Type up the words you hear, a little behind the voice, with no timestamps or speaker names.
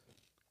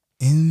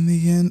In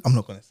the end, I'm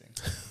not gonna sing.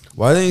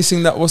 Why don't you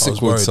sing that? What's I it was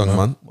called worried, song,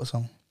 man? What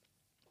song?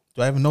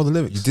 Do I even know the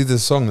lyrics? You did a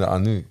song that I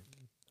knew.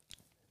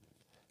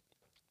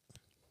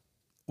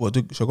 What?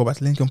 Should I go back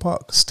to Linkin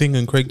Park? Sting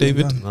and Craig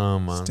David. Man. Oh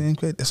man. Sting and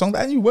Craig. The song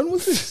that I knew. When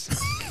was this?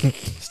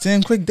 Sting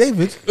and Craig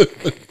David.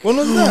 When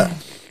was that?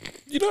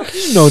 You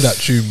know that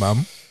tune,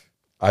 man.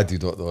 I do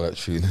not know that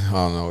tune. I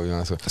don't know what you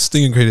answer.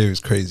 Sting and Craig David is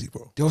crazy,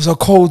 bro. There was a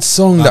cold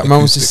song Like that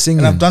man was just acoustic. singing.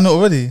 And I've done it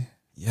already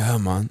Yeah,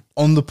 man.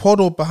 on the pod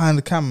or behind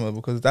the camera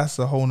because that's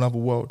a whole nother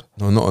world.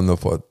 No, not on the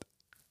pod.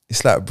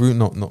 It's like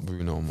Bruno, not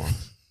Bruno, man.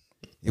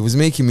 It was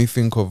making me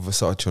think of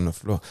Versace on the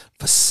floor.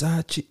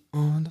 Versace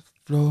on the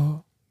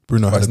floor.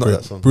 Bruno But had it's a not great.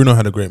 that song. Bruno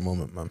had a great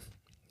moment, man.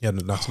 He had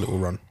a nice little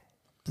run.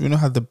 Bruno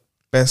had the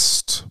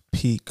best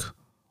peak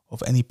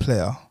of any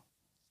player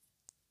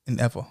in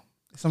ever.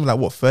 Something like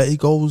what, 30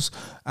 goals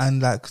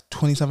and like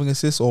 20 something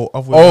assists or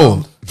other way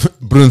around?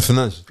 Bruno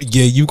Fernandes.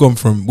 Yeah, we've gone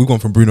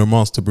from Bruno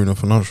Mars to Bruno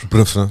Fernandes.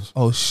 Bruno Fernandes.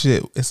 Oh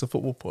shit, it's a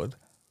football pod.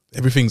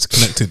 Everything's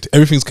connected.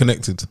 Everything's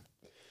connected.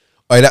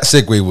 Oh, that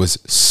segue was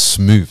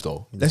smooth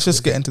though. Let's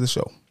just get into the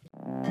show.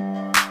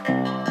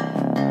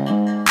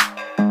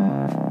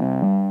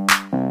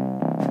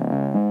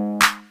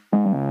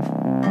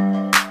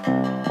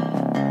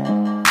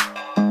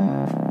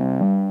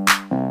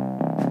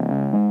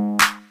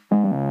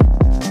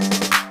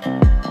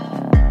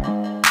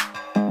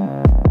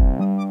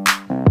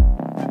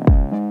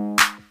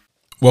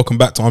 Welcome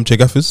back to Armchair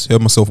Gaffers. Here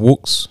with myself,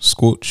 Walks,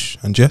 Scorch,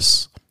 and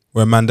Jess.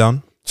 We're a man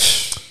down.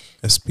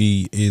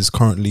 SB is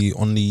currently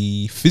on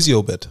the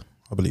physio bed,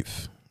 I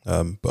believe.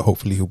 But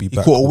hopefully he'll be He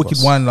back. caught a with wicked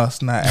us. wine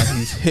last night and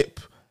his hip.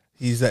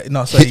 He's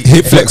no, sorry,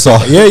 Hip flexor.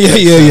 Yeah.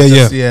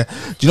 Yeah.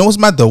 Do you know what's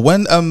mad though?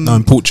 When No,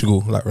 in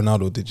Portugal, like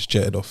Ronaldo did, just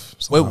jetted off.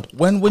 somehow.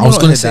 when I you're was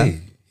not gonna here, say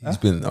Dan, he's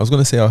been. I was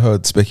gonna say I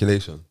heard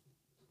speculation.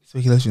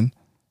 speculation.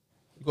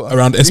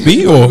 Around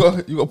SB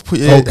or you got to put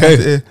your Okay.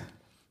 hand-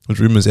 there's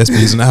rumours SB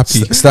isn't happy.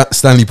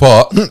 Stanley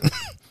Park.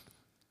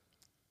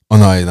 Oh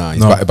no, he's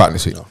No. back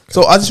this week. No.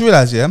 So I just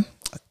realized, yeah,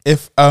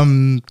 if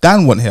Dan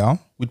wasn't here,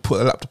 we'd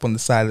put a laptop on the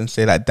side and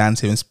say like Dan's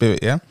here in spirit,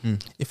 yeah.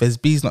 If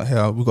SB's not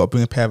here, we've got to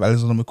bring a pair of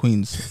Alexander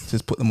McQueens,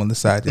 just put them on the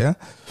side, yeah.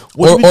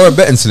 Or a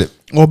betting slip.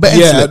 or betting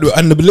Yeah, slip.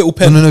 and the little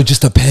pen. No,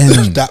 just a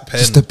pen. That pen.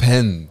 Just a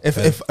pen. If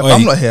Oi,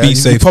 I'm not here, be you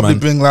safe, could probably man.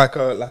 bring like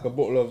a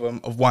bottle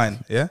of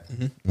wine, yeah.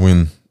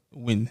 Win.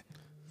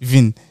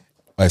 Vin.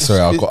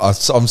 Sorry,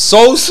 I'm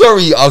so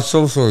sorry. I'm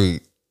so sorry.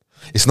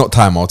 It's not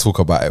time. I'll talk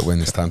about it when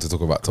it's time to talk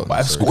about Tottenham.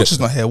 But if Sorry. Scorch is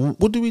not here,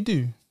 what do we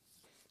do?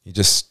 You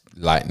just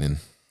lightning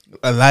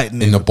A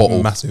lightning in a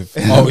bottle. Massive.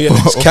 Oh yeah,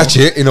 Just catch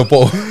it in a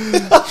bottle.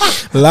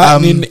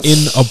 lightning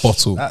in a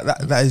bottle.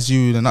 That is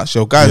you in a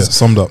nutshell, Yeah, guys.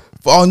 summed up.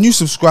 For our new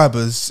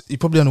subscribers, you're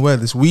probably unaware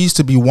of this. We used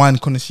to be wine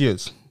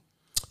connoisseurs.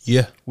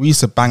 Yeah, We used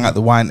to bang out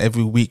the wine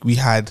every week. We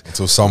had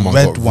Until someone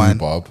red got wine.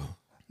 rhubarb.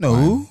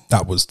 No,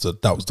 that was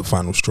the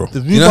final straw.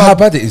 the You know how rhubarb.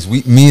 bad it is?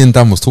 Me and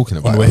Dan was talking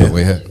about On it. the way on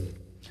the here. way here.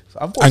 So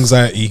I've got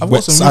Anxiety, I've got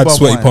wet some side, rhubarb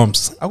sweaty wine.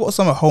 palms. I've got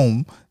some at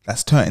home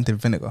that's turned into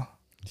vinegar.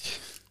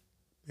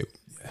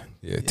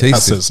 Yeah, That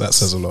taste it.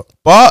 says a lot.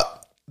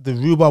 But the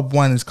rhubarb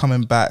wine is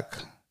coming back.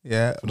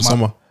 Yeah, For the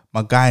summer.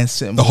 My guy is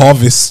sitting. The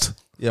harvest.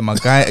 Yeah, my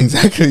guy,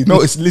 exactly. No,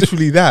 it's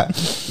literally that.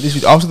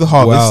 Literally, after the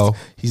harvest, Wow.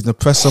 he's gonna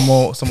press some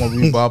more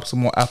rhubarb, some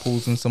more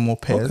apples, and some more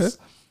pears. Okay.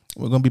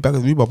 We're gonna be back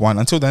with rhubarb wine.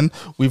 Until then,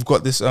 we've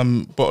got this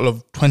bottle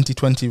of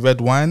 2020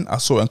 red wine. I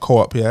saw it in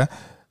Co-op here,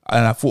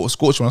 and I thought it was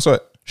Scorch when I saw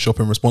it.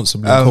 Shopping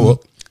responsibly.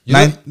 Co-op. You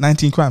know-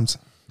 19 grams.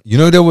 You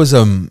know there was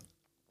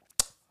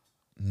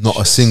not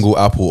a single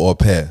apple or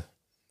pear.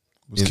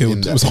 Was killed.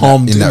 in It was that-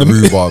 harmed in that the-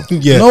 rhubarb.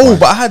 Yeah. No,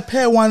 but I had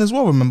pear wine as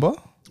well. Remember?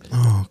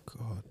 Oh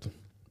god.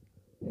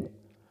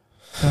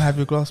 Can I have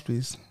your glass,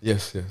 please?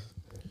 Yes.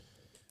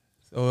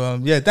 So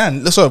yeah,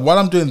 Dan. Sorry, while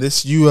I'm doing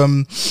this, you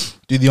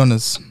do the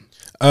honors.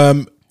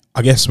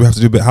 I guess we have to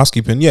do a bit of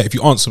housekeeping. Yeah, if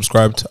you aren't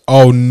subscribed,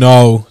 oh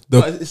no, No,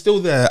 it's still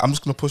there. I'm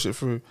just gonna push it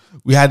through.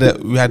 We had a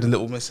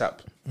little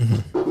mishap.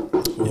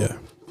 yeah,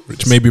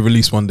 which may be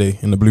released one day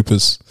in the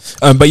bloopers.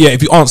 But yeah,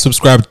 if you aren't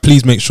subscribed,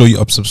 please make sure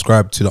you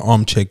subscribe to the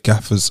Armchair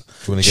Gaffers Do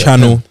you wanna get a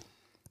channel.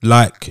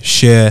 Like,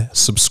 share,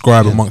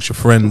 subscribe amongst your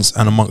friends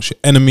and amongst your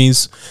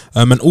enemies.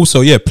 And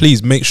also, yeah,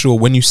 please make sure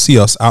when you see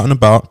us out and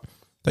about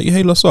that you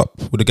hail us up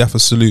with a Gaffer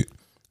salute.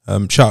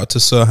 Shout out to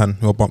Sirhan,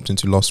 who I bumped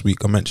into last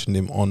week. I mentioned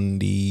him on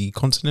the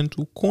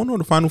Continental Corner,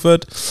 the final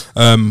third.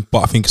 But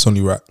I think it's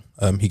only right.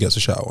 He gets a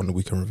shout out on the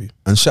weekend review.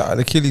 And shout out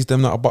Achilles,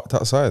 them that are bucked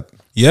outside.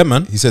 Yeah,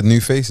 man. He said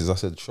new faces. I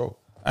said show.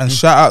 And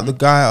shout out the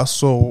guy I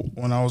saw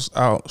when I was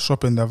out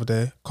shopping the other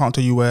day. Can't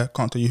tell you where,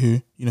 can't tell you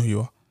who. You know who you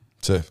are.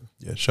 Safe.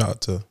 Yeah, shout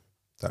out to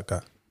that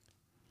guy.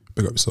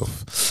 Big up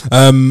yourself.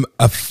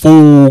 A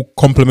full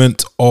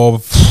complement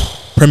of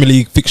Premier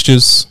League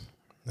fixtures.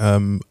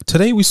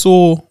 Today we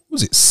saw,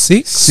 was it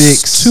 6?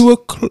 6. 2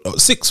 o'clock.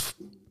 6.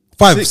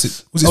 5. Six.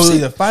 6. Was it Oh,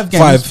 6? yeah, 5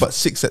 games, 5. but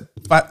 6 at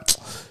 5.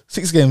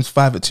 6 games,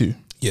 5 at 2.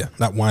 Yeah,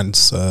 that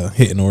wine's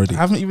hitting already. I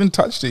haven't even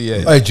touched it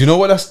yet. Hey, do you know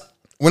what that's?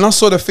 When I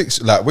saw the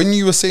fixture, like when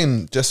you were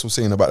saying, Jess was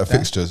saying about the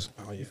fixtures,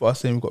 You thought I was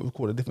saying we've got to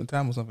record a different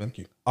time or something.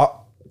 you might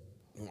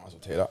as well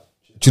take that.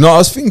 Do you know what I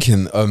was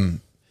thinking?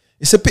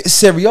 It's a bit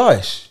Serie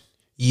A-ish.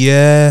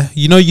 Yeah,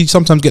 you know, you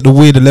sometimes get the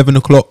weird 11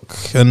 o'clock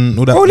and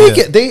all that. Bro,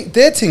 yeah.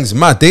 their thing's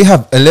mad. They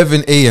have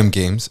 11 a.m.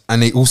 games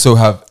and they also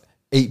have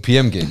 8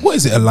 p.m. games. What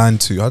is it aligned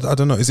to? I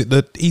don't know. Is it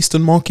the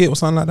Eastern market or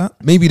something like that?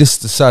 Maybe this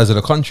the size of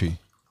the country.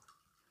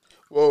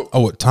 Well, Oh,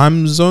 what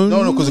time zone?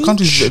 no, because the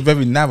country's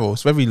very narrow.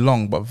 It's very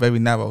long, but very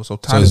narrow. So So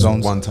time it's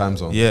zones. one time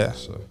zone. Yeah.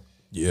 So.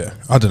 Yeah,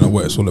 I don't know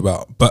what it's all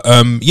about, but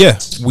yeah,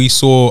 we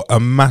saw a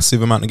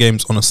massive amount of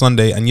games on a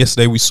Sunday, and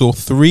yesterday we saw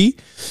 3.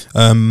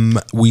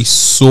 We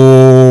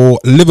saw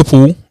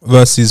Liverpool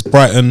versus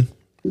Brighton.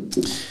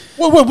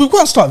 Wait, we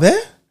can't start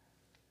there.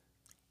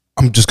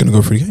 I'm just gonna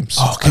go through the games,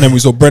 Okay. and then we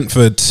saw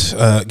Brentford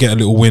get a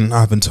little win.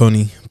 Ivan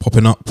Toney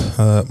popping up.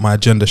 My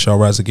agenda shall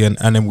rise again,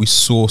 and then we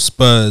saw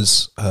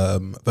Spurs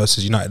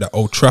versus United at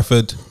Old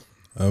Trafford.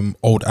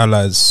 Old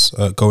allies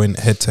going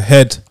head to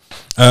head.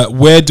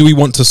 Where do we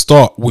want to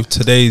start with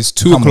today's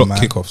 2 Come on, o'clock man.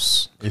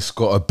 kickoffs? It's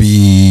got to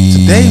be...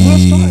 Today,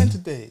 we're starting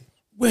today.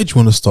 Where do you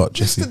want to start,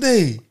 Jesse?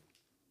 Yesterday,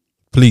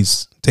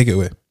 Please take it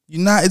away.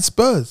 United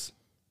Spurs.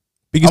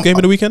 Biggest game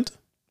of the weekend?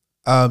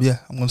 Yeah,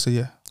 I'm gonna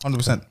say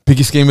 100%.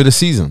 Biggest game of the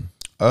season.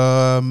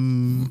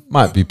 Um,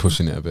 Might be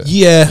pushing it a bit.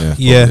 Yeah.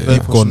 probably.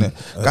 They've pushing gone, it.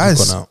 Guys,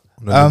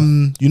 they've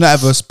gone out. United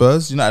versus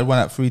Spurs. United won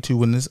at 3-2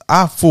 winners.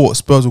 I thought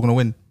Spurs were gonna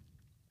win.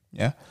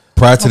 Yeah,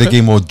 Prior to the Okay.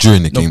 game or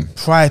during the no, game?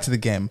 prior to the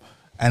game,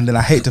 and then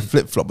I hate to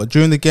flip flop, but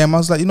during the game, I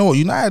was like, you know what,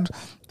 United,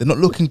 they're not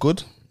looking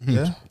good.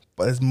 Yeah,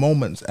 but there's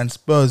moments, and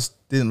Spurs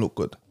didn't look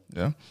good.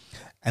 Yeah,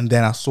 and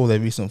then I saw their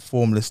recent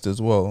form list as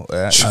well.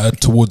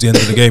 Towards the end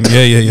of the game.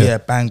 Yeah.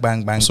 bang,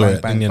 bang, bang, Sorry,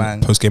 bang, bang,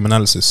 bang. post game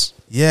analysis.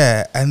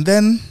 Yeah, and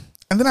then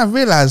I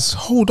realized,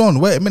 hold on,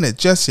 wait a minute,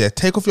 just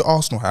take off your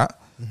Arsenal hat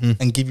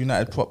and give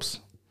United props,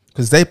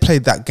 because they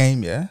played that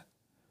game,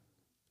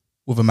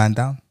 with a man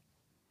down.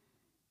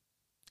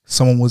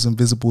 Someone was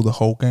invisible the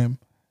whole game.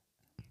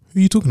 Who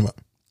are you talking about?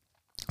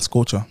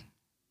 Scorcher.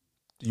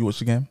 Did you watch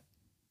the game?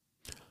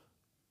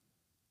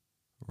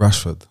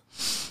 Rashford.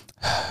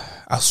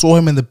 I saw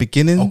him in the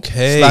beginning.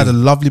 Okay. Slide a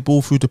lovely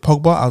ball through to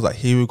Pogba. I was like,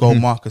 here we go,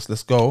 Marcus,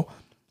 let's go.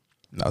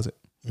 And that was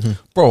it.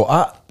 Bro,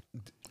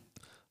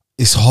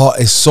 it's hard.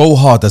 It's so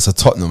hard as a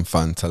Tottenham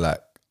fan to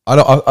like. I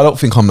don't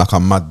think I'm like a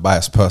mad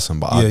biased person,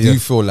 but I do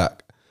feel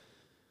like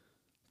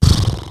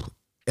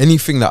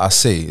anything that I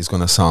say is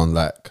gonna sound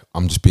like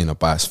I'm just being a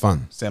biased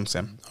fan. Same.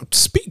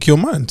 Speak your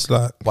mind.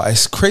 Like, But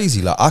it's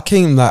crazy. Like I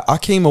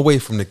came away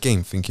from the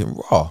game thinking,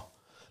 raw.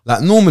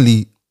 Like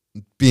normally,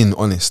 being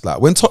honest,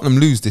 like when Tottenham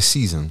lose this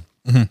season,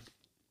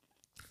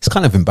 it's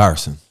kind of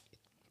embarrassing.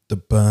 the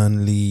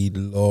Burnley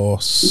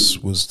loss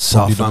was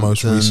probably the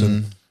most Southampton.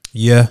 recent.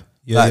 Yeah.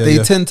 Like they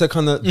tend to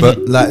kind of, but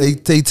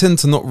like they tend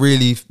to not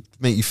really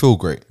make you feel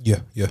great. Yeah.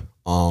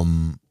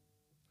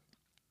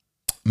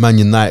 Man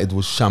United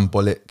was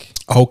shambolic.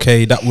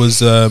 Okay, that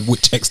was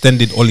which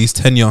extended Ollie's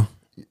tenure.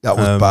 That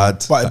was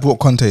bad. But it brought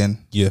Conte in.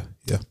 Yeah.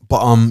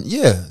 But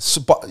yeah.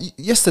 So, but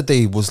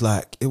yesterday was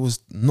like, it was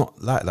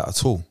not like that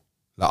at all.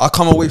 Like I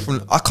come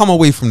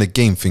away from the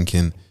game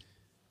thinking,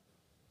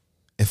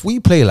 if we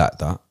play like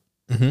that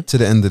to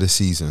the end of the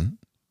season,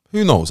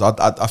 who knows?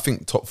 I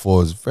think top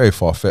 4 is very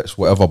far fetched,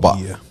 whatever. But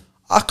Yeah.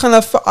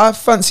 I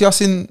fancy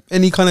us in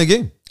any kind of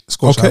game.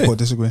 Scorcher, Okay. I can't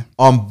disagree.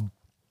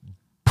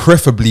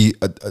 Preferably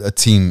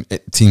teams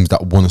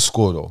that want to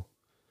score though,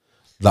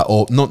 like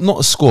or not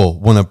a score,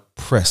 want to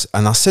press.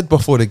 And I said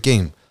before the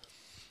game,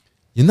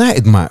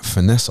 United might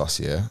finesse us,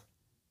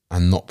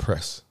 and not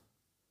press.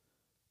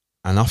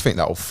 And I think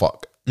that will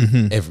fuck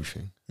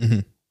everything.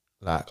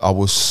 Like I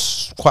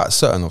was quite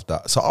certain of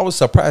that. So I was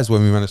surprised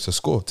when we managed to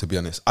score. To be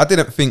honest, I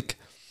didn't think.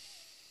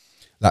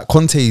 Like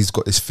Conte's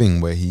got this thing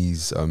where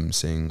he's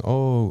saying,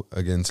 "Oh,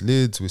 against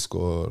Leeds we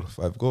scored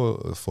 4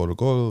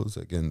 goals.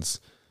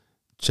 Against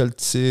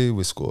Chelsea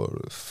we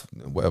scored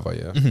whatever."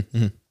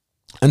 Yeah.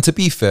 And to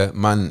be fair,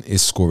 man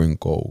is scoring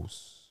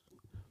goals,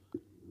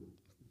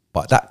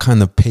 but that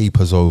kind of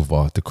papers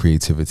over the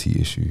creativity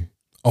issue.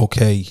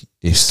 Okay. You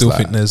It's still like-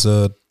 think there's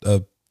a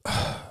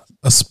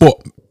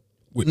spot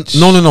which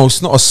No,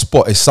 it's not a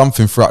spot. It's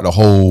something throughout the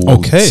whole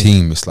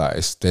team. It's like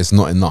there's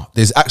not enough.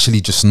 There's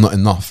actually just not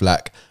enough.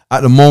 Like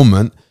at the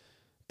moment,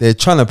 they're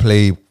trying to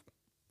play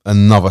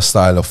another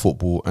style of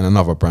football and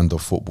another brand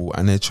of football,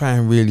 and they're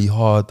trying really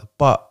hard.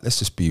 But let's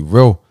just be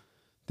real.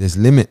 There's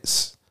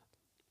limits.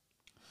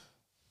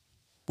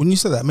 When you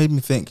said that, it made me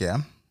think,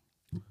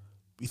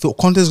 we thought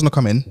Conte's going to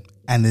come in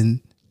and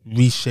then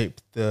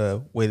reshape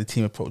the way the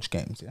team approach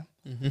games,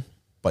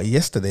 But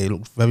yesterday it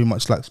looked very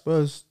much like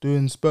Spurs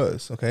doing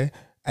Spurs, okay?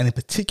 And in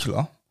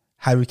particular,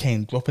 Harry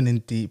Kane dropping in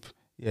deep,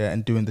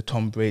 and doing the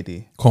Tom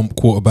Brady.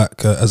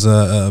 quarterback as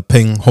a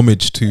paying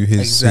homage to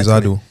his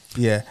idol.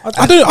 Yeah.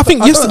 I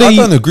think yesterday. I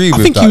don't agree with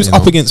I think that, he was you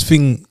up know. against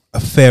Thing a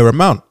fair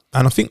amount,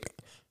 and I think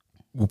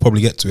we'll probably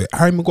get to it.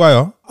 Harry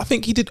Maguire, I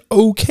think he did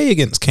okay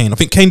against Kane. I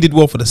think Kane did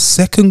well for the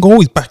second goal.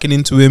 He's backing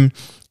into him,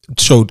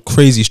 showed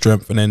crazy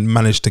strength, and then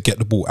managed to get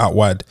the ball out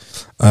wide.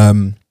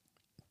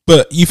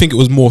 But you think it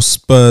was more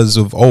Spurs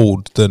of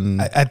old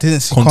than I didn't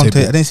see Conte Conte.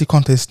 ball. I didn't see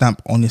Conte's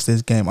stamp on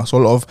yesterday's game. I saw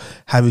a lot of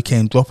Harry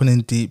Kane dropping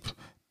in deep,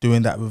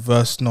 doing that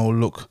reverse no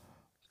look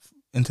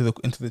into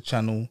the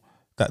channel,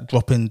 that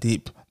drop in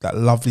deep, that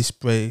lovely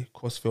spray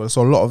crossfield.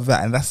 So a lot of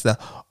that, and that's the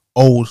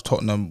old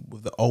Tottenham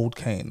with the old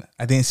Kane.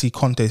 I didn't see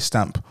Conte's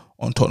stamp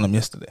on Tottenham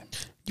yesterday.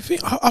 You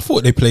think? I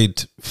thought they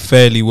played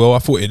fairly well. I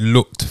thought it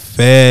looked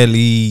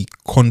fairly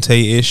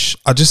Conte-ish.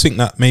 I just think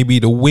that maybe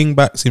the wing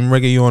backs in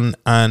Reguilon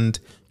and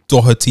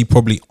Doherty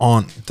probably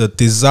aren't the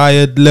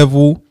desired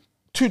level.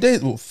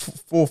 4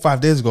 or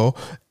 5 days ago,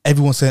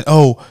 everyone saying,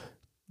 "Oh,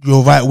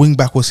 your right wing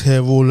back was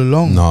here all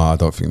along." No, I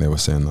don't think they were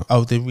saying that.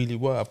 Oh, they really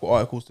were. I've got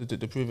articles to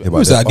prove it. Yeah, Who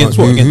was but that they- against?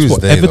 who- What against? who's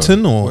What, they,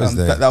 Everton though? or? What is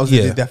they? that was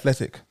Yeah. the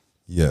Athletic.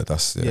 Yeah,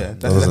 that's Yeah, that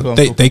that's doesn't- what I'm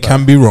They talking can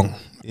about. be wrong.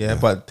 Yeah,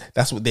 but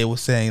that's what they were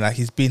saying. Like,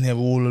 he's been here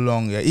all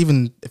along. Yeah,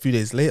 even a few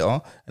days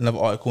later, another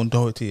article on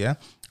Doherty. Yeah,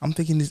 I'm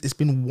thinking it's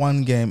been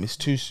one game. It's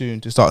too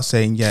soon to start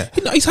saying yeah.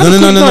 He's had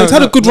he's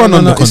had a good run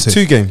under It's Conte.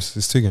 2 games.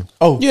 It's 2 games.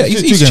 Oh, Yeah, two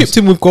he's games. chipped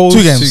in with goals.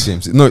 2 games. 2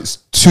 games. No, it's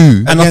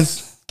 2 And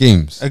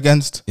games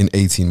against in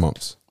 18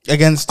 months. I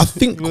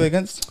think- who were they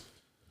against.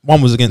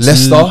 One was against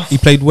Leicester. He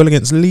played well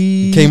against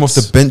Leeds. Came off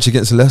the bench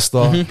against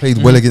Leicester. Played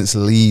well against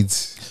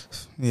Leeds.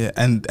 Yeah,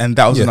 and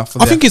that was Yeah. enough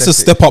for I think it's a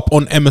step up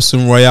on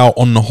Emerson Royale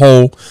on the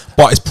whole,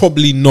 but it's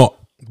probably not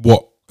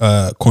what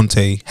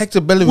Conte. Hector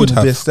Bellerin would would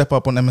be a have. step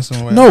up on Emerson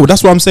Royale. No,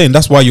 that's what I'm saying.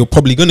 That's why you're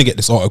probably going to get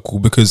this article,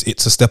 because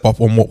it's a step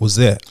up on what was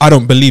there. I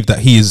don't believe that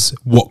he is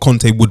what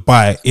Conte would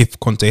buy if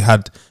Conte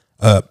had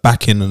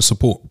backing and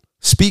support.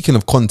 Speaking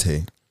of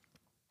Conte,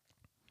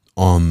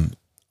 I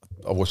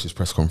watched his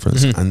press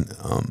conference and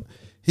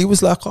he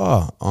was like,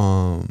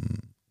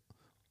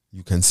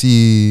 you can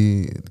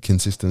see the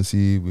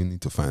consistency. We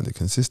need to find the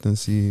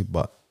consistency.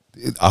 But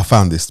I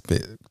found this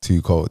bit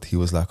too cold. He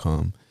was like,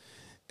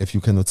 if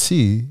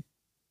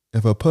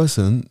a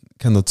person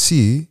cannot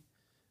see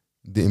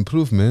the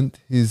improvement,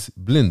 he's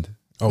blind.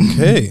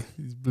 Okay.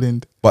 He's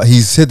blind. But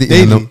he said it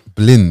Daily. in a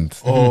blind.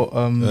 Or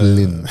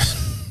Blind.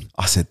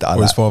 I said that. I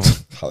Or his like- father.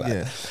 I like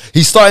yeah. that.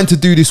 He's starting to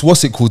do this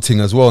what's it called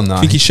thing as well now.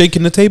 Think he's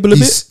shaking the table a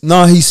bit?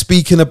 He's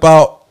speaking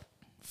about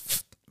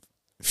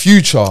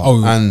future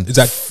Oh, and is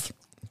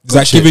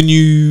that shit. giving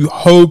you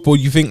hope, or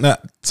you think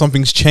that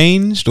something's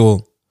changed,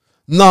 or?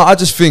 no, I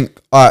just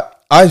think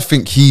I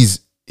think he's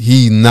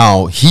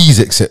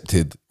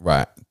accepted,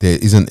 right? There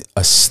isn't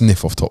a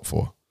sniff of top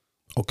 4.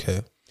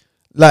 Okay.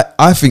 Like,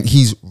 I think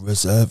he's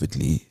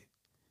reservedly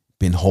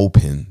been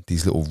hoping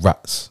these little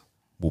rats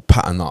will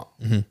pattern up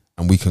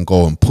and we can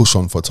go and push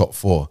on for top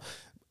 4.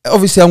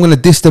 Obviously, I'm going to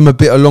diss them a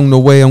bit along the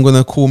way. I'm going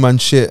to call man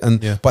shit.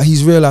 But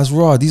he's realised,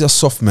 these are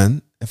soft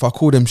men. If I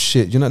call them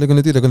shit, you know what they're going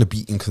to do? They're going to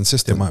be There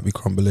inconsistent. might be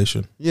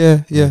crumblation. Yeah.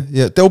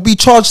 They'll be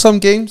charged some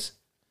games.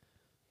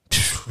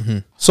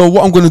 So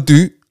what I'm going to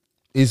do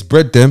is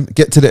bread them,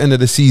 get to the end of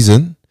the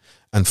season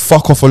and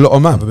fuck off a lot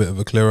of Have a man. bit of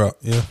a clear out.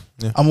 Yeah.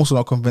 I'm also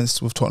not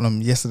convinced with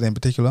Tottenham yesterday in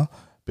particular,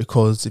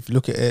 because if you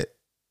look at it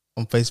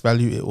on face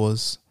value, it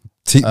was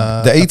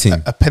The A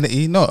team. a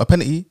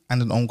penalty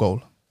and an own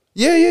goal.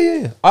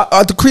 Yeah.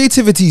 The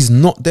creativity is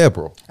not there,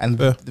 bro. And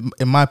Yeah.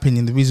 in my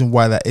opinion, the reason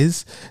why that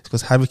is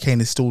because Harry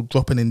Kane is still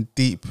dropping in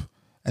deep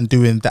and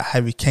doing that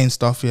Harry Kane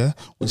stuff, yeah,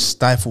 which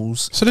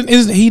stifles. So then,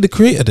 isn't he the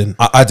creator then?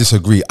 I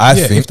disagree. I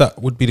Yeah, think if that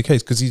would be the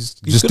case, because he's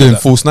just good at doing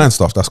that. false 9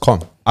 stuff, that's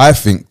calm. I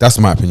think that's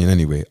my opinion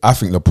anyway. I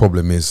think the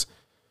problem is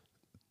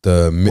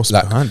What's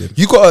behind him?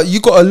 You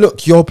gotta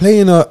look. You're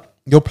playing a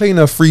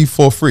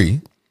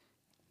 3-4-3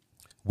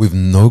 with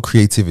no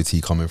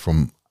creativity coming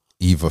from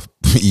either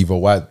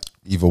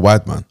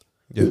wide man.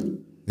 Yeah.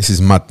 This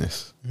is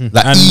madness.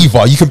 Like And-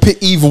 you can pick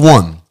either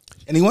one.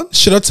 Anyone?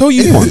 Should I tell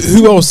you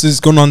who else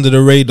has gone under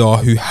the radar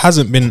who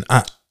hasn't been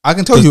at? I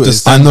can tell you who it The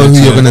is. I know who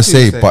Yeah. you're gonna Who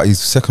say, you say? but he's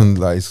second.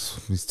 Like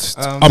he's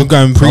I'm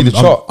going pre I'm, the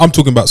chart. I'm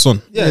talking about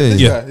Son. Yeah,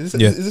 Yeah, this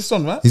yeah. guy. Is this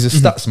Son, right? he's a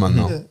stats man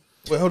now. Yeah.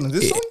 Wait, hold on.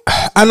 Is this Son?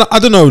 And I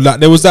don't know, like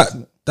there was that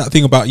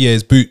thing about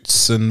his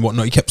boots and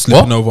whatnot. He kept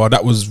slipping over.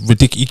 That was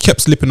ridiculous. He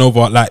kept slipping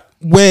over, like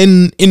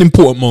when in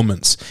important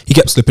moments he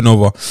kept slipping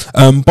over.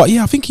 But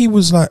yeah, I think he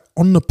was like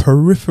on the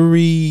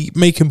periphery,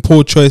 making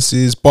poor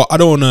choices. But I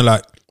don't want to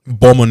like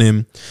bomb on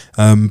him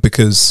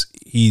because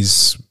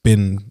he's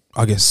been,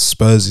 I guess,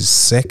 Spurs'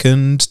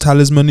 second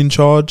talisman in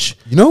charge.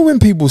 You know when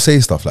people say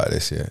stuff like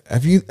this, yeah.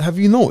 Have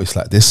you noticed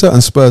like there's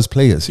certain Spurs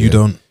players? You yeah,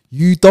 don't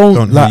you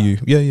don't like hear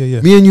you.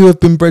 Yeah. me and you have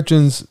been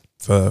brethrens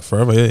For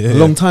forever. Yeah. a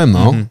long time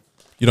now. Mhm.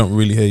 You don't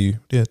really hear you.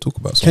 Yeah, talk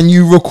about Son. Can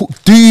you recall?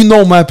 Do you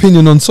know my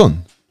opinion on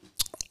Son?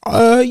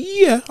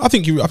 Yeah, I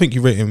think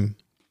you rate him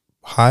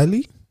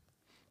highly,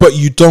 but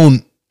you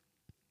don't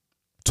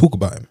talk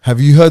about him. Have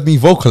you heard me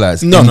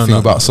vocalize anything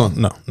about Son?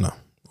 No.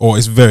 Or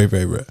it's very,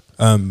 very rare.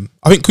 I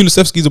think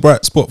Kulusevski's a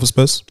bright spot for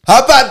Spurs.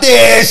 How about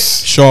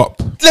this?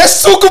 Sharp,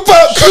 Let's talk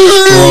about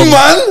Kulu,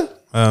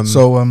 man.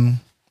 So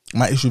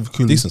my issue with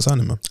Kulu, decent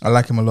signing, man. I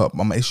like him a lot,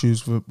 but my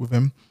issues with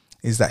him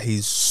is that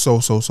he's so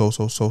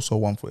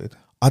one-footed.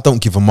 I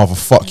don't give a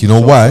motherfuck. You know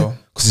So- why? so.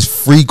 Because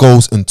it's 3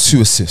 goals and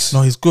 2 assists.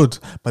 No, he's good,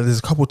 but there's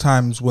a couple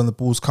times when the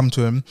balls come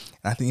to him,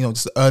 and I think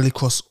just the early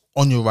cross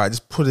on your right,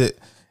 just put it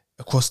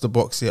across the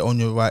box here on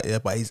your right, yeah.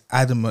 But he's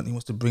adamant he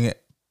wants to bring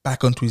it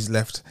back onto his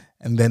left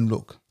and then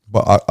look.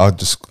 But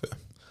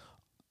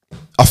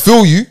I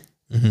feel you.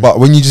 But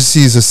when you just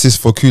see his assist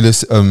for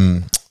Kulis,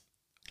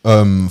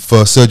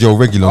 for Sergio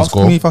Reguilon's Ask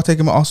goal, me if I'll take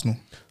him at Arsenal.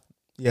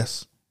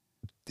 Yes.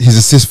 his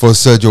assist for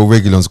Sergio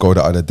Reguilon's goal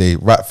the other day,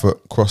 right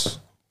foot cross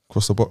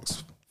the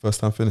box, first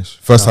time finish,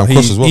 first time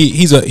cross as well.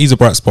 He's a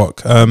bright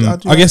spark. I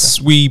do I guess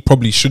we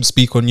probably should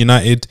speak on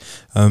United.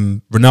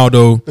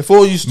 Ronaldo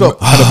Before you stop,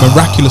 had a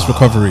miraculous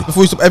recovery.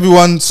 before you stop,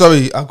 everyone,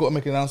 sorry, I've got to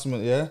make an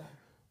announcement, yeah?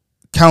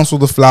 Cancel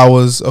the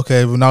flowers.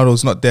 Okay,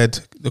 Ronaldo's not dead.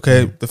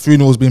 Okay, the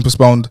funeral's been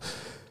postponed.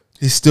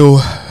 He's still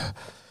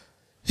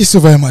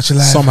very much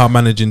alive. Somehow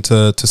managing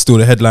to steal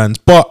the headlines.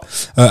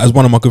 But as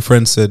one of my good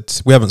friends said,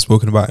 we haven't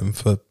spoken about him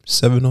for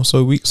 7 or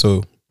so weeks.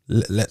 So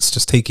let's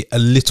just take it a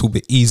little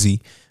bit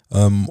easy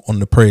on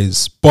the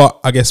praise. But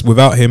I guess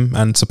without him,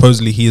 and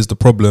supposedly he is the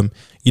problem,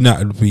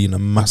 United would be in a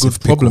massive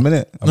Good problem,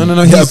 innit?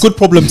 No. Yeah, a good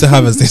problem to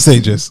have, as they say,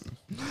 just.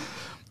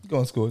 Go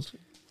on, Scourge.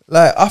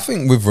 Like, I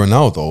think with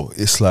Ronaldo,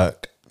 it's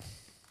like,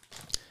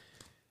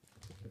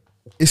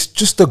 it's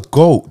just a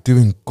GOAT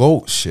doing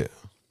GOAT shit.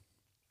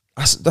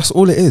 That's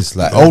all it is.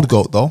 Like, Old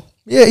goat, though.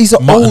 yeah, he's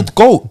an Mutton. old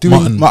GOAT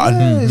doing Mutton.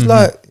 Yeah, it's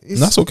like,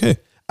 it's, That's okay.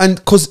 and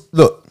because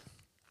look,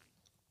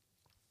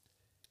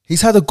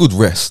 he's had a good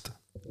rest,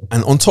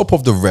 and on top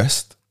of the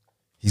rest,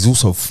 he's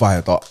also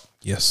fired up.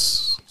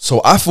 Yes. So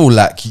I feel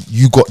like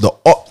you got the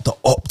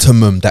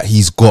optimum that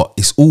he's got.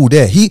 It's all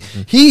there.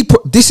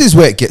 This is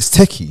where it gets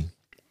techie.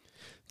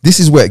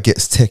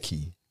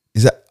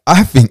 Is that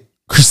I think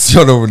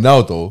Cristiano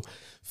Ronaldo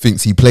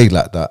thinks he played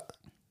like that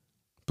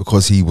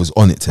because he was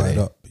on it today.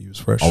 Fired up. He was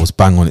fresh. I was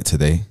bang on it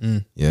today.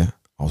 Yeah,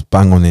 I was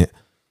bang on it.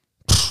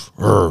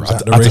 I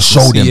had to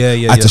show them.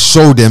 I had to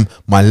show them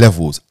my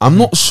levels. I'm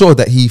not sure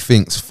that he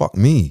thinks, fuck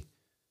me,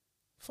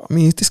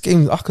 this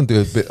game I can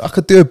do a bit. I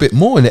could do a bit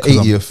more in the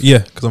 80th. Yeah,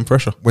 because I'm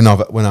fresher. When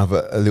I've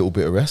a little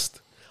bit of rest.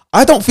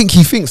 I don't think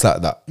he thinks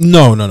like that.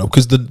 No.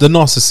 Because the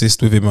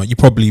narcissist with him, you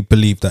probably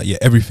believe that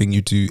everything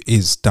you do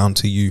is down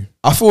to you.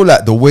 I feel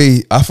like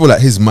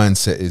his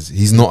mindset is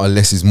he's not a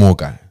less is more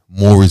guy.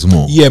 More is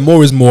more. Yeah,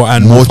 more is more,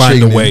 and More we'll find a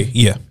training. way.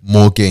 Yeah,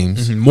 More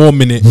games. more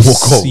minutes, More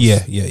goals.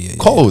 Yeah.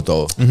 Cold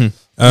though.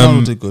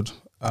 Ronaldo did good.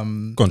 Go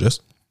on, Jess.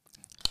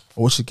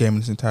 I watched the game in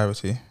its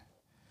entirety.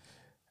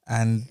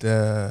 And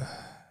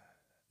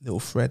little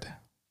Fred.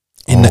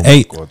 In the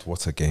 8, God,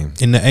 what a game.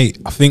 in the 8,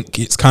 I think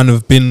it's kind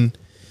of been,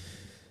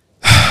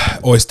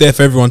 or it's there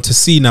for everyone to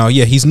see now.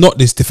 Yeah, he's not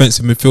this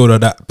defensive midfielder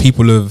that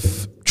people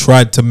have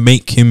tried to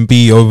make him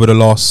be over the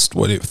last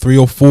 3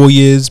 or 4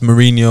 years.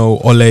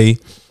 Mourinho, Ole.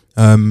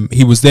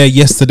 He was there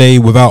yesterday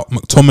without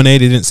McTominay. They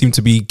didn't seem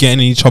to be getting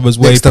in each other's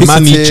way, Next to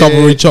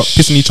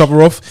pissing each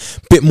other off.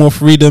 Bit more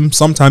freedom.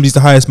 Sometimes he's the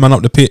highest man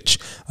up the pitch.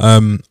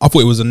 I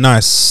thought it was a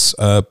nice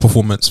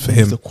performance for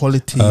him. The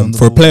quality on the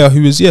for a ball. player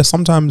who is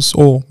sometimes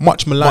or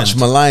much maligned. Much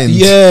maligned.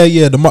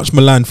 Yeah, the much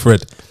maligned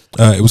Fred.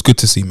 It was good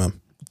to see, man.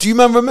 Do you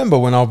remember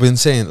when I've been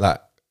saying like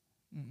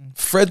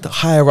Fred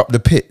higher up the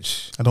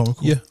pitch? I don't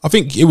recall. Yeah, I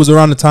think it was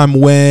around the time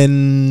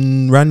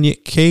when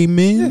Ranić came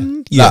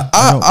in. Yeah,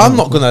 Like, I'm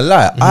not gonna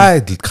lie,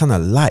 I kind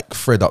of like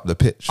Fred up the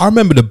pitch. I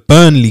remember the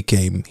Burnley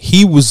game.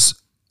 He was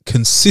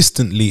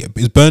consistently,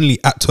 is Burnley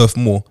at Turf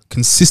Moor,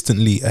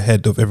 consistently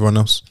ahead of everyone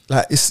else.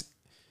 Like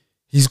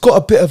he's got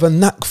a bit of a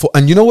knack for,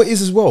 and you know what it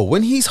is as well.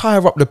 When he's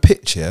higher up the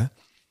pitch,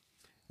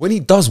 when he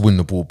does win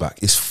the ball back,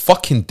 it's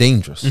fucking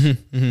dangerous.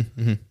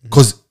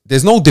 Because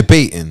there's no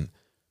debating.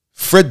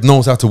 Fred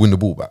knows how to win the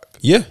ball back.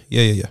 Yeah.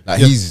 Like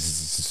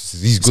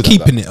he's good. He's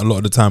keeping at that. it a lot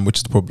of the time, which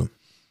is the problem.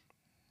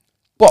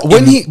 But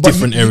when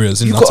different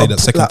areas, you I'd say gotta that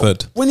second, like,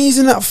 third. When he's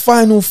in that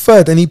final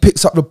third and he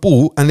picks up the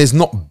ball and there's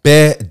not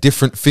bare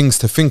different things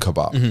to think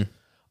about,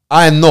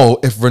 I know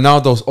if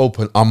Ronaldo's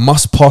open, I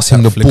must pass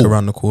him the Flick ball.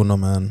 around the corner,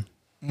 man.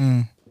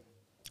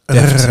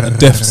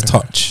 Deft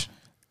touch.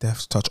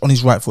 Deft touch. On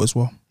his right foot as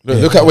well.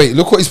 Look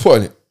what he's put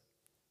on it.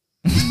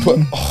 He's put.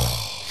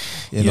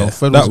 No,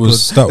 Fred that was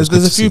was good. good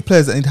There's a to few see.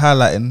 players that need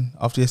highlighting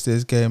after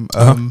yesterday's game.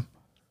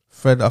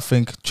 Fred, I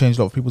think, changed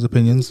a lot of people's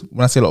opinions.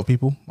 When I say a lot of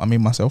people, I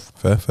mean myself.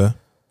 Fair.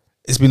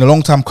 It's been a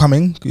long time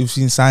coming. You've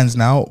seen signs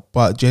now,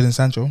 but Jadon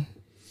Sancho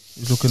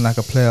is looking like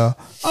a player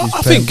who's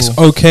I playing think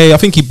ball. okay. I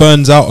think he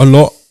burns out a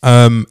lot,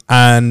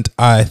 and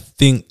I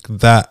think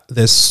that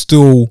there's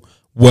still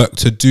work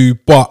to do.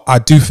 But I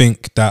do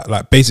think that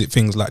like basic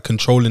things like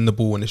controlling the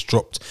ball when it's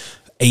dropped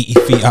 80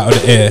 feet out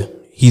of the air,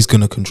 he's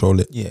gonna control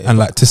it. Yeah. And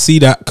like to see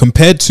that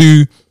compared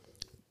to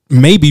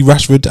maybe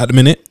Rashford at the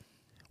minute,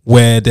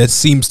 where there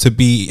seems to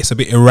be it's a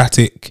bit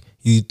erratic.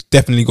 He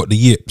definitely got the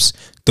yips.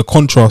 The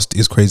contrast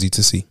is crazy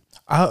to see.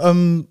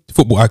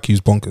 Football IQ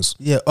is bonkers.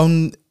 Yeah,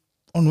 on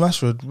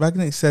Rashford,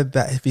 Ragnick said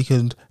that if he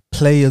can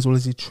play as well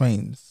as he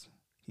trains,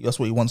 that's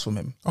what he wants from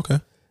him. Okay.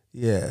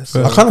 Yeah,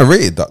 so I kind of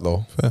rated that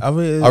though. I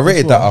rated, I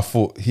rated that. I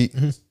thought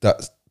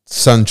that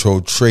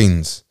Sancho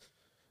trains.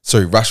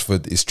 Sorry,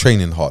 Rashford is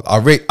training hard. I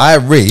rate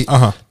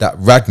that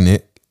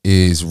Ragnick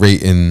is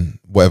rating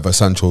whatever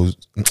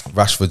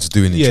Rashford's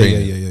doing in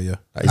training. Yeah.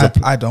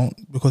 I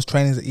don't, because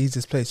training is the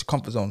easiest place. Your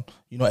comfort zone.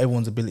 You know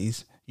everyone's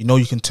abilities. You know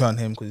you can turn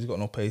him because he's got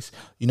no pace.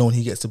 You know when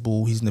he gets the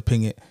ball, he's gonna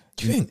ping it.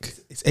 Do you think?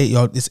 It's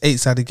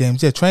 8-sided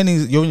games. Yeah,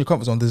 training. You're in your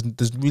comfort zone.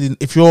 There's really,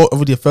 if you're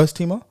already a first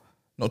teamer,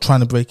 not trying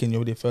to break in, you're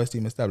already a first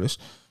team established.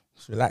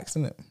 Just relax,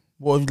 innit?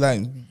 What if,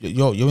 like,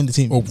 you're in the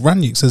team? Well,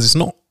 Ranić says it's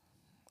not.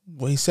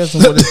 What he says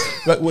and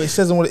what it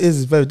says and what it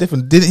is very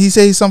different. Didn't he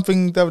say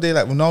something the other day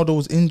like Ronaldo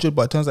was injured,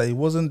 but it turns out he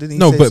wasn't?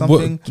 Didn't he say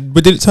something?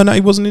 But did it turn out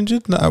he wasn't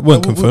injured? No, it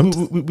weren't confirmed.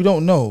 We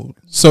don't know.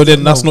 So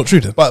then that's not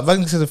true then. But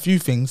Ragnick says a few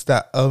things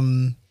that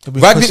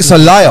Ragnick's a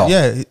liar.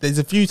 Yeah, there's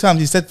a few times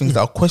he said things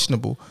that are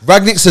questionable.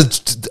 Ragnick's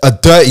a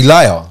dirty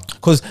liar.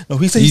 Because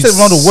he said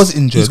Ronaldo was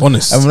injured. He's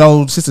honest. And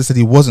Ronaldo's sister said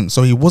he wasn't,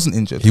 so he wasn't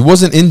injured. He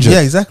wasn't injured.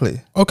 Yeah,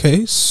 exactly.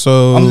 Okay,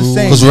 so I'm just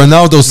saying because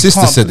Ronaldo's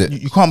sister said it.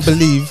 You can't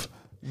believe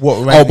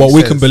what Ragnick but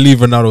we says. can believe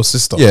Ronaldo's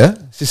sister. Yeah,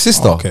 it's his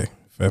sister. Okay,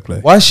 fair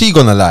play. Why is she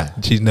gonna lie?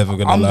 She's never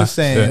gonna I'm lie. just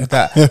saying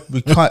that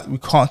we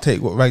can't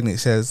take what Ragnick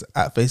says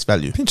at face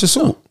value. Pinch of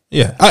salt.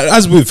 Yeah,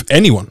 as with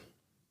anyone.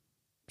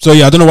 So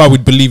yeah, I don't know why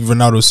we'd believe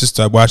Ronaldo's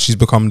sister. Why she's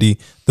become the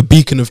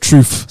beacon of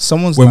truth.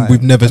 Someone's when lying.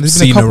 we've never And there's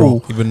been seen a her couple-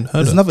 or even heard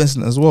There's her. another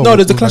incident as well. No,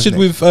 there's the with clashes Ragnick.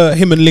 with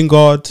him and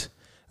Lingard, him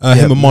and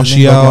Lingard,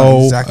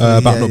 Martial exactly,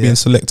 about yeah, not yeah. being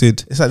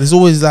selected. It's like there's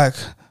always like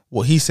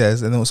what he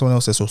says and then what someone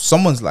else says. So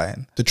someone's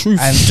lying. The truth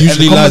And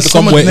usually the common- lies the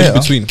somewhere in denominator-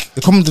 between.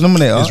 The common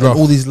denominator It's of rough.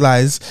 all these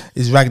lies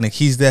is Ragnick.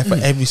 He's there for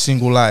every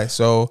single lie.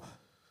 So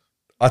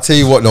I tell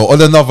you what, though. On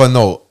another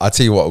note, I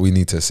tell you what we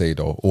need to say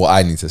though, or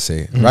I need to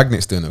say.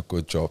 Ragnick's doing a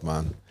good job,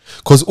 man.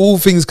 Because all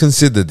things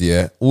considered,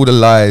 yeah, all the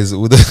lies,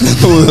 all the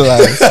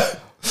lies,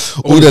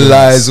 all the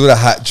lies, all the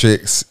hat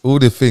tricks, all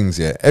the things,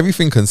 yeah,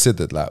 everything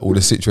considered, like all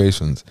the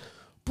situations,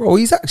 bro,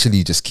 he's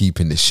actually just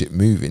keeping this shit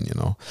moving, you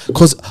know.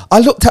 Because I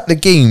looked at the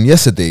game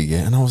yesterday,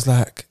 yeah, and I was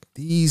like,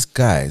 these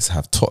guys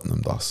have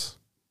Tottenham'd us.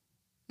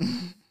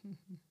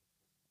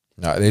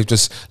 Like they've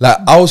just like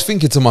I was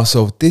thinking to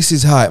myself, this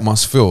is how it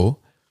must feel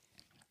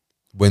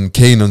when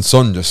Kane and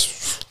Son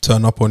just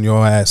Turn up on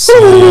your ass.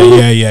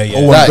 Yeah.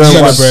 Oh, Like, and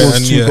Burnley celebrate scores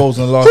and 2 yeah. goals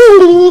in the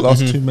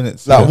last 2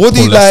 minutes. like, Yeah, what do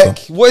you poor Leicester.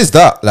 like? What is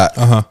that like?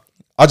 Uh-huh.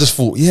 I just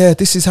thought, yeah,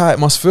 this is how it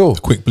must feel.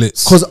 Quick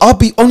blitz. Because I'll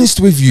be honest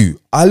with you,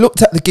 I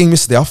looked at the game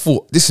yesterday. I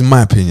thought, this is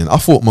my opinion. I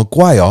thought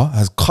Maguire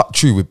has cut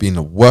through with being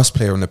the worst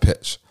player on the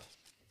pitch.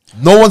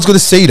 No one's gonna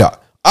say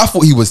that. I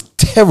thought he was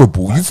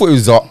terrible. You thought he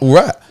was all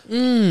right.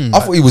 I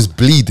thought he was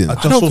bleeding. I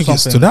just don't saw think it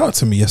something. stood out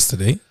to me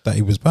yesterday that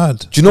he was bad.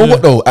 Do you know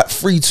what though? At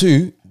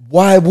 3-2,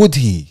 why would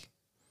he?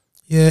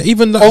 Yeah,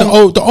 even like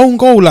the own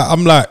goal, like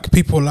I'm like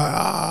people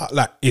are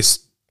like it's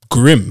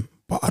grim,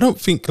 but I don't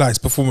think like his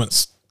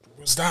performance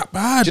was that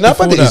bad. Do you know how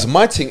bad it before is?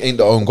 My thing ain't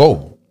the own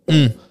goal.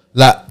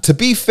 Like, to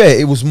be fair,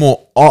 it was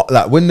more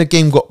like when the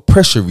game got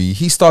pressury,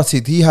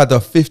 he had a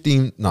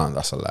 15, no,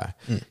 that's a lie.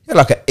 He had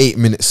like an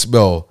 8-minute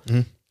spell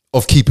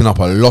of keeping up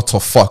a lot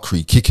of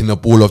fuckery, kicking the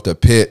ball off the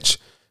pitch,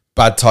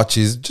 bad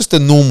touches, just the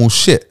normal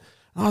shit.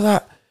 And I was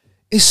like,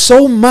 it's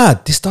so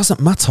mad. This doesn't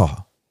matter.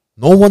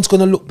 No one's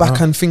gonna look back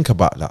and think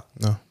about that.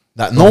 No.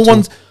 Like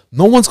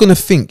no one's gonna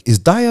think, is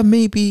Dyer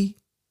maybe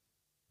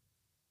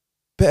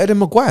better than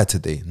Maguire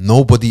today?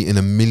 Nobody in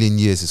a million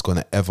years is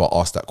gonna ever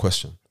ask that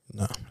question.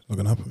 No, not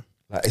gonna happen.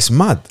 Like, it's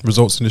mad.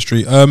 Results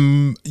industry.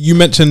 You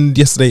mentioned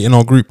yesterday in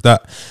our group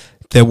that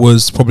there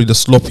was probably the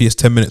sloppiest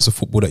 10 minutes of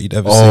football that you'd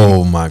ever seen.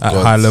 Oh my At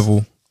God. high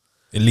level,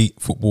 elite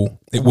football.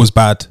 It was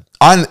bad.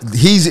 And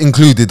he's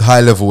included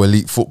high level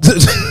elite football.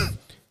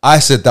 I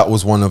said that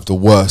was one of the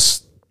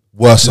worst.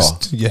 Worser.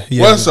 Yeah.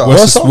 Worse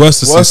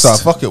Worst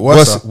assist. Fuck it.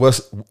 Worse.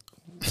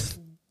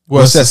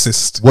 Worst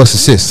assist. Worst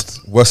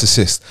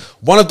assist.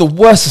 One of the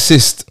worst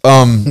assist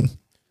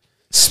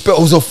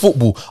spells of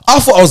football. I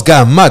thought I was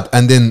going mad,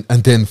 and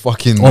then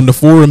fucking On the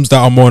forums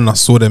that I'm on, I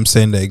saw them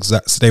saying the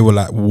exact. They were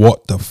like,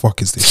 "What the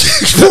fuck is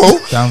this?" bro.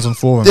 Downs on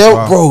forums. There,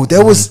 Wow. bro,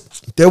 there was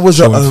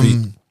Showing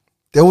feet.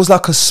 there was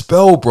like a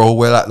spell, bro,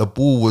 where like the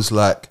ball was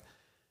like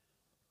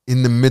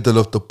in the middle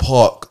of the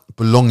park,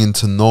 belonging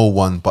to no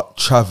one but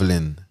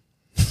traveling,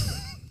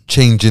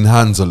 changing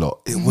hands a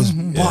lot. It was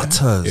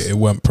butters. It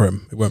weren't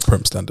prem. It weren't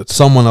prem standards.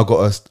 Someone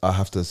I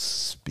have to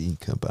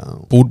speak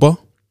about. Bald bar.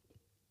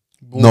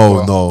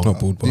 No. Not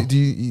Bald Bar. Do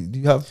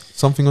you have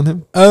something on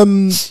him?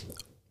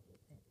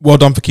 Well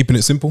done for keeping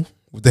it simple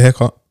with the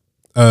haircut.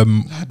 But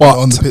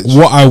on the pitch.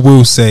 what I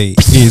will say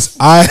is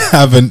I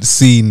haven't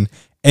seen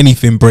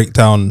anything break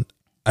down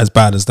as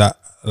bad as that.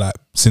 Like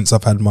since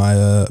I've had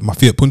my my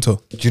Fiat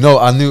Punto. Do you know?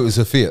 I knew it was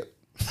a Fiat.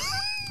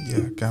 Yeah,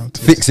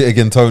 guaranteed. Fix it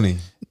again, Tony.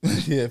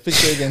 Yeah,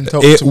 fix it again.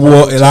 It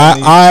was.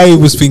 I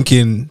was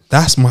thinking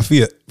that's my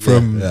Fiat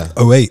from Yeah.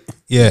 08.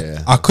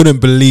 Yeah, I couldn't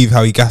believe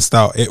how he gassed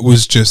out. It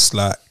was just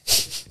like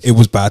it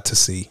was bad to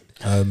see.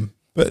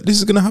 But this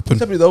is gonna happen.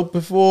 Definitely though.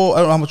 Before I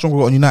don't know how much longer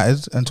we got on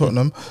United and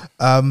Tottenham.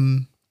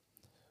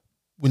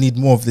 We need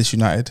more of this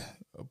United.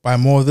 By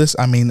more of this,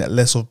 I mean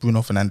less of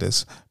Bruno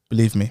Fernandes.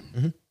 Believe me.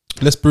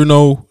 Less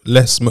Bruno,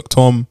 less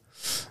McTom.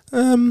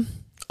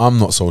 I'm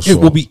not so sure. It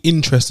will be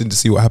interesting to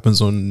see what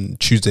happens on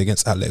Tuesday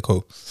against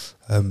Atletico.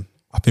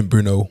 I think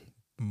Bruno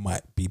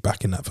might be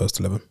back in that first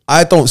 11.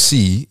 I don't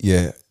see.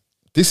 Yeah,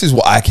 this is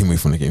what I came away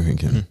from the game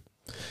thinking.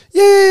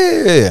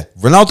 Yeah.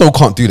 Ronaldo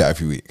can't do that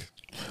every week.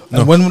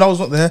 And when I was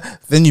not there,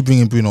 then you bring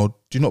in Bruno.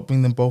 Do you not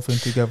bring them both in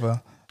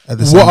together? At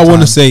the same What I want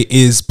time. to say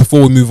is,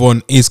 before we move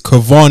on, is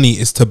Cavani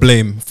is to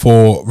blame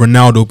for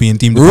Ronaldo being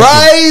deemed a problem.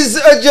 Rise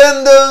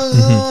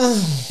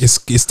agenda.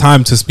 It's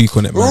time to speak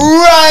on it, man.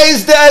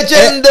 Rise the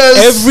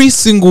agendas. Every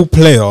single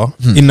player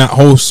in that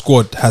whole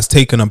squad has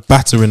taken a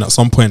battering at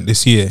some point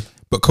this year,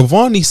 but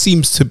Cavani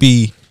seems to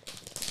be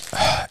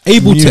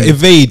able to Immune.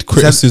 evade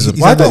criticism.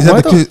 He's had the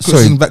Sorry.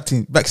 criticism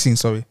vaccine,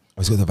 sorry.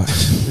 He's got the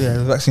vaccine. Yeah,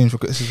 the vaccine for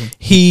criticism.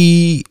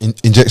 He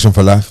Injection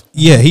for life.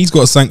 he's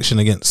got a sanction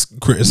against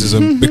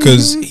criticism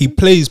because he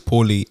plays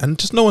poorly and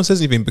just no one says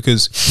anything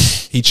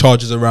because he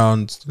charges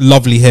around,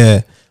 lovely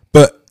hair,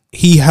 but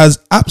he has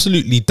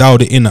absolutely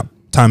dialed it in at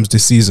times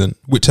this season,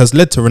 which has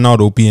led to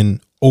Ronaldo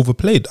being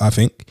overplayed. I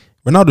think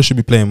Ronaldo should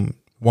be playing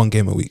one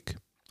game a week,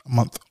 A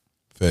month.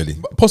 Fairly.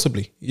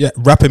 possibly. Yeah,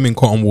 wrap him in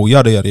cotton wool,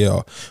 yada yada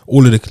yada,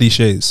 all of the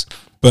cliches.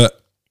 But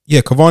yeah,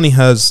 Cavani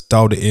has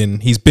dialed it in.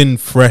 He's been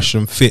fresh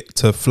and fit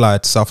to fly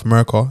to South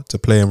America to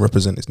play and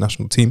represent his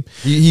national team.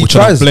 He which I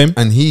don't tries, blame.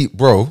 and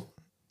bro.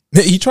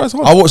 He tries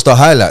hard. I watched the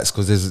highlights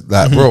because there's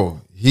like,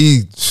 bro,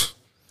 he.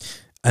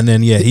 And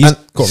then he's And-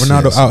 got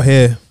Ronaldo Yes. out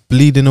here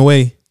bleeding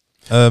away.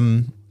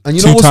 And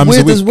you 2 know what's times a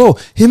weird week. as well?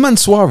 Him and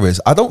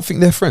Suarez, I don't think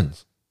they're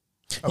friends.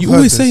 You I've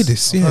always heard say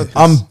this. this, I've yeah. heard this.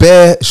 I'm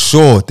bare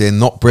sure they're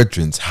not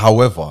brethren.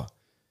 However,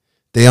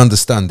 they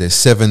understand there's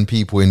 7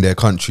 people in their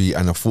country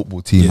and a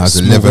football team has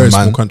small, 11 very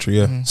small man. country,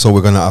 yeah. So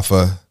we're gonna have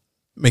a.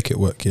 Make it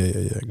work, yeah.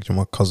 You're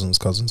my cousin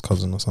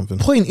or something.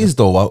 Point is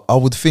though, I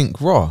would think,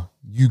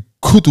 you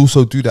could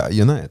also do that at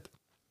United.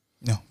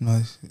 No,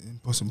 it's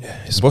impossible.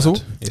 It's possible?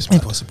 mad. It's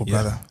mad. Impossible,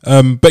 Yeah.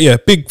 brother. But yeah,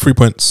 big 3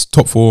 points,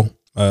 top 4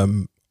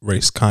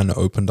 race kind of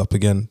opened up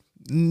again.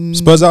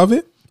 Spurs out of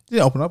it?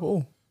 Didn't open up at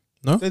all.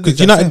 No, They did because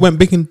that United same.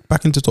 went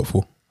back into top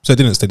 4, so it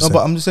didn't stay the No, same.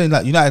 but I'm just saying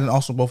like United and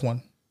Arsenal both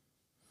won,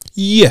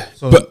 Yeah,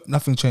 so but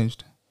nothing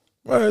changed.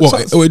 when for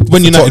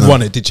United Tottenham.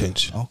 won, it did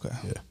change. Okay.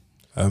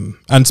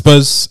 And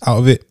Spurs out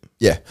of it.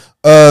 Yeah.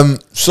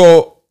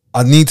 So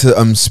I need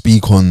to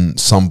speak on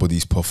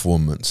somebody's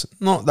performance.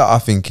 Not that I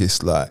think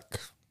it's like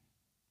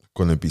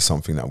gonna be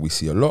something that we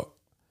see a lot.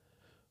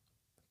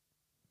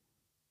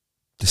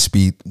 The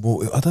speed.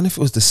 Well, I don't know if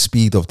it was the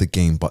speed of the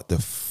game, but the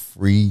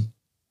free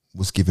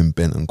was giving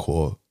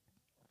Bentancur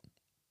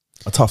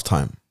a tough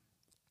time.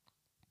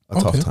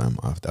 Okay. Tough time.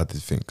 I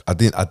did think. I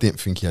didn't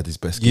think he had his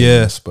best game Yeah.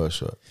 in a Spurs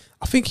shirt.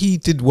 I think he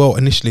did well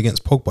initially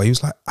against Pogba. He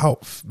was like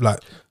out, like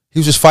He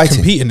was just fighting.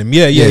 competing him.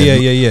 Yeah.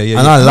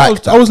 And I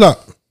liked I was like,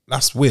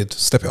 that's weird.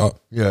 Step it up.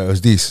 Yeah, it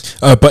was this.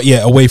 But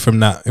yeah, away from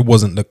that, it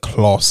wasn't the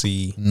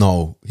classy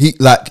No, he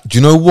like. Do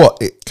you know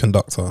what?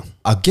 conductor.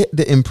 I get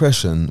the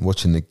impression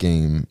watching the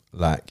game,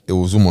 like it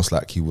was almost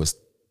like he was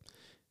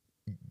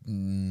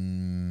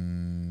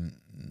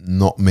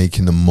not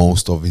making the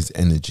most of his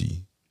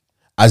energy,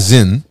 as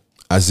in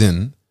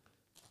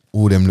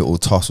all them little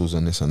tussles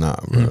and this and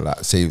that. Bro.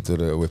 Like say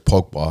with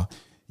Pogba,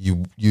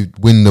 you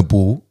win the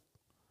ball,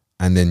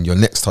 and then your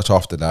next touch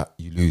after that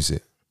you lose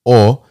it,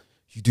 or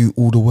you do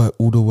all the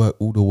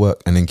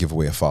work, and then give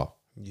away a foul.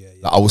 Yeah.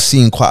 Like I was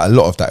seeing quite a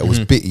lot of that. It was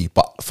bitty,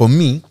 but for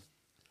me,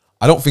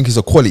 I don't think it's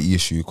a quality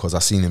issue because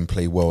I've seen him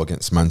play well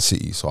against Man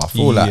City. So I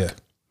feel like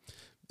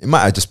it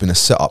might have just been a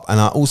setup. And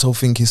I also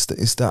think it's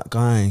that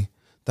guy,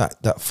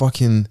 that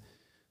fucking.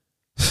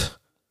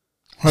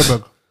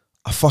 Højbjerg.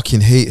 I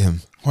fucking hate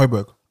him.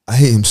 Højbjerg. I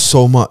hate him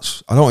so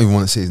much. I don't even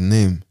want to say his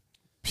name.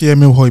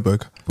 Pierre-Emile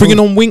Højbjerg. Bringing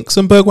on Winks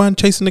and Bergwijn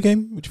chasing the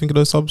game. What do you think of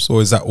those subs,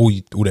 or is that all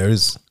there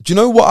is? Do you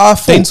know what I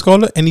Dane thought?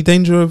 Scarlett, any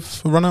danger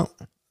of a run out?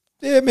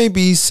 Yeah,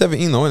 maybe he's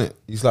 17 though, isn't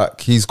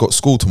it? He's got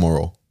school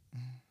tomorrow.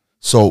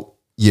 So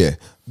yeah,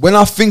 when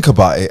I think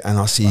about it and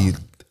I see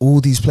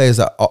all these players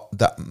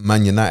that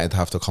Man United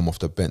have to come off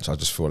the bench, I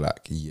just feel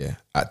like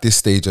at this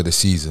stage of the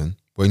season,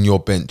 when your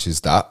bench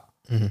is that,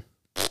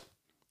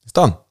 it's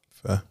done.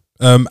 Fair.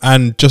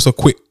 And just a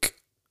quick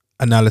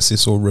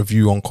analysis or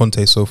review on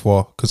Conte so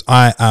far, because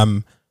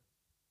I'm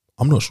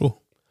not sure.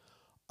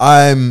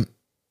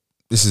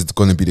 This is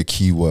going to be the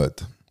key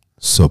word: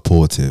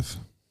 supportive.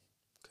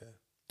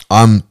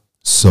 I'm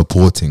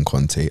supporting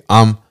Conte.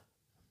 I'm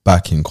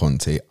backing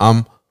Conte.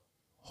 I'm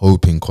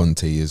hoping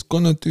Conte is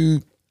gonna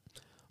do.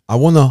 I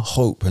want to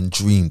hope and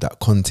dream that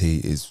Conte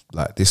is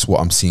like this. What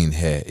I'm seeing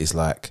here is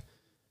like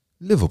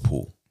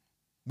Liverpool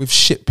with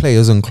shit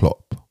players and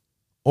Klopp,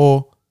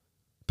 or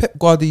Pep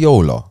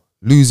Guardiola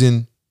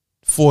losing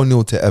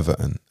 4-0 to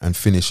Everton and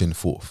finishing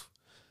 4th.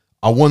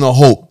 I want to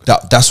hope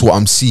that that's what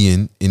I'm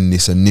seeing in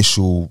this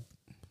initial.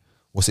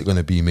 What's it going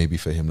to be? Maybe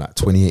for him, like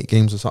 28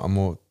 games or something,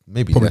 or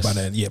maybe Probably less.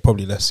 by then. Yeah,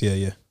 probably less.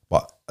 Yeah.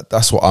 But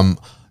that's what I'm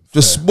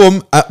just.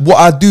 What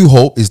I do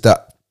hope is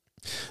that,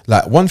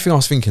 like, one thing I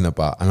was thinking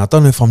about, and I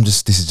don't know if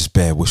this is just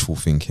bare wishful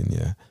thinking.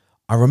 Yeah,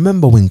 I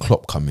remember when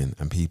Klopp come in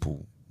and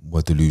people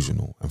were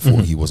delusional and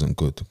thought he wasn't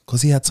good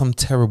because he had some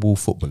terrible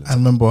footballers. I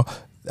remember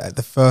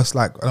the first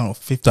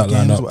 50 That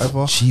games lineup. or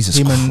whatever.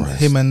 Jesus Christ.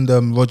 him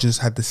and Rodgers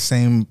had the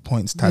same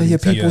points tally. yeah,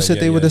 people said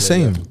they were the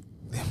same.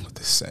 They were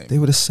the same. They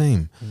were the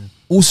same.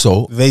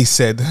 Also, They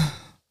said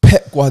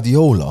Pep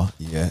Guardiola,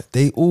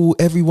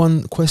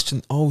 everyone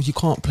questioned, oh, you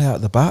can't play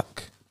out the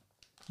back.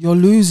 you're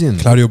losing.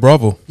 Claudio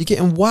Bravo. You're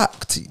getting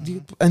whacked.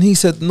 And he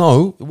said,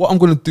 no, what I'm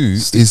going to do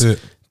Stick is to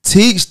it.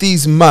 teach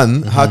these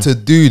men how to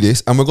do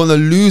this, and we're going to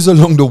lose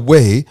along the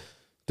way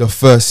the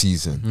first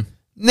season.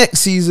 Next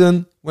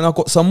season, when I've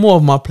got some more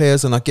of my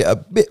players and I get a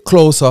bit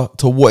closer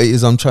to what it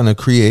is I'm trying to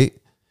create,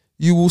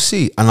 you will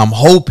see. And I'm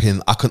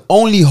hoping, I can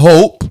only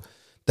hope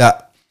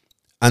that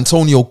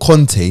Antonio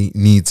Conte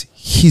needs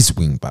his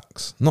wing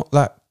backs, not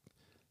like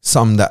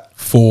some that.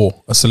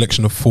 A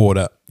selection of 4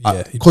 that,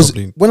 yeah. Because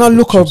when I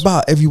look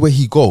about everywhere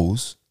he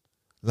goes,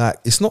 like,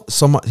 it's not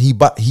so much he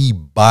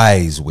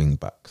buys wing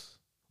backs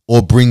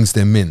or brings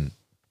them in.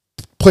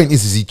 Point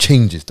is he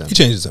changes them. He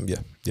changes them,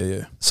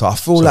 yeah. So I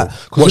feel like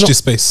watch this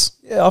space.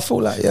 Yeah, I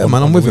feel like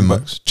man, I'm with him,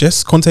 man.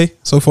 Jess, Conte,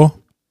 so far.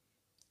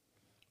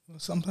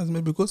 Sometimes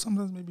maybe good,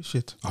 sometimes maybe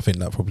shit. I think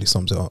that probably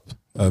sums it up.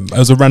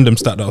 As a random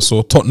stat that I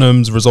saw,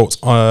 Tottenham's results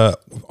are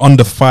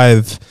under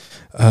 5.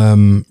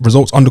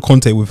 Results under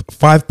Conte with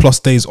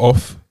 5+ days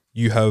off.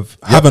 You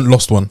haven't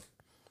lost one.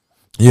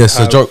 Yes,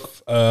 a joke.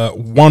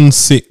 Won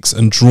 6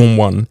 and drawn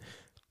 1.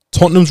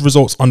 Tottenham's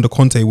results under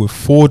Conte with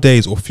 4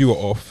 days or fewer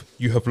off.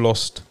 You have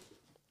lost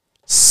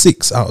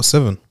 6 out of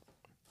 7.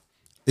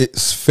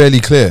 It's fairly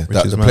clear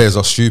that the players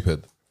are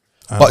stupid.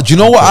 But do you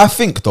know what I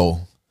think though?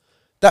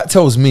 That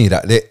tells me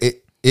that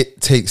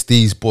it takes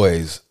these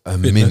boys a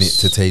minute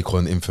to take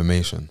on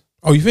information.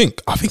 Oh, you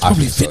think? I think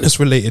probably fitness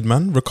related,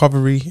 man.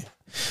 Recovery.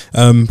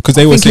 Because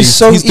they always say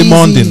so he's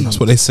demanding. That's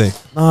what they say.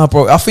 Nah,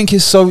 bro. I think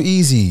it's so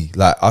easy.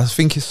 Like, I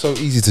think it's so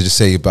easy to just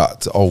say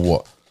about,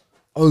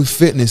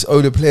 fitness.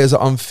 Oh, the players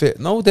are unfit.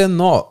 No, they're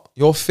not.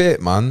 You're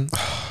fit, man.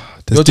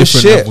 There's You're different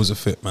just shit. levels of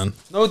fit, man.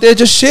 No, they're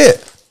just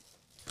shit.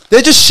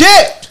 They're just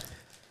shit.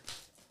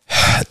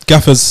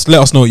 Gaffers,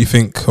 let us know what you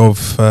think of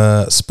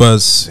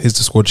Spurs. Here's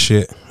the squad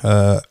shit.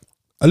 A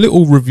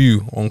little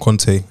review on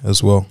Conte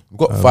as well. We've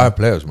got 5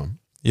 players, man.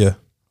 Yeah.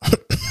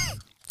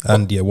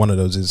 And yeah, one of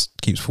those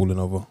keeps falling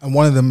over. And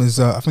one of them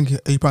is, I think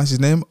he pronounced his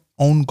name,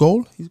 own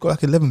goal. He's got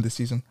like 11 this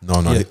season.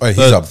 No, Yeah.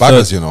 he's a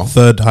baggers, you know.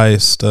 Third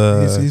highest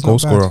He's goal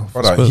not scorer. bad.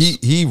 Brother,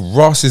 he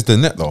rasses the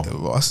net though.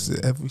 Ross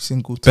every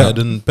single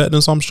time. Better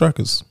than some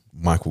strikers.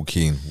 Michael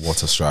Keane,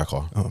 what a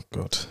striker. Oh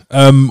god.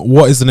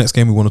 What is the next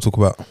game we want to talk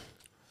about?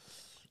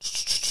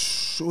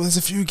 Well, there's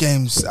a few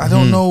games. I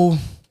don't know.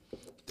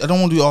 I don't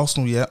want to do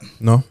Arsenal yet.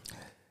 No.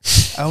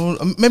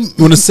 Maybe, You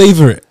want to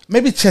savor it?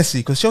 maybe Chelsea,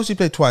 because Chelsea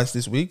played twice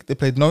this week. They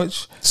played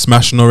Norwich.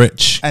 Smash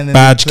Norwich. And then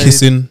Badge they played-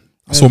 kissing.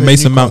 I saw played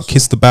Mason Mount Newcastle.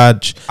 kiss the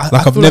badge. I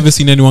I've feel never like-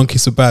 seen anyone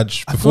kiss a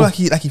badge I feel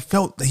before. like he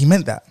felt that he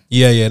meant that.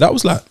 Yeah, that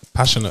was like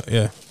passionate.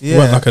 Yeah, Yeah. It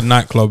wasn't like a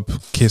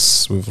nightclub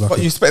kiss with like. But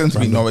you expect them to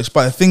beat random- Norwich.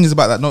 But the thing is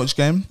about that Norwich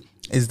game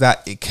is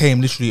that it came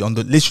literally on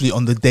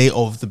the day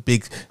of the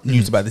big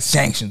news about the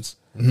sanctions.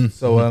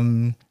 So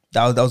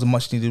that was a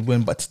much needed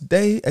win. But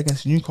today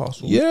against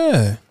Newcastle,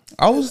 Yeah,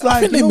 I was like, I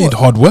think you they know made what?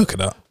 hard work of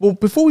that. Well,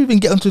 before we even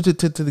get onto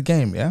to the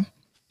game, yeah,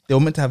 they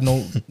were meant to have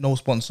no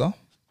sponsor.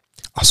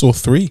 I saw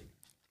 3.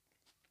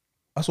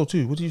 I saw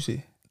 2. What did you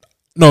see?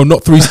 No,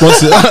 not 3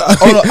 sponsors.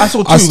 Oh no, I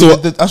saw 2.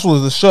 I saw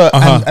the shirt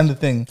and the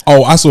thing.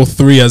 Oh, I saw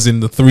 3 as in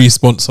the 3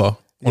 sponsor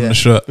on Yeah, the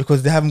shirt.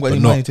 because they haven't got But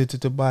any not- money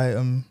to buy.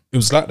 It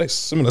was like this,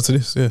 similar to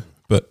this. Yeah,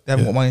 but They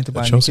haven't yeah, got money to the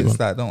buy any Chelsea kits one.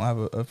 that don't have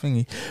a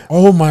thingy.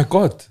 Oh my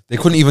god, they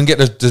couldn't even get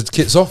the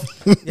kits off.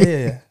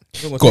 Yeah.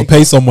 Got to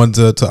pay someone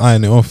to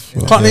iron it off.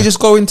 Can't they just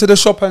go into the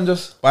shop and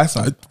just? buy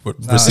some?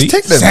 Receipt?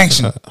 take them.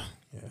 Sanction.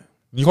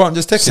 You can't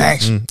just take it.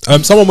 Sanction.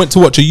 Someone went to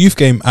watch a youth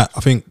game at, I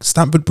think,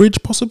 Stamford Bridge,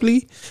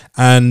 possibly,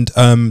 and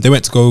they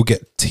went to go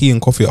get tea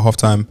and coffee at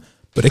halftime,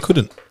 but they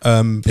couldn't.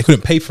 They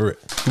couldn't pay for it.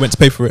 We went to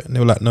pay for it, and they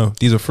were like, "No,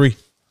 these are free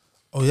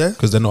Oh yeah.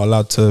 because they're not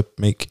allowed to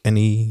make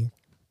any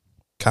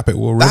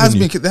capital or There has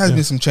revenue."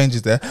 been some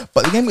changes there,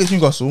 but the game against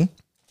Newcastle,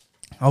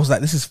 I was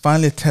like, this is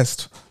finally a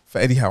test for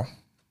Eddie Howe.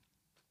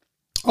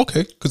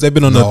 Okay, because they've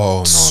been on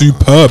No. a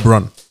superb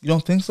run. You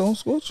don't think so,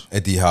 Scorch?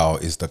 Eddie Howe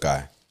is the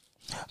guy.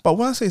 But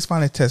when I say it's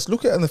finally a test,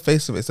 look at it on the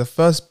face of it. It's the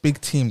first big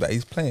team that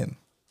he's playing.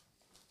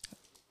 Do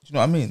you know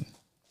what I mean?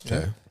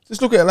 Okay.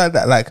 Just look at it like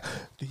that. Like,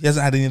 he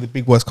hasn't had any of the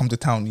big boys come to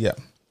town yet.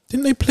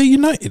 Didn't they play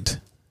United?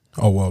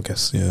 Oh well, I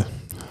guess yeah.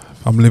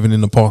 I'm living in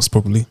the past,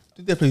 probably.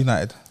 Did they play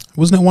United?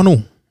 Wasn't it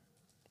 1-1?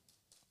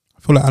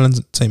 I feel like Alan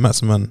St.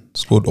 Maximin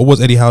scored, or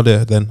was Eddie Howe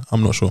there then?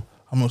 I'm not sure.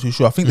 I'm not too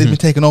sure. I think they've been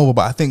taken over,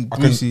 but I think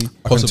Brucey.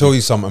 I can tell you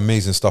some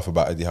amazing stuff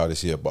about Eddie Howe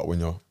this year, but when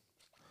you're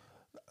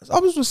I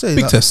was just saying,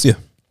 Big like, test, yeah.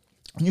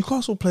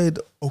 Newcastle played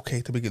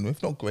okay to begin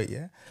with, not great,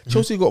 yeah.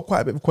 Chelsea got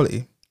quite a bit of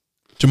quality.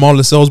 Jamal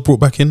Lascelles brought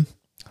back in,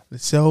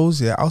 Lascelles,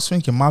 yeah. I was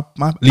thinking my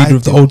leader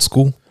of the ideal- old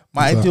school.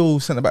 My Who's that? ideal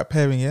centre back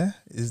pairing, yeah,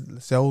 is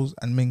Lascelles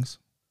and Mings.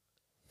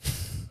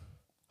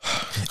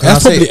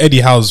 That's I probably say-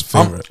 Eddie Howe's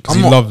favourite because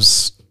I'm he not-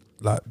 loves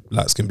like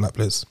light skinned black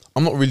players.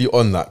 I'm not really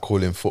on that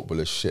calling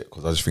footballers shit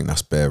because I just think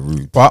that's bare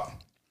rude. But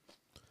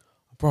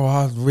Bro,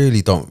 I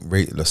really don't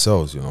rate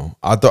Lascelles, you know.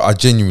 I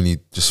genuinely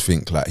just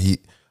think like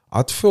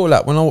I'd feel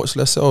like when I watch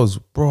Lascelles,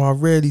 bro, I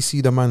rarely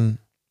see the man.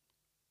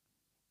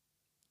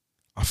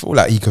 I feel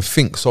like he could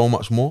think so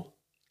much more.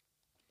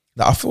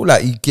 Like I feel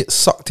like he gets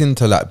sucked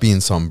into like being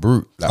some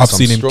brute. Like I've some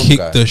seen him strong kick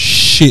guy. the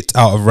shit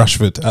out of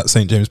Rashford at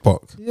St James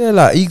Park. Yeah,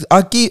 like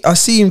I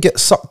see him get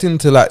sucked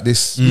into like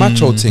this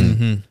macho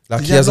thing.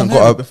 Like he hasn't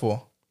got a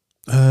before.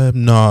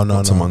 No.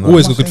 to my knowledge.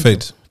 Always got good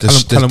fade.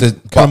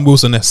 Callum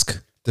Wilson-esque.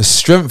 the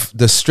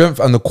strength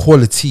and the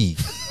quality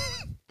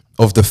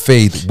of the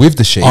fade with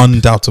the shape.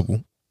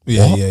 Undoubtable.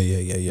 Yeah.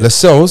 Mm.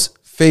 Lascelles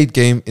fade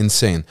game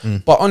insane.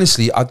 But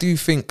honestly, I do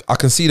think I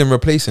can see them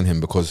replacing him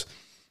because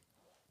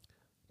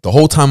the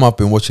whole time I've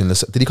been watching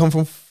this, did he come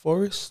from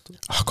Forest?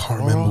 I can't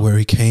remember where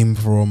he came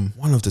from.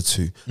 One of the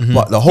two.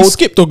 But the whole He's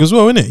skip dog as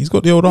well, isn't it? He's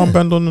got the old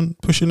armband on and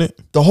pushing it.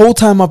 the whole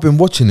time I've been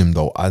watching him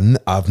though,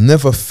 I've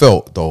never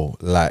felt though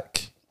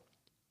like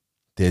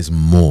there's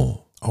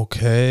more.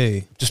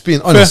 Okay. Just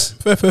being honest,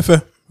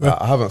 Fair.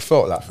 I haven't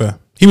felt that. Fair.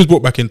 He was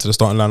brought back into the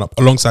starting lineup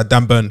alongside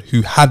Dan Burn,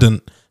 who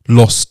hadn't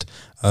lost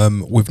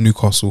with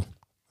Newcastle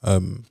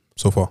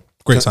so far.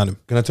 Great signing,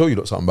 Can I tell you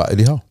something about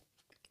Eddie Howe?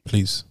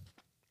 please.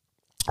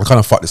 I kind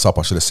of fucked this up.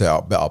 I should have set it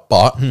up better.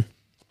 But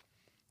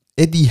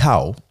Eddie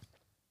Howe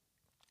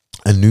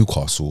and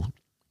Newcastle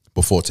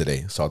before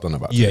today, so I don't know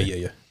about today.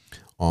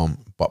 Yeah.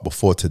 But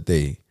before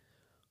today,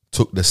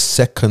 took the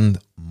second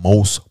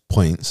most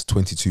points,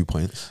 22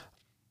 points,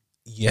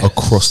 Yes.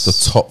 across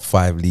the top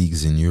 5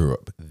 leagues in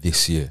Europe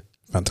this year.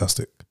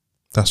 Fantastic.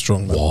 That's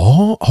strong, man.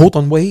 What? Hold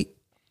on, wait.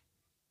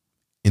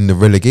 In the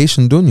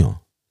relegation dunya.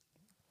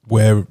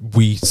 Where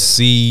we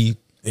see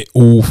it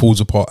all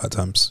falls apart at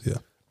times. Yeah.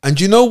 And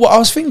you know what I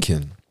was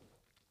thinking?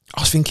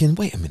 I was thinking,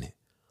 wait a minute.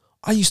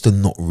 I used to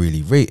not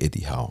really rate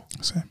Eddie Howe.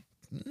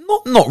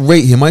 Not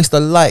rate him. I used to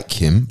like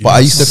him, but I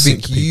used to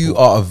think you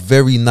are a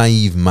very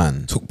naive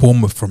man. Took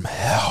Bournemouth from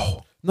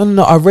hell.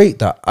 No. I rate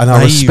that and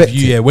I respect it.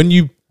 Yeah, when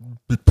you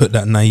put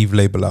that naive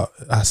label out,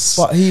 that's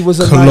But he was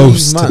a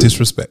close naive to man.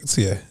 disrespect.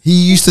 Yeah.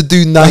 He used to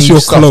do That's naive your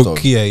stuff,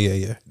 cloak. though,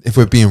 Yeah. if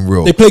we're being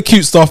real. They play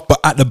cute stuff, but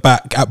at the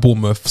back at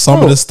Bournemouth, some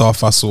Bro. of the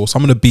stuff I saw,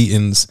 some of the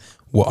beatings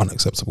were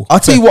unacceptable. I'll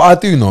tell you what I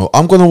do know.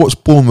 I'm going to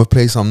watch Bournemouth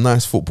play some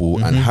nice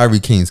football and Harry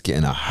Kane's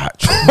getting a hat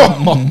trick.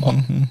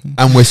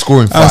 And we're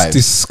scoring 5. That's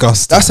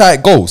disgusting. That's how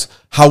it goes.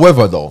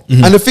 However, though,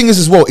 and the thing is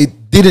as well,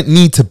 it didn't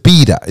need to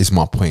be that, is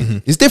my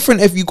point. It's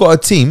different if you got a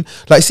team,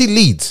 like see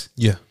Leeds.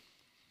 Yeah.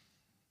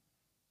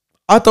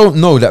 I don't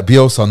know that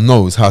Bielsa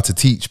knows how to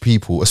teach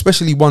people,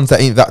 especially ones that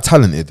ain't that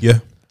talented, Yeah.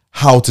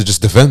 how to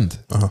just defend.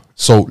 Uh-huh.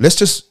 So let's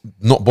just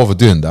not bother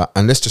doing that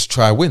and let's just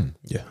try win.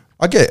 Yeah.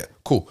 I get it.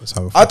 Cool. That's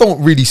how I I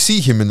don't really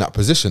see him in that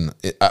position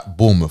at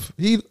Bournemouth.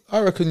 I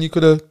reckon you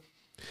could have.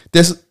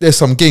 There's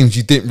some games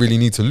you didn't really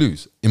need to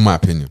lose, in my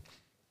opinion.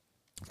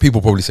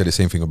 People probably say the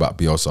same thing about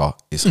Bielsa.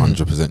 It's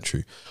 100%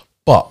 true.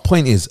 But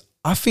point is,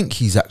 I think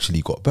he's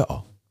actually got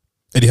better.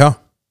 Eddie Howe.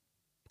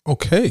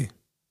 Okay.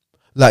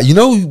 Like, you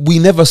know, we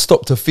never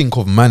stop to think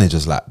of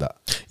managers like that.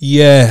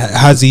 Yeah.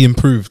 Has he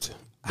improved?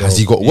 Has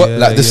he got worse? Yeah,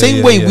 Like the yeah, same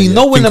yeah, way yeah, we yeah.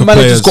 know when Think the of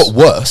manager's players. got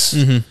worse.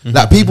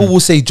 Like people will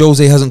say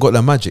Jose hasn't got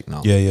the magic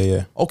now.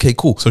 Yeah. Okay,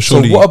 cool. So So,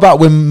 surely what about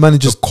when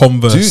managers The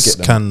converse do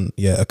get them?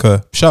 can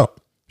occur. Shout.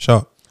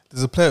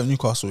 There's a player at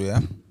Newcastle,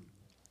 yeah,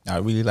 I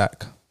really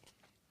like.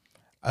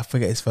 I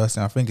forget his first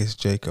name. I think it's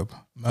Jacob.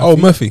 Oh,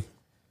 Murphy.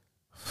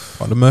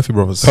 Oh, the Murphy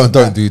brothers. Don't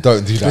do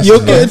that. You're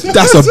good.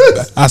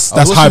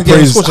 That's high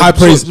praise. High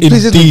praise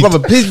indeed. Brother,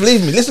 please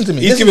believe me. Listen to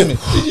me. He's Listen giving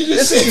to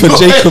me. for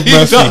Jacob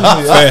Murphy.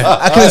 Fair.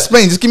 I can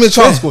explain. Just give me a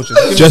chance, coach. Just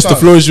give me a Just the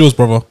chance. floor is yours,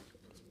 brother.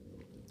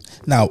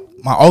 Now,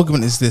 my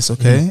argument is this,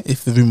 okay?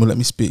 If the room will let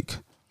me speak.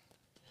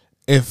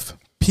 If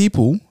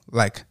people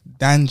like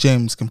Dan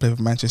James can play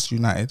for Manchester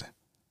United,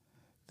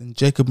 then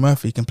Jacob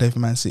Murphy can play for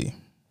Man City.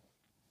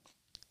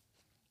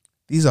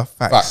 These are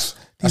facts.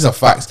 These are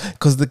facts.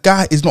 Because the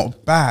guy is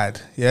not bad,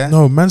 yeah?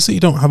 No, Man City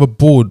don't have a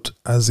board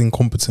as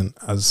incompetent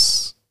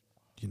as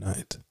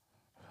United.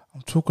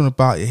 I'm talking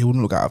about, he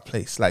wouldn't look out of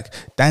place. Like,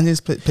 Dan James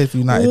played for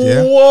United,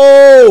 yeah?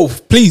 Whoa!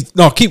 Please,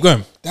 no, keep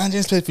going. Dan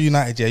James played for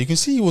United, yeah? You can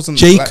see he wasn't...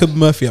 Jacob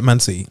Murphy at Man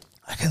City.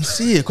 I can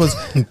see it because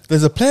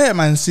there's a player at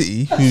Man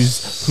City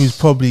who's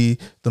probably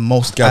the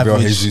most Gabriel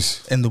average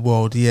Jesus. in the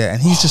world, yeah,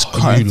 and he's just You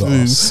cutting lot are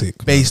through sick,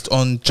 man. based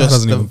on just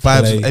doesn't the even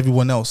vibes play. of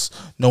everyone else,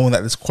 knowing that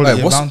there's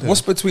quality Wait, around him.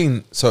 what's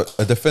between, so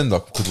a defender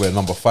could wear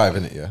number 5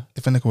 in it, yeah,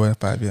 Defender can wear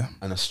 5, yeah,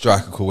 and a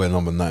striker could wear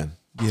number 9.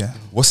 yeah,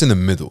 What's in the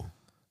middle?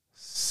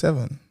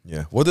 7.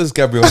 Yeah, what does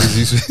Gabriel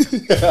Jesus?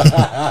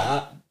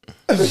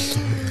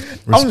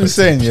 I'm just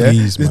saying, yeah,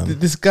 please, man.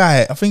 this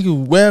guy, I think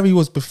where he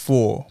was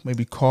before,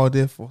 maybe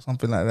Cardiff or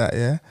something like that,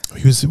 yeah.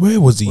 Where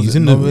was he? Was He's it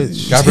in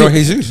Norwich? Gabriel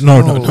Jesus?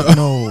 No,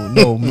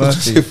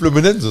 Murphy.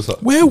 Fluminense or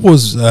something. Where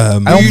was Who are you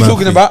Murphy?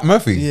 talking about?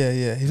 Murphy?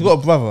 Yeah, he's got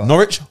a brother.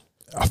 Norwich?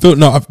 I feel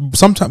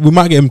sometimes we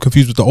might get him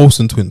confused with the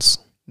Olsen twins.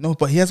 No,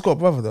 but he has got a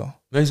brother though.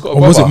 No, he's got a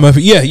Or was it brother.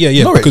 Murphy?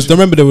 Yeah. Norwich. Because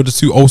remember there were the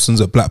 2 Olsens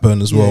at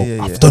Blackburn as well.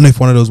 Yeah. I don't know if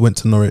one of those went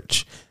to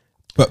Norwich,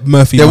 but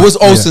Murphy. There might- was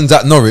Olsen's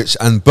at Norwich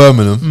and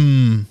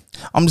Birmingham.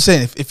 I'm just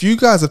saying, if you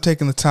guys have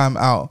taken the time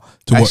out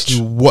to To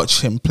actually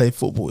watch him play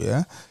football,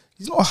 yeah,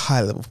 he's not a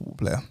high level football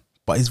player,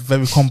 but he's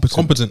very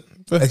competent.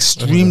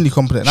 Extremely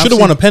competent. Should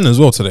have won a pen as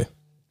well today.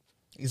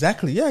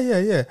 Exactly.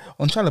 Yeah.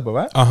 On Chalobah,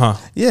 right? Uh huh.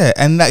 Yeah,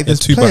 and like there's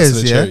 2 bucks to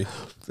players, the yeah. cherry.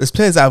 There's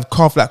players that have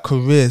carved like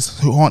careers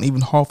who aren't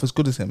even half as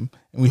good as him,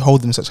 and we hold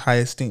them in such high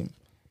esteem.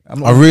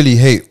 I really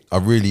hate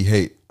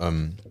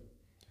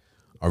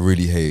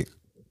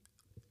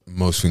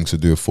most things to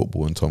do with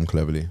football and Tom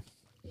Cleverley.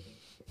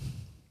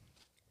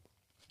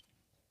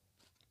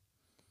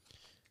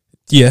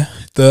 Yeah,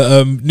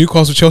 the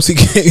Newcastle Chelsea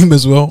game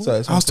as well.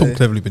 Sorry, How's Tom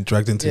Cleverley been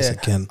dragged into this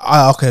again?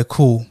 Okay,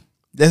 cool.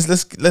 Let's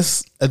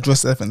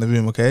address the elephant in the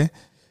room. Okay,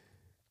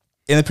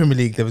 in the Premier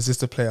League, there is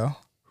just a player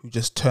who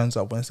just turns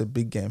up when it's a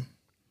big game.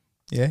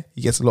 Yeah,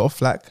 he gets a lot of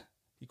flack.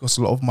 He costs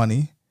a lot of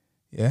money.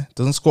 Yeah,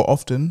 doesn't score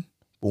often,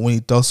 but when he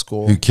does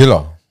score, Who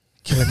Killer?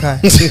 Killer Kai.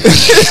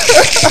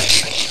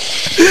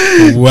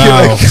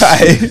 Wow. Killer Kai.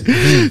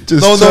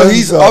 No,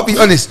 he's. I'll be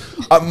honest.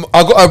 I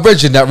got a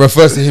legend that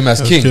refers to him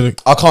as King. Killer-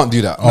 I can't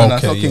do that. No,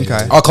 it's not King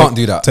Kai. I can't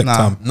do that. Take Nah.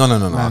 time. No.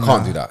 I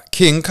can't do that.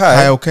 King Kai.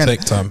 Kyle Ken.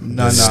 Take time.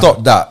 No.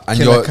 Stop that. And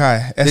Killer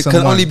Kai. there SM1.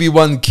 can only be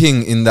one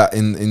king in that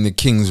in the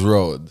King's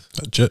Road.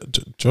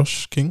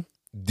 Josh King.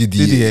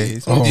 Didier.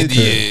 It's not Oh,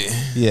 Didier.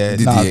 Yeah,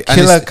 Didier. nah, And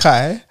Killer it's-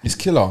 Kai. It's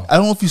Killer. I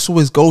don't know if you saw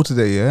his goal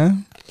today, yeah?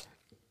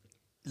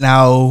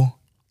 Now,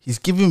 he's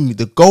giving me,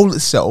 the goal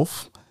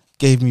itself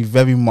gave me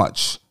very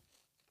much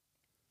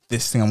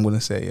this thing I'm going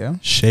to say, yeah?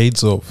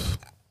 Shades of.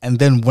 And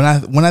then when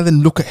I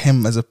then look at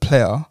him as a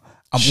player, I'm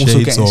also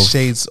Shades getting of.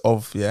 shades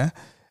of, yeah?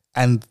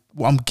 And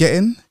what I'm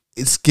getting,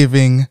 it's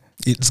giving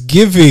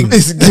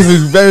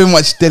very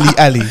much Dele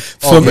Alli.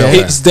 For me, Okay.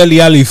 it's Dele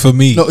Alli for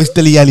me. No, it's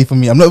Dele Alli for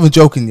me. I'm not even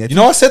joking yet. You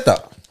know, I said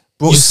that.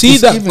 Bro, You it's- see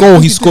it's that giving- goal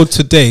what he did scored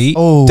today?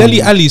 Oh.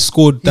 Dele Alli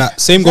scored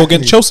that same goal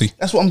against Exactly. Chelsea.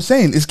 That's what I'm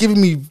saying. It's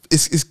giving me,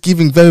 it's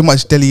giving very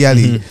much Dele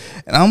Alli. Mm-hmm.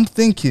 And I'm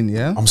thinking,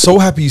 yeah, I'm so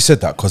happy you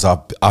said that because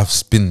I've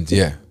been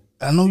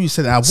I know you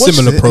said it. I watched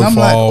Similar it, and I'm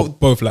like, profile,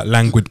 both like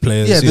languid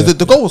players. yeah, Yeah,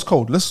 the goal was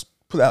cold. Let's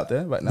put it out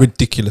there right now.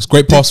 ridiculous.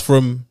 Great pass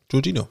from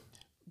Jorginho.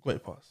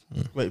 Great pass.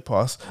 Great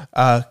pass.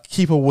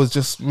 Keeper was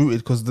just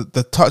rooted because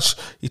the touch,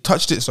 he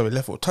touched it, sorry,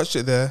 left foot, touched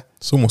it there.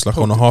 It's almost like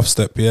on a half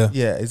step. Yeah.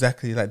 Yeah,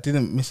 exactly. Like,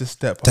 didn't miss a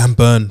step. Dan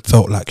Burn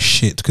felt like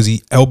shit because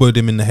he elbowed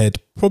him in the head.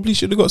 Probably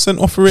should have got sent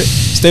off for it.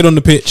 Stayed on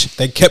the pitch.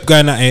 They kept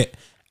going at it,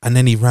 and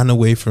then he ran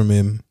away from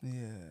him.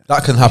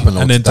 that can happen.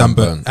 And then Dan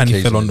Burn Burn, and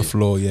he fell on the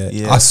occasionally. floor. Yeah.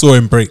 Yeah. I saw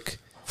him break.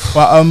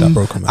 But That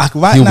broke him.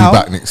 right He'll now, be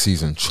back next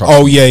season. Trust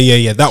Oh me.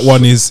 yeah. That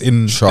one is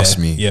in. Trust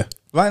there. me. Yeah.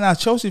 right now,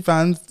 Chelsea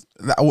fans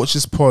that watch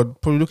this pod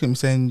probably look at me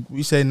saying,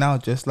 "We say now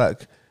just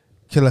like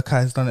Killer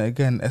Kai's done it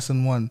again,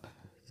 SN1."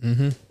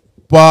 Mm-hmm.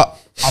 But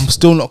I'm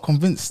still not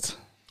convinced.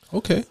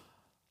 Okay.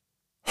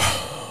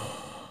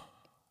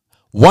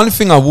 One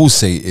thing I will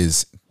say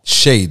is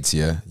shades.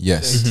 Yeah.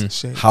 Yes. Shades,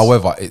 shades.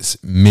 However,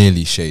 it's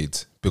merely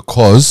shades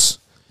because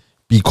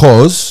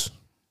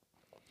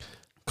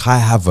Kai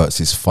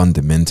Havertz is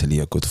fundamentally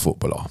a good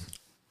footballer.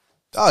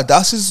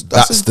 That's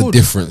That's the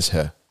difference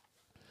here.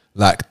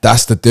 Like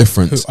that's the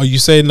difference. Are you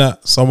saying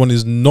that someone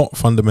is not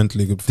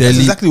fundamentally good? That's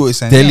exactly what you're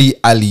saying. Dele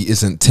Alli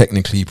isn't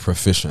technically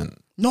proficient.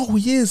 No,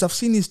 he is. I've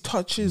seen his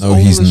touches No, over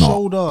he's the not.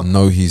 shoulder.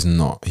 No, he's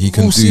not. He We've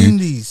can all seen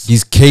do. these.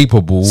 He's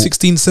capable.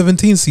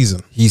 16-17 season.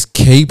 He's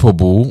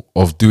capable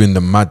of doing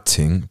the mad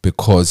thing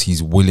because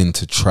he's willing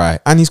to try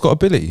and he's got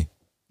ability.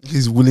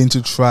 He's willing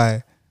to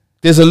try.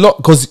 There's a lot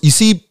because you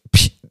see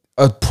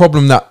a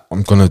problem that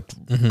I'm gonna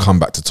come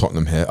back to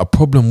Tottenham here. A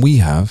problem we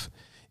have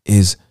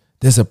is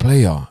there's a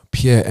player,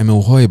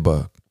 Pierre-Emile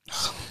Højbjerg.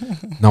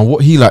 Now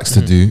what he likes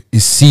to do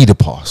is see the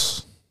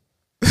pass.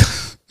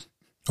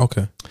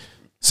 Okay.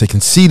 So he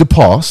can see the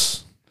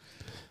pass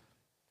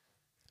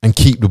and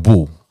keep the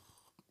ball.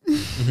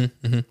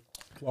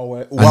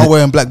 While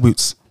wearing black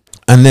boots.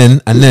 And then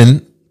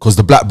because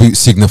the black boots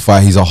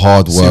signify he's a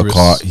hard worker,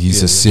 Serious. he's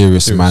Yeah, a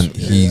serious serious, man.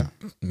 yeah. He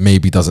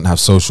maybe doesn't have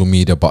social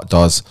media but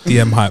does.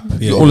 DM hype.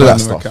 Yeah. All of that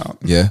Burner stuff. account.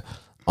 Yeah.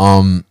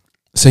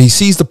 So he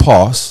sees the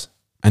pass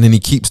and then he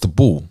keeps the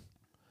ball.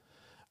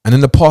 And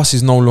then the pass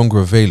is no longer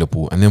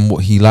available. And then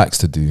what he likes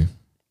to do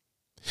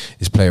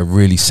is play a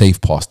really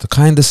safe pass. The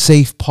kind of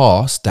safe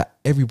pass that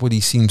everybody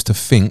seems to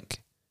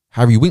think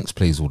Harry Winks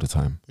plays all the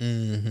time.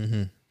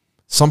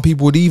 Some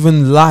people would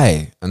even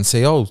lie and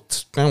say, oh,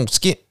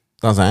 Skip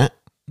does that.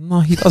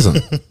 No, he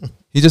doesn't.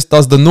 He just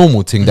does the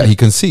normal thing that he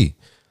can see.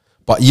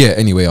 But yeah,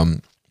 anyway,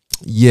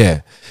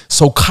 yeah.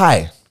 So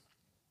Kai,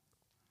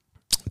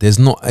 there's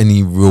not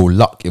any real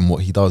luck in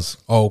what he does.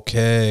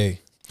 Okay.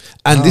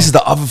 And this is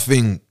the other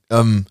thing.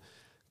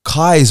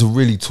 Kai is a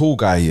really tall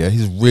guy, yeah.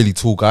 He's a really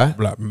tall guy.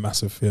 Like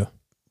massive. Yeah.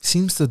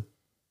 Seems to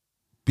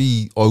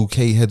be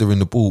okay header in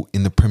the ball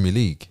in the Premier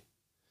League.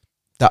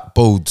 That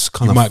bodes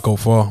kind You of might go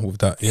far with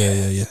that.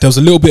 Yeah. There was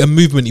a little bit of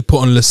movement he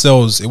put on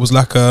Lascelles. It was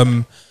like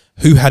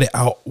who had it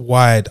out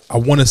wide? I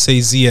want to say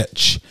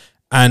Ziyech,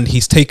 and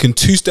he's taken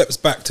 2 steps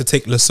back to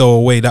take Lascelles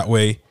away that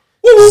way.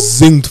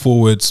 Zinged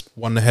forwards,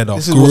 won the header.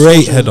 This is what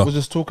Great Solskjaer header. was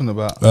just talking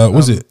about.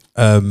 Was it?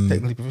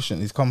 Technically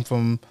proficient. He's come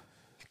from.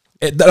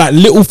 Like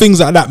little things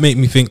like that make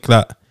me think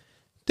that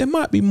there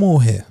might be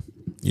more here.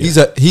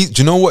 Yeah. do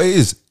you know what it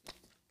is?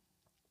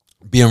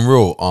 Being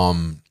real,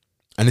 and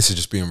this is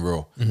just being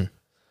real.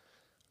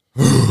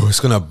 It's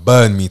gonna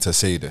burn me to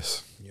say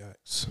this.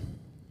 Yikes.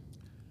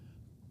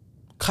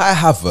 Kai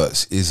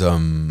Havertz is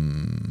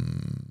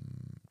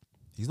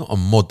he's not a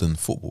modern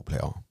football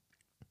player.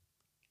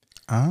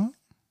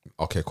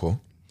 Okay,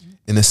 cool.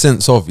 In the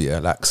sense of, yeah,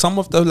 like some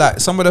of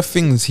the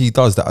things he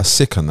does that are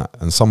sick and that,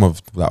 and some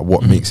of like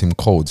what makes him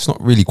cold, it's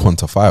not really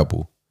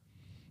quantifiable.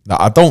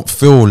 Like I don't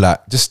feel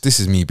like, just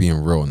this is me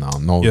being real now,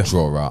 no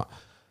draw out.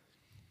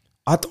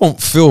 I don't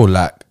feel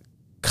like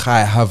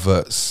Kai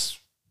Havertz,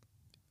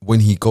 when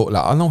he go,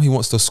 like I know he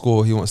wants to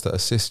score, he wants to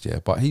assist, yeah,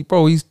 but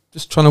he's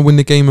just trying to win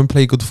the game and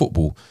play good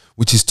football,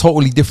 which is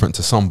totally different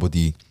to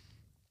somebody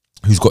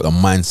who's got the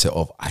mindset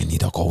of I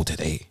need a goal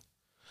today.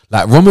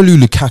 Like Romelu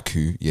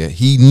Lukaku, yeah,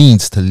 he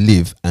needs to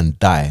live and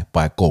die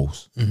by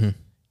goals,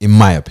 in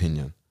my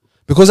opinion,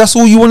 because that's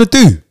all you want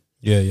to do.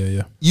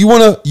 Yeah. You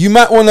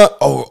might want to,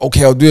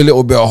 okay, I'll do a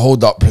little bit of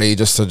hold up play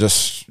just to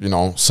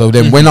so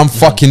then when I'm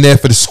fucking there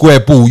for the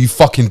square ball, you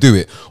fucking do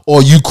it.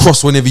 Or you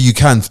cross whenever you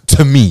can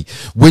to me.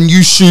 When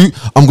you shoot,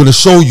 I'm going to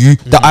show you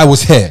that I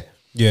was here.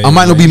 I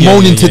might not be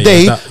moaning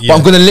today, but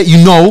I'm going to let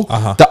you know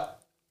that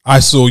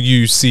I saw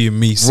you seeing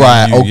me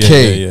seeing you.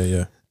 Okay.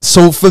 Yeah.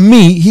 So for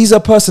me, he's a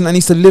person that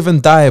needs to live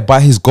and die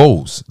by his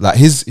goals. Like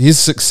his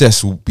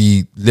success will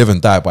be live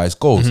and die by his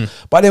goals.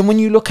 But then when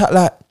you look at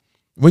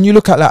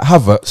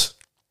Havertz,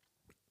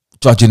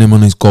 judging him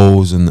on his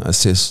goals and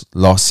assists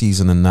last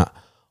season and that,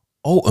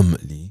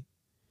 ultimately,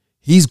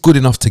 he's good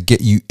enough to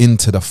get you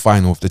into the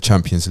final of the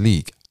Champions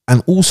League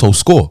and also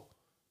score.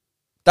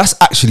 That's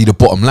actually the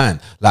bottom line.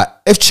 Like,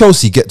 if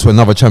Chelsea get to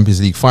another Champions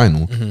League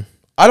final,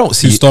 I don't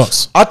see... Who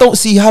starts? I don't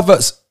see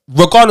Havertz,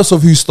 regardless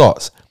of who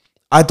starts,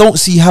 I don't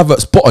see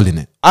Havertz bottling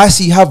it. I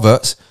see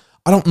Havertz,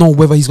 I don't know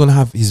whether he's going to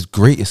have his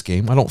greatest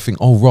game. I don't think,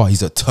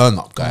 he's a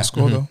turn-up guy.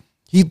 Score though.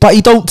 But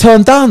he don't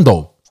turn down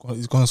though.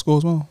 He's going to score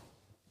as well.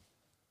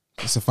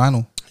 It's a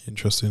final.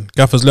 Interesting.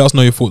 Gaffers, let us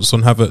know your thoughts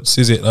on Havertz.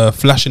 Is it a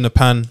flash in the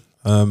pan?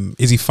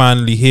 Is he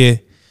finally here?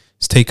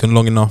 It's taken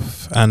long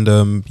enough. And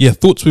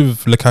thoughts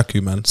with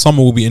Lukaku, man.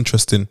 Summer will be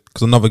interesting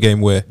because another game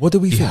where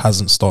he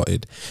hasn't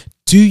started.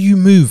 Do you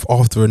move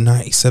after a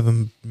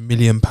 £97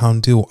 million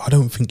deal? I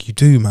don't think you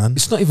do, man.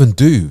 It's not even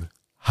due.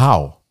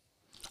 How?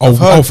 I'm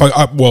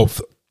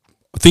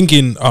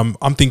thinking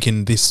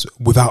this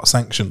without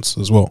sanctions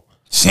as well.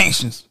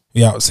 Sanctions?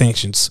 Yeah,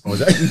 sanctions.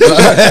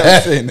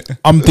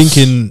 I'm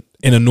thinking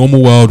in a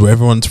normal world where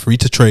everyone's free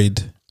to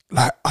trade,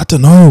 like, I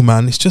don't know,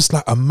 man. It's just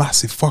like a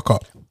massive fuck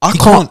up. He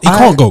can't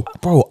go.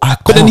 Bro,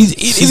 But then is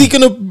he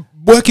going to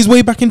work his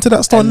way back into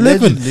that starting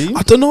 11?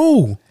 I don't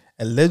know.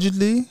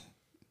 Allegedly.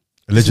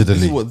 This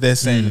is what they're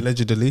saying.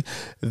 Allegedly,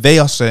 they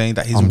are saying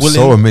that he's willing. I'm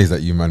so amazed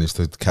that you managed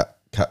to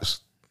catch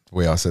the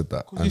way I said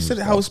that. You said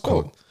it how it's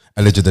called.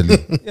 Allegedly.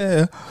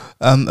 Yeah.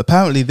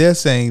 Apparently, they're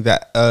saying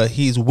that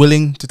he's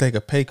willing to take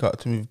a pay cut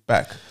to move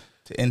back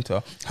to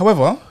Inter.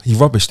 However, he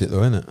rubbished it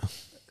though, innit?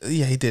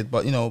 Yeah, he did.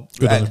 But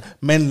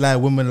men lie,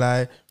 women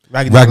lie,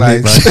 Ragnar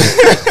lies.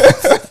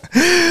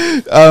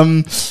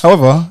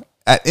 However,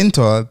 at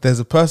Inter, there's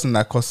a person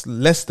that costs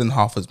less than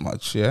half as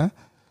much. Yeah,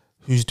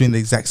 who's doing the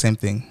exact same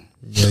thing.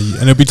 Yeah,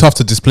 and it'd be tough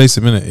to displace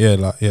him, innit?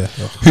 Yeah.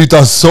 Who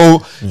does so?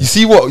 Yeah. You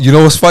see what? You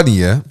know what's funny?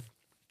 Yeah,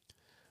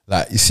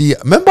 like you see.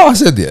 Remember I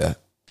said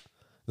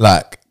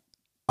like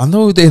I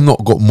know they've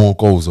not got more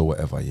goals or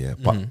whatever. Yeah,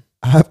 but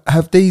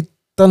have they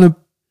done a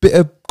bit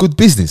of good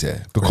business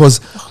here? Because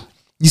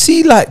you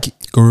see, like,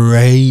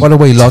 great. By the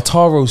way,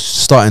 Lautaro's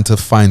starting to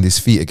find his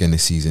feet again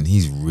this season.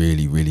 He's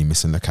really, really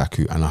missing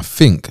Lukaku, and I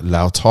think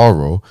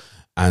Lautaro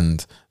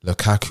and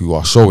Lukaku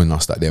are showing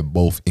us that they're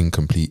both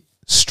incomplete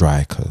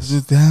strikers.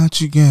 Without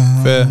you,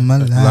 girl, my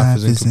life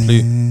is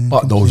incomplete.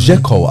 But though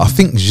Dzeko, I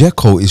think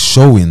Dzeko is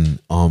showing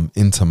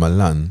Inter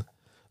Milan.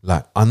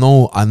 Like I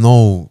know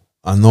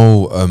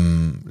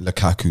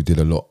Lukaku did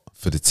a lot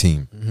for the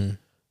team,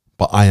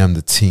 but I am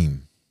the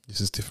team. This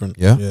is different.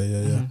 Yeah.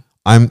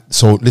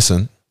 Mm-hmm.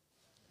 Listen.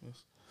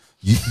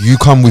 You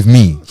come with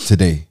me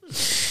today.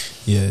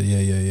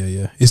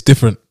 Yeah. It's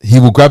different. He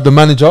will grab the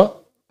manager,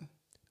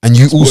 and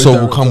you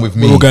also will come with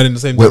me. We're all going in the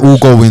same direction. We're all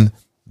going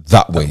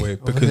that way.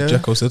 Because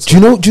Dzeko said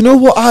so. Do you know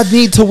what I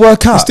need to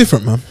work out? It's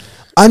different, man.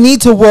 I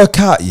need to work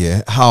out,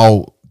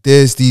 how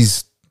there's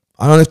these,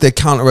 I don't know if they're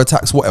counter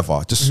attacks,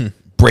 whatever, just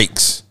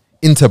breaks,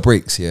 inter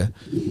breaks,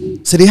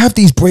 So they have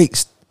these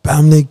breaks,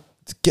 bam, they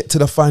get to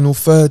the final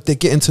third, they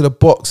get into the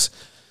box,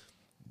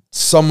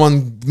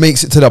 someone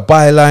makes it to the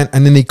byline,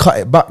 and then they cut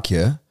it back,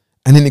 and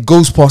then it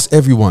goes past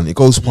everyone. It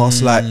goes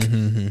past like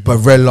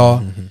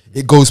Barella,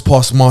 it goes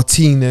past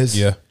Martinez,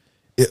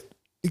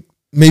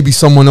 maybe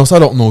someone else, I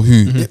don't know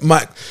who. It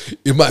might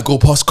go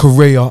past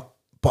Correa,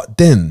 but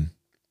then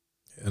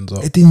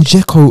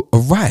Dzeko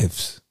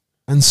arrives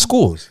and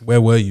scores. Where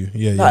were you?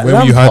 Yeah. Like where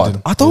were you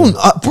hiding? I don't,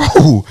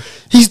 bro.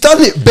 He's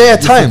done it bare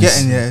times.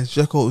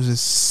 Dzeko was a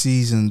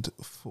seasoned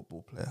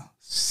football player.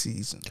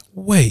 Seasoned.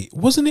 Wait,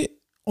 wasn't it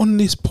on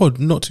this pod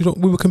not too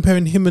long? We were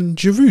comparing him and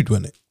Giroud,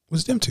 wasn't it?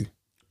 Was it them two?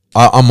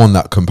 I'm on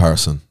that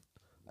comparison.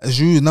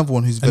 Giroud, another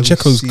one who's very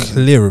Dzeko's seasoned.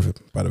 clear of him,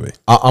 by the way.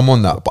 I'm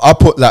on that, but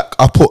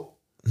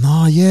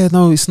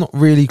it's not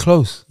really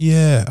close.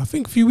 Yeah, I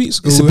think a few weeks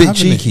ago it's a bit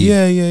cheeky.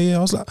 Yeah. I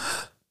was like,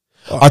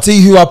 I'll tell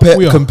you who I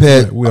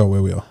compared. We are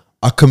where we are.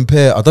 I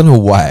don't know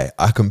why,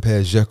 I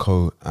compare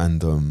Dzeko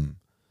and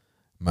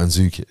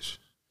Mandzukic.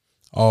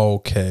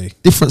 Okay.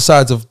 Different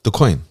sides of the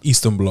coin.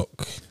 Eastern Bloc.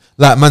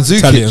 Like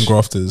Italian Mandzukic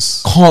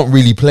grafters. can't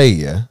really play,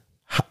 yeah?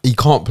 He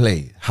can't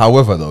play.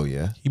 However, though,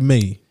 yeah? He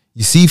may.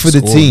 You see, for the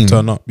Score, team,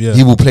 turn up, yeah.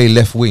 he will play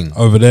left wing.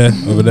 Over there.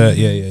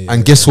 Yeah.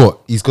 And guess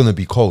what? He's going to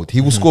be cold.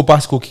 He will score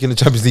bicycle kick in the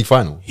Champions League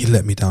final. He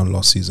let me down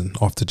last season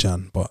after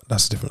Jan, but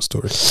that's a different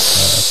story.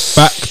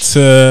 Back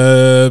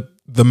to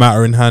the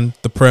matter in hand,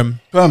 the Prem.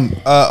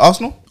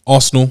 Arsenal.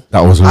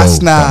 That was low.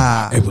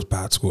 Arsenal. It was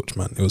bad, Scorch,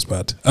 man. It was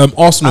bad.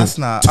 Arsenal,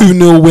 Arsenal.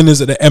 2-0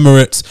 winners at the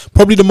Emirates.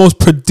 Probably the most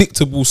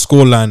predictable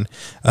scoreline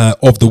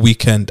of the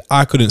weekend.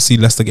 I couldn't see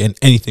Leicester getting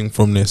anything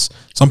from this.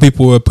 Some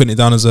people were putting it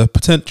down as a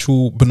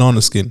potential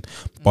banana skin,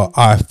 but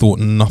I thought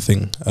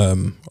nothing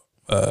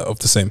of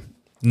the same.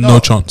 No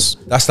chance.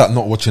 That's like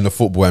not watching the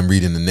football and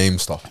reading the name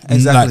stuff.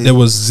 Exactly. Like, there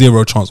was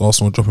zero chance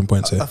Arsenal dropping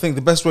points here. I think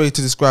the best way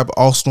to describe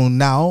Arsenal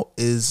now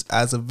is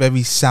as a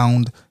very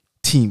sound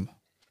team.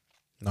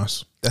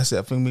 Nice. That's it.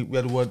 I think we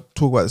had a word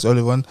talk about this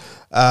earlier on.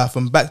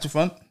 From back to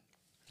front,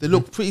 they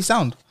look pretty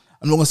sound.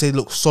 I'm not going to say they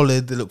look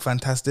solid, they look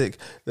fantastic.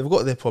 They've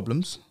got their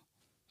problems,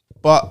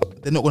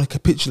 but they're not going to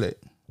capitulate.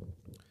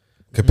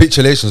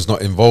 Capitulation's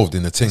not involved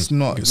in the thing. It's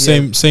not.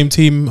 Same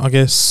team, I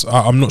guess.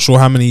 I'm not sure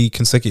how many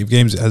consecutive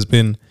games it has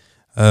been,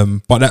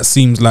 but that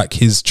seems like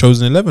his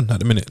chosen 11 at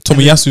the minute.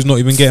 Tomiyasu's not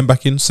even getting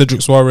back in.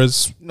 Cedric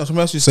Suarez, No,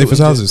 Tomiyasu's safe as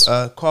still houses.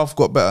 Carf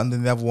got better and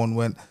then the other one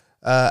went.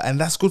 And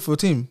that's good for a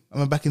team. I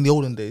mean, back in the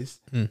olden days,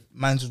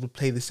 managers would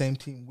play the same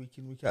team week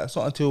in, week out. It's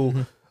not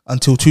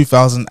until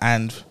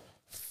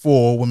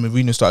 2004 when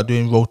Mourinho started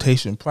doing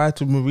rotation. Prior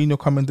to Mourinho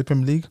coming to the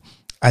Premier League,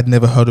 I'd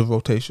never heard of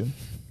rotation.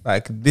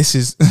 Like, this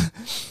is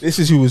this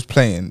is who was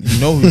playing.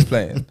 You know who's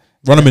playing.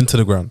 Run him into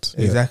the ground.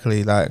 Yeah.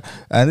 Exactly. Like,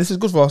 and this is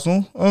good for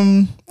Arsenal.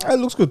 It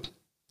looks good.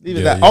 Leave it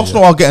Yeah, that. yeah,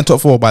 Arsenal are getting top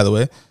 4, by the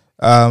way.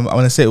 I'm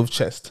gonna say it with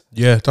chest.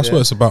 Yeah, that's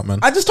what it's about, man.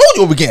 I just told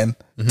you we're getting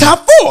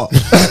top 4.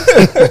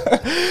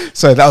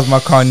 So that was my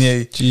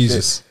Kanye.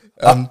 Jesus.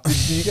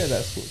 Did you get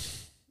that?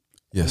 Sports?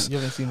 Yes. You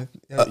haven't seen it.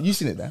 You've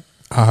seen it, then?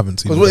 I haven't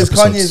seen Because all what the is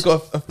episodes. Kanye's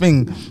got a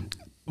thing.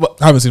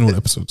 I haven't seen all the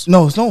episodes.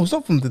 No, it's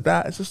not from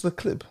that. It's just a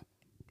clip.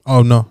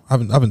 Oh no, I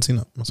haven't seen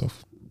that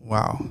myself.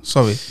 Wow.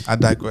 Sorry, I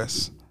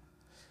digress.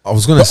 I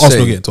was going to But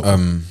Arsenal say, getting top.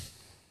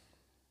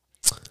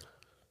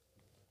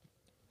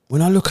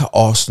 when I look at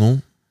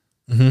Arsenal,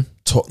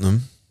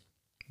 Tottenham,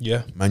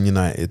 Yeah. Man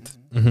United,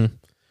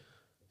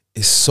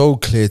 it's so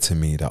clear to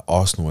me that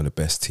Arsenal are the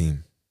best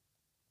team.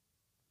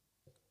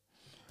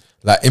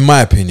 Like, in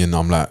my opinion,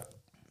 I'm like,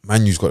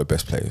 Man U's got the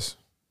best players.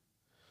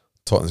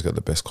 Tottenham's got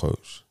the best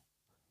coach.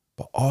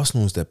 But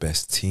Arsenal's their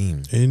best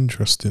team.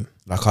 Interesting.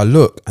 Like, I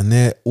look and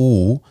they're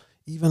all,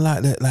 even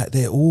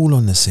they're all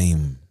on the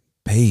same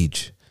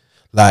page.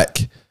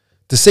 Like,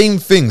 the same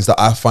things that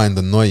I find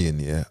annoying,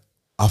 yeah,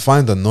 I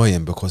find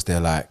annoying because they're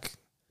like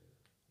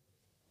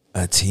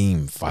a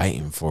team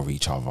fighting for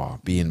each other,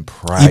 being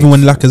proud. Even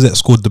when Lacazette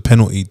scored the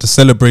penalty, the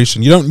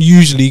celebration, you don't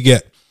usually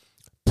get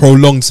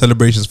prolonged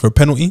celebrations for a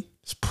penalty.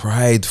 It's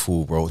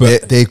prideful, bro.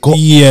 But They got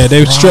yeah,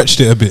 they've pride. stretched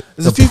it a bit.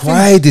 There's a The few things.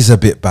 pride is a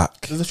bit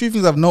back. There's a few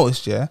things I've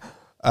noticed. Yeah,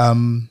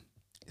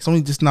 it's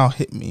only just now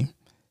hit me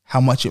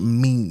how much it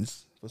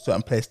means for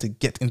certain players to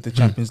get into the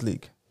Champions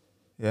League.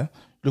 Yeah,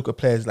 look at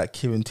players like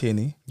Kieran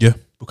Tierney, Yeah.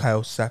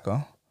 Bukayo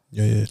Saka.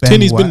 Yeah. Ben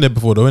Tierney's White. been there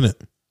before, though, innit?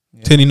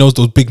 Tierney knows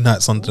those big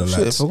nights under the Shit,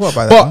 I lads. forgot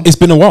about that. But man. it's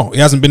been a while. He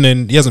hasn't been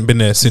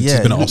there since he's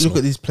been at look, Arsenal. look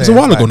at these It's players. a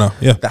while ago like, now.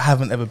 Yeah. that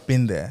haven't ever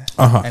been there,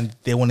 Uh-huh. and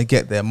they want to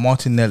get there.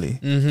 Martinelli,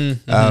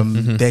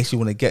 they actually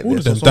want to get All there.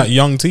 of So them, it's that only,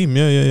 young team.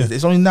 Yeah.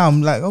 it's only now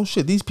I'm like, oh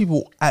shit, these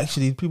people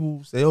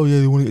say, oh yeah,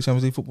 they want to get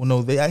Champions League football.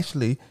 No, they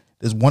actually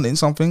there's wanting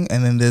something,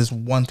 and then there's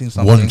wanting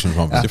something. Wanting something.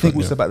 And I think Different,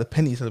 we yeah. said about the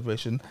penalty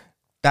celebration.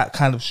 That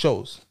kind of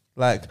shows,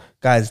 like,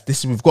 guys,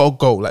 we've got a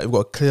goal. Like, we've got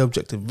a clear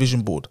objective,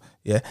 vision board.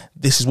 Yeah,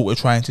 this is what we're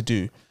trying to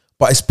do.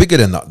 But it's bigger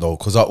than that, though,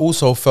 because I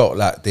also felt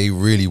like they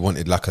really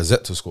wanted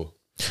Lacazette to score.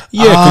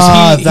 Yeah,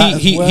 because that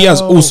he as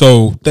has well.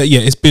 also that.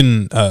 Yeah, it's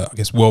been I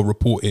guess well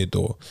reported,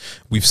 or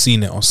we've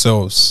seen it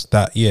ourselves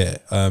that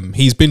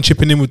he's been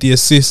chipping in with the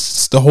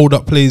assists. The hold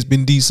up play has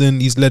been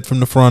decent. He's led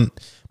from the front,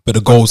 but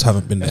the goals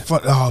haven't been there.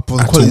 But, oh, but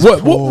the At all.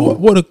 quality's poor.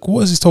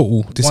 What is his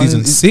total this One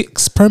season? is-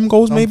 6 Prem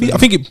goals, maybe. Something. I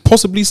think it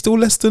possibly still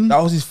less than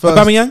That was his first.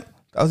 Aubameyang.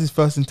 That was his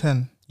first and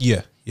 10.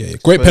 Yeah.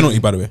 Great crazy. penalty,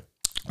 by the way.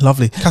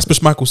 Lovely. Kasper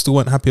Schmeichel still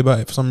weren't happy about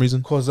it for some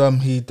reason. Because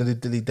he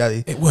dilly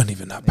dally. It weren't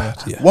even that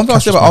bad. Yeah. One thing I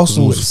say Kasper about Schmeichel's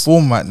Arsenal's always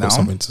form right now, got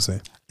something to say.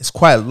 it's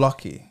quite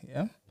lucky.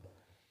 Yeah,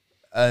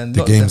 and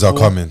The games are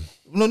coming.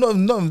 No, not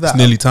even that. It's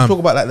nearly time. Talk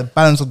about like the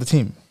balance of the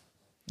team.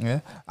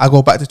 Yeah, I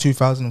go back to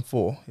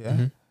 2004. Yeah,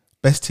 Mm-hmm.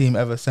 best team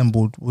ever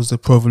assembled was the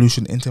Pro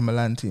Evolution Inter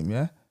Milan team.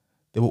 Yeah,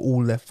 they were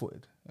all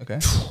left-footed. Okay,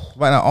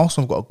 right now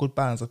Arsenal have got a good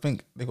balance. I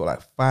think they got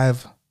like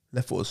 5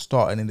 left-footers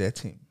starting in their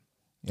team.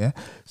 Yeah,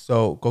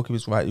 so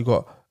goalkeepers right. You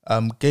got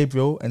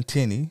Gabriel and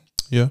Tierney,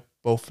 Yeah.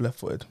 both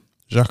left-footed.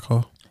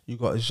 Xhaka, You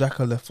got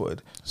Xhaka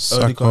left-footed,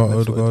 Saka,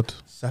 left-footed, Odegaard.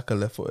 Saka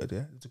left-footed.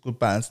 Yeah, it's a good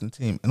balance in the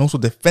team, and also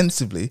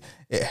defensively,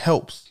 it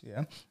helps.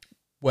 Yeah,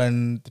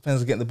 when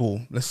defenders are getting the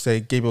ball, let's say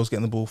Gabriel's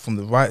getting the ball from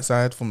the right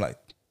side, from like,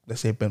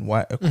 let's say Ben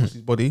White across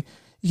his body,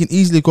 he can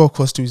easily go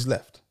across to his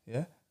left.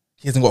 Yeah,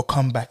 he hasn't got to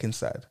come back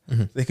inside.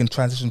 They can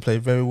transition play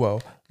very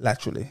well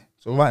laterally.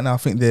 So right now, I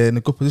think they're in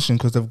a good position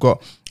because they've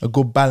got a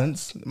good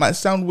balance. It might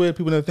sound weird,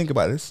 people never think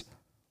about this,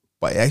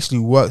 but it actually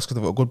works because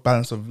they've got a good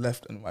balance of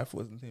left and right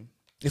forwards in the team.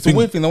 It's a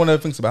weird thing no one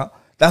ever thinks about.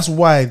 That's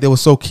why they were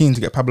so keen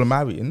to get Pablo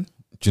Mari in.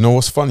 Do you know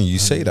what's funny? You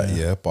say that,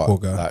 yeah,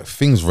 but like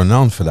things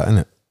renowned for that,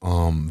 innit?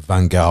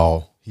 Van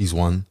Gaal, he's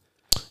one.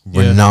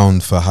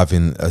 Renowned for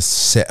having a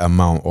set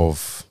amount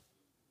of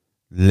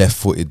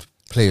left-footed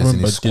players in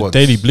his squad.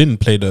 Daley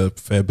Blind played a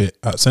fair bit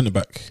at centre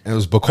back. And it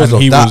was because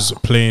he that. was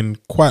playing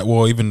quite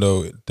well, even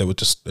though it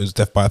was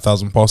death by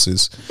 1,000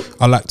 passes.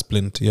 I liked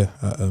Blind, yeah.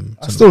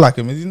 I still like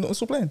him. Is he not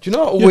still playing? Do you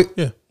know?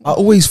 I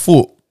always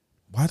thought,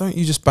 why don't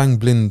you just bang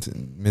Blind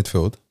in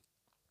midfield?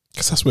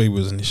 Because that's where he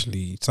was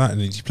initially starting.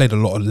 He played a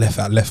lot of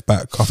left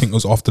back. I think it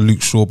was after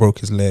Luke Shaw broke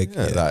his leg.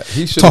 Yeah, like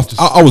he should. Tough.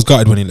 I was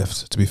gutted when he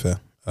left, to be fair.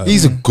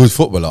 He's a good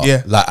footballer.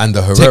 Yeah. Like, and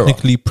the Herrera.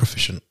 Technically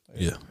proficient.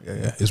 Yeah.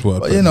 It's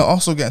word. But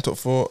also getting top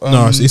four.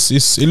 No,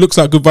 it looks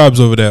like good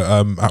vibes over there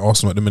at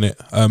Arsenal at the minute.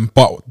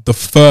 But the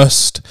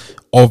first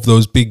of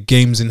those big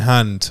games in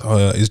hand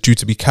is due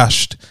to be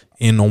cashed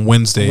in on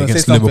Wednesday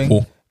against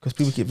Liverpool. Because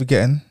people keep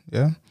forgetting,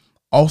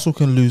 Arsenal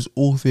can lose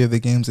all 3 of the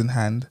games in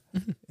hand,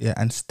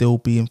 and still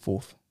be in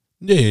 4th.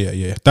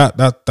 Yeah.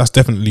 That's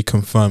definitely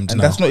confirmed. And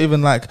now. that's not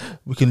even like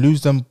we can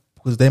lose them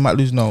because they might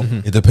lose. No,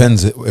 It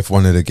depends if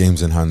one of the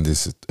games in hand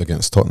is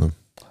against Tottenham.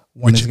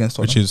 One is against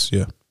Tottenham. Which is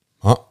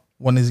Huh?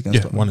 One is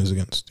against Tottenham. One is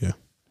against,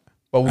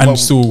 But and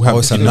still have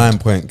it's a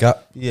 9-point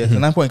gap. Yeah, it's a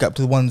 9-point gap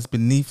to the ones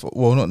beneath.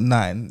 Well, not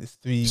 9. It's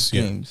 3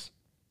 games.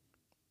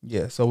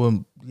 Yeah,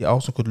 so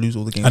Arsenal could lose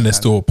all the games. And they're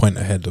still a point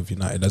ahead of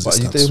United as it But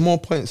stands. there's more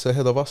points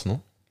ahead of us,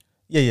 no?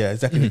 Yeah,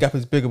 exactly. The gap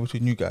is bigger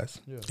between you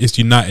guys. It's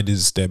United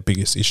is their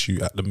biggest issue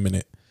at the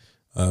minute.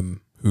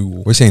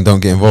 We're saying don't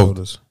get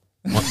involved.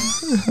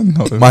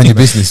 Mind your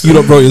business. You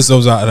lot brought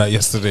yourselves out of that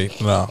yesterday.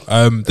 No,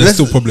 there's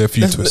still probably a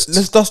few twists.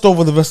 Let's dust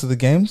over the rest of the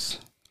games.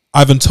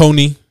 Ivan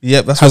Toney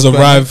has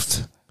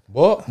arrived.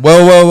 What?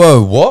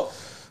 Whoa! What?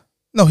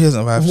 No, he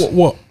hasn't arrived.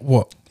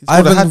 What?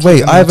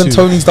 Ivan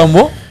Toney's done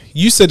what?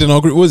 You said in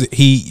our group, what was it?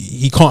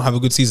 He can't have a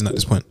good season at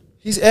this point.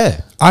 He's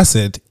air. I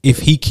said if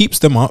he keeps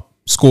them up,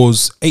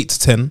 scores 8 to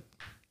 10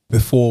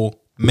 before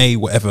May,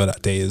 whatever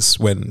that day is,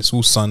 when it's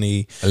all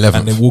sunny 11th.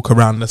 and they walk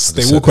around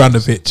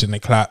the pitch and they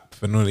clap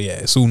and all. Yeah,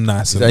 it's all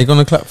nice. Are you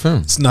gonna clap for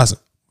him? It's nice.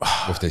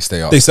 If they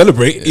stay up, They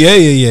celebrate. Yeah.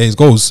 His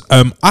goals.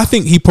 I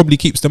think he probably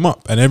keeps them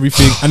up and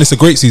everything, and it's a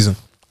great season.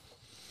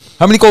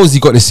 How many goals has he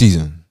got this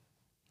season?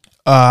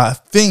 I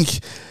think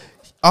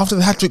after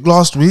the hat-trick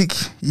last week,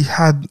 he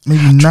had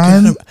maybe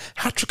 9.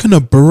 Hat-trick and a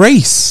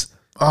brace.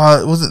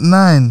 Was it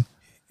 9?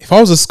 If I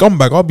was a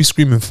scumbag, I'd be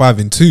screaming 5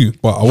 and 2,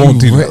 but I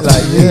won't do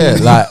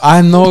that.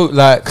 I know,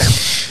 like.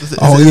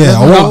 I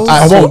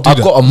won't.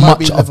 I've got a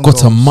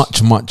much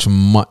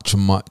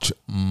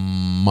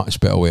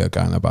better way of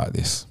going about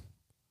this.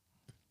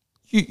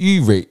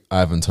 You rate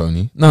Ivan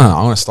Toney. No,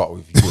 I want to start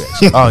with you.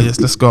 Actually. Yes,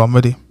 let's go. I'm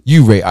ready.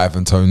 You rate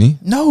Ivan Toney.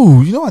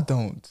 No, I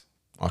don't.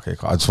 Okay,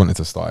 cool. I just wanted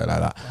to start it like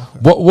that.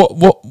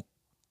 Okay.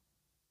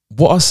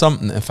 What are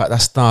something? In fact,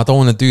 I don't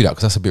want to do that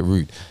because that's a bit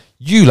rude.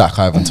 You like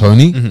Ivan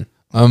Toney.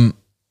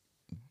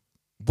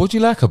 What do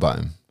you like about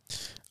him?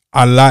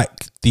 I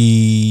like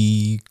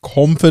the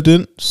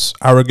confidence,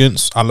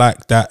 arrogance. I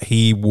like that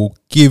he will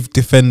give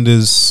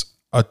defenders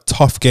a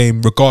tough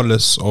game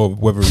regardless of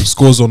whether he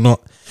scores or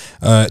not.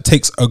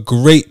 Takes a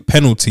great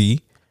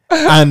penalty,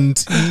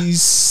 and I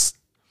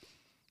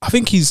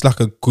think he's like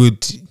a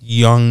good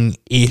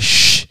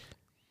young-ish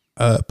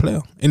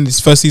player in his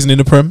first season in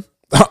the Prem.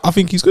 I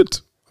think he's good.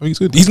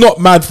 He's not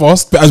mad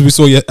fast, but as we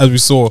saw,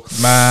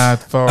 mad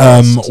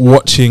fast.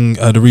 Watching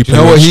the replay, you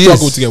know what he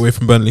struggled to get away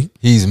from Burnley.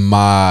 He's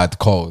mad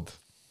cold.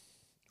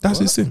 That's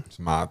his thing. It's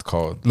mad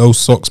cold. Low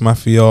socks,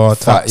 mafia,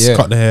 tats,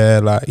 cut the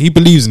hair. Like he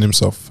believes in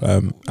himself.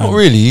 Not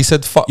really. He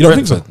said, "Fuck." You don't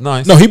think so?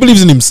 Nice. No, he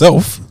believes in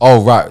himself.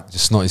 Oh right,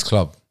 just not his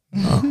club.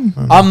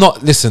 I'm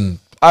not. Listen,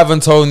 Ivan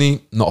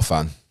Toney, not a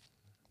fan.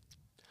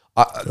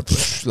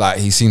 Like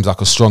he seems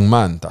like a strong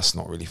man. That's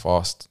not really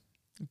fast.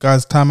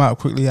 Guys, time out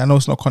quickly. I know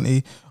it's not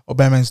Conte.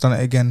 Aubameyang's done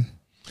it again.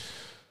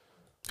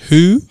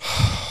 Who?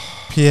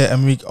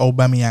 Pierre-Emerick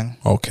Aubameyang.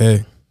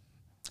 Okay.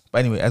 But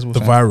anyway, as we're the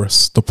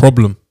virus, the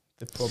problem.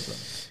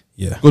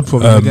 Yeah, good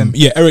problem again.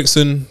 Yeah,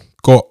 Ericsson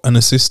got an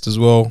assist as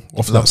well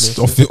off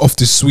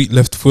the sweet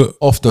left foot,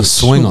 off the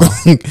swinger,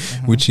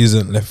 which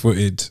isn't left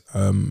footed.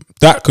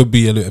 That could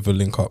be a little bit of a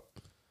link up.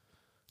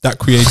 That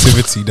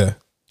creativity there.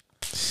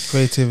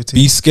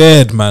 Be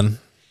scared, man.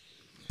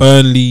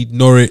 Burnley,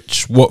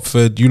 Norwich,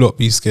 Watford. You lot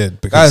be scared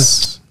because.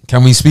 Guys,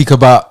 can we speak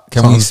about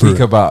the? I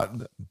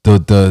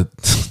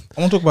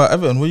want to talk about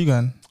Everton. Where are you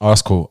going? Oh,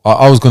 that's cool.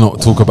 I was going to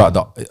talk about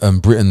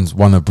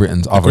one of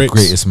Britain's other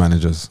greatest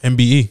managers.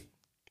 MBE.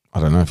 I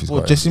don't know if he's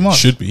got Jesse Marsh.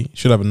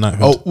 Should have a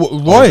knighthood.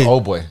 Roy. Oh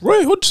boy.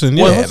 Roy Hodgson.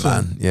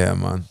 Yeah,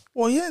 man.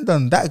 Well, he ain't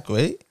done that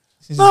great.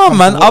 No,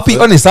 man. I'll be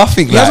honest. I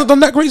think he hasn't done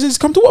that great since he's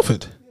come to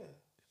Watford.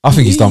 I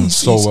think he's done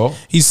so well.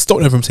 He's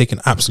stopped them from taking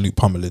absolute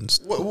pummelings.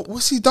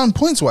 What's he done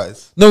points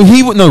wise?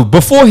 No,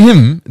 before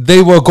him,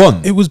 they were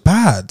gone. It was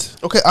bad.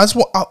 Okay,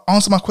 I'll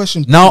answer my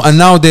question.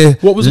 Now they're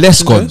What was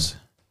less it, gone. guys?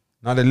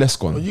 Now they're less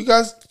Well, gone. you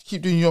guys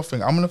keep doing your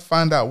thing. I'm gonna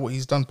find out what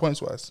he's done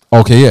points wise.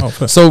 Okay, yeah. Oh,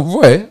 fair. So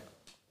Roy,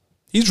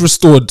 He's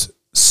restored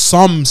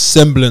some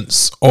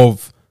semblance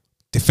of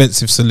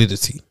defensive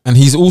solidity. and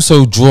he's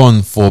also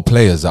drawn for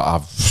players that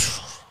I've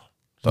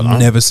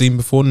Never seen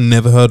before,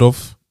 never heard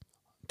of.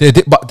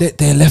 but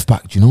they're left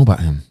back. Do you know about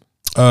him?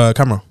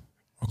 Kamara.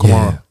 Or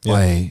Kamara. Yeah.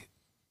 Boy.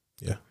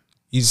 Yeah.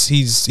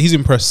 He's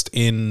impressed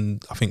in,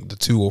 I think, the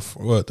 2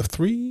 or the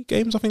 3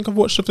 games I think I've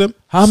watched of them.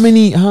 How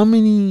many?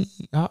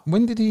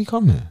 When did he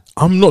come here,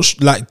 I'm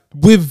not like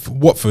with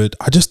Watford.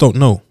 I just don't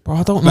know. bro?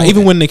 I don't know. Like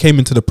even when they came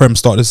into the Prem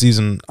start of the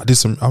season,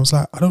 I was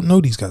like, I don't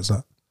know these guys.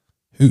 Like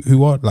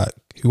who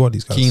are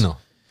these guys? Keener,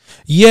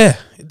 Yeah,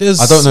 there's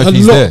I don't know if a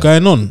he's lot there.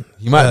 going on.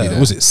 He might be there.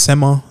 Was it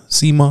Sema?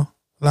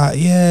 Like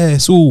yeah,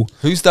 it's all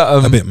who's that?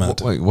 a bit mad.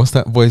 Wait, what's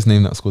that boy's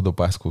name that scored the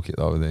bicycle kick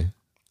the other day?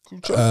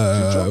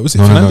 was it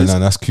No, Fernandez?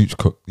 that's Cooch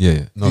Cook.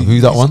 Yeah. No,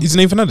 who's that one? His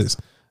name Fernandez.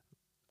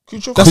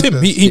 Cucho That's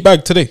Fernandez. him. He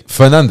bagged today.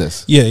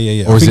 Fernandez. Yeah.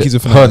 Or I is think it he's a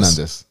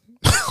Fernandez.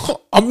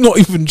 Hernandez? I'm not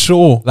even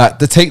sure. Like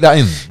to take that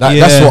in.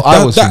 That's what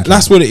I was thinking.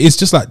 That's what it is.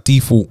 Just like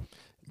default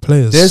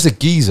players. There's a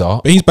geezer,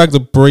 But he's bagged a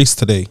brace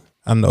today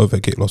and the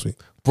overhead kick last week.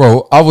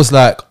 bro. I was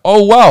like,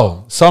 oh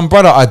wow, some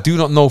brother I do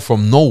not know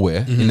from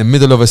nowhere in the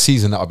middle of a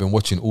season that I've been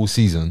watching all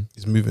season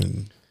He's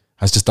moving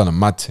has just done a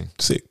mad thing.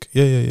 sick.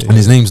 Yeah. And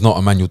his name's not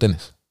Emmanuel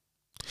Dennis.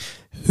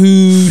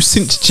 Who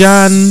since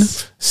Jan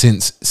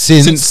Since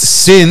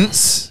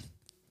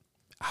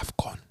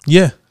AFCON.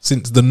 Yeah,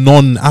 since the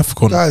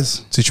non-AFCON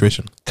Guys,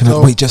 situation. can I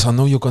So- wait, Jess? I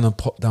know you're gonna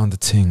pop down the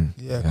ting.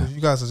 yeah, because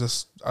you guys are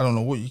just, I don't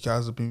know what you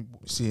guys have been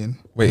seeing.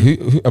 Wait,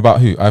 who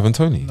about who? Ivan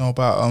Toney. No,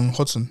 about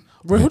Hodgson.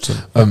 Roy Hodgson.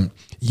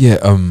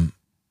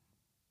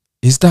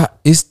 Is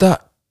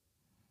that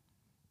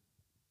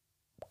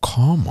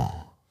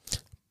karma?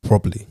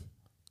 Probably.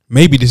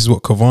 Maybe this is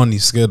what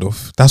Cavani's scared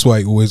of. That's why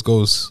he always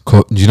goes.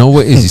 Do you know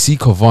what it is? You see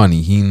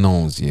Cavani, he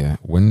knows, yeah,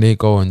 when they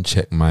go and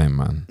check my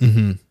man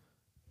Mm-hmm.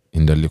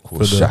 in the little For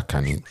the- shack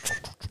and he,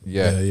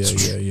 yeah.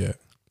 Yeah.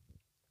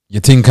 You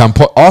think can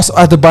put ask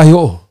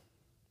Adebayo.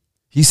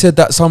 He said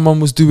that someone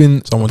was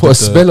doing Someone put a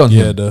did spell on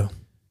him.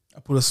 I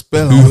put a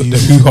spell on you. The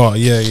hoo-ha.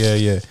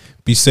 Yeah.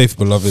 Be safe,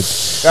 beloved.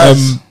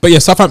 Guys. But yeah,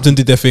 Southampton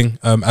did their thing,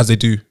 as they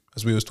do,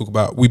 as we always talk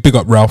about. We big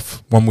up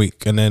Ralph one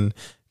week, and then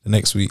the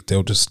next week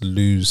they'll just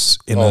lose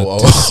in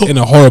in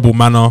a horrible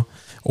manner,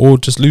 or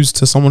just lose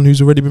to someone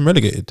who's already been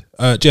relegated.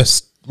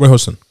 Jess, Roy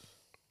Hodgson.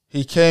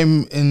 He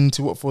came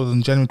into Watford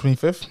on January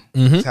 25th.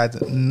 Mm-hmm. He's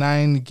had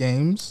 9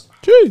 games.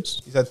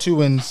 Jeez. He's had 2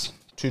 wins,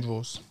 2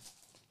 draws.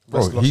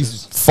 Bro, Rest he's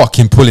losses.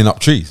 fucking pulling up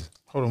trees.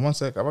 Hold on 1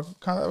 sec. Have I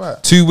counted that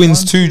right? 2 wins,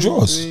 1, 2 2,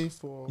 draws. 3,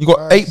 4, You got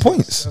 5, 8 6,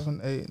 points.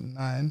 7, 8,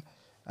 9,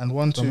 and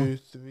 1, 2,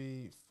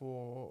 3,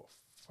 4,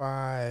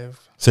 5.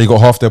 So you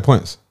got half their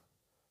points.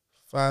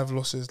 5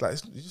 losses. Like,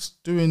 you're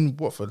just doing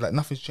Watford. Like,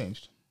 nothing's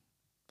changed.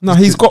 No,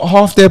 he's got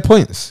half their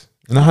points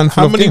in a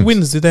handful How of many games.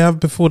 wins did they have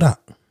before that?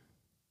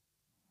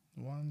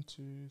 1,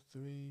 2,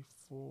 3,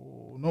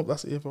 4. Nope,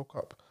 that's the EFL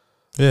Cup.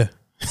 Yeah.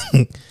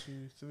 2,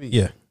 3.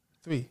 Yeah.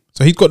 3.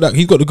 So he's got that.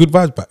 He's got the good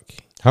vibes back.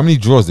 How many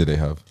draws did they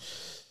have?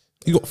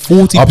 He got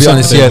 40%. I'll be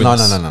honest, of their yeah,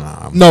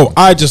 no. wins. No,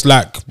 I just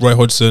like Roy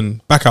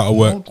Hodgson, back out of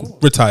work,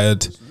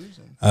 retired.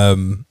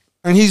 And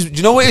he's, do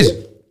you know what it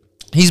is?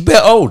 He's a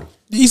bit old.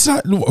 He's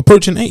like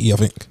approaching 80, I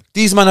think.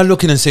 These men are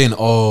looking and saying,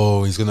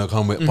 oh, he's going to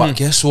come with, but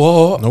guess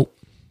what? Nope.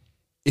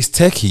 It's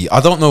techie. I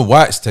don't know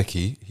why it's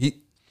techie.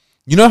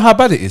 You know how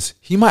bad it is?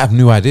 He might have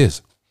new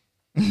ideas.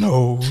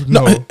 No.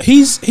 No,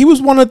 he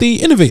was one of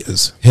the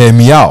innovators. Hear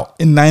me out.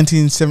 In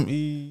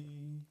 1970.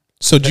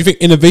 So do you think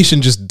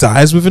innovation just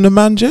dies within a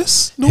man,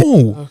 Jess?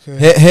 No.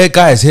 Okay. Here,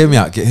 guys, hear me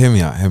out. Hear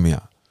me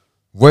out.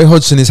 Roy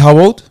Hodgson is how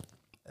old?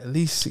 At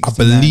least 69. I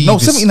believe No,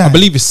 it's- 79. I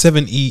believe it's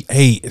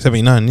 78,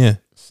 79, yeah.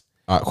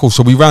 All right, cool.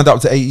 So we round up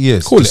to 80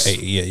 years. Call Just- it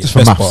 80, yeah. Just for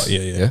Best maths. part,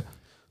 yeah.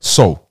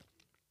 So,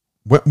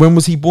 when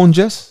was he born,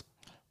 Jess?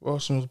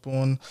 Wilson was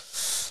born.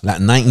 Like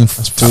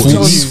 1940s.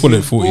 40s. Full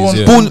of 40s,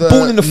 yeah.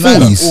 Born in the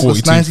 40s. August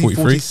 42,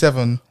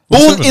 1947.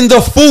 Born in the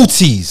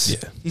 40s.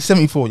 Yeah. He's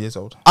 74 years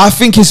old. I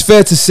think it's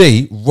fair to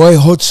say Roy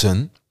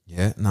Hodgson,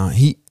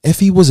 if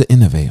he was an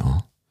innovator,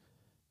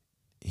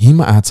 he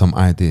might have had some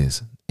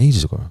ideas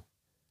ages ago.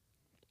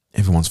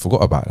 Everyone's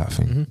forgot about that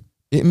thing.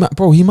 He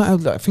might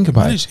have think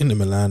about Managed it. Inter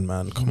Milan,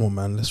 man. Come on,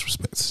 man. Let's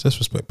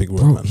respect Big Roy,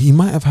 Bro, man. he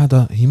might have had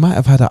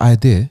an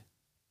idea.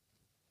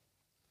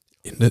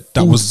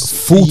 That was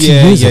 40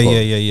 years ago.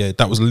 Yeah.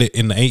 That was lit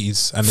in the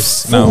 80s, and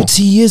it's now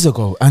 40 years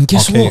ago. And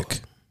guess archaic.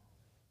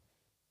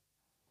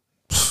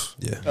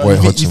 Yeah, Roy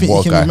you Hodgson, think what you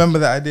a can guy. remember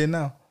that idea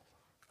now?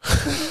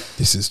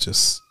 this is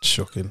just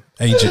shocking.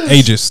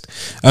 Ageist.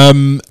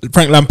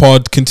 Frank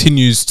Lampard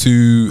continues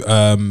to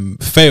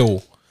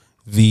fail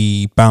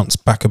the bounce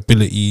back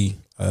ability.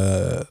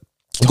 Go.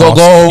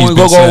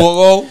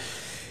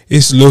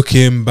 It's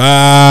looking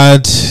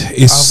bad.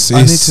 It's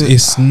I need to-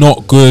 it's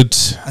not good.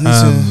 I need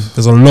to-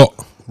 There's a lot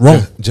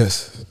wrong.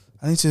 Just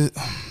I need to.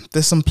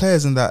 There's some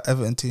players in that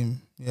Everton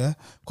team, yeah.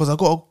 Because I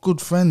got a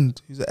good friend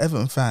who's an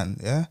Everton fan,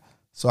 yeah.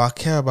 So I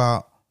care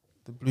about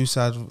the blue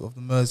side of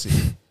the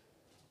Mersey,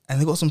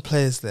 and they got some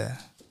players there,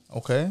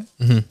 okay.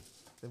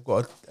 They've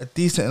got a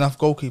decent enough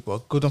goalkeeper,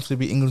 good enough to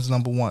be England's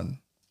 #1.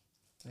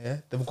 Yeah,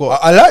 they've got.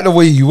 I like the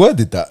way you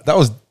worded that. That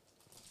was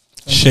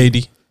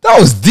Shady. That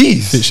was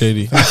decent. Bit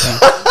shady.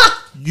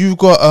 You've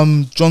got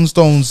John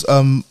Stones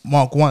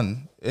Mark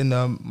 1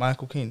 in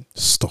Michael Keane.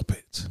 Stop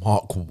it.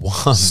 Mark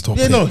 1. Stop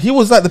Yeah, it. no, he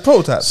was like the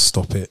prototype.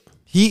 Stop it.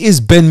 He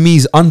is Ben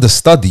Mee's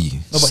understudy. No,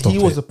 but Stop he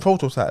was it. the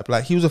prototype.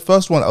 Like he was the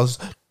first one that was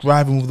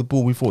driving with the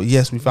ball. We thought,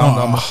 yes, we found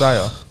our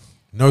Messiah.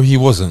 No, he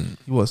wasn't.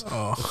 He was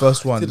the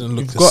first one. didn't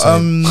look You've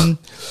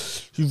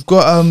the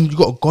got you've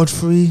got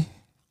Godfrey.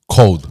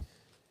 Cold.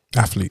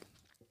 Athlete.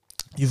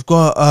 You've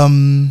got your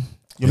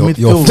You're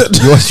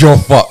midfield. you're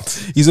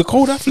fucked. He's a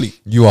cold athlete.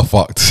 You are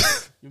fucked.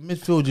 Your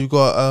midfield. You've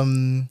got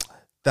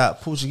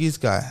that Portuguese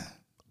guy.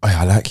 Oh,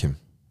 yeah, I like him.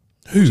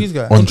 Portuguese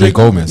guy. Andre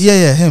Gomez.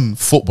 Yeah, him.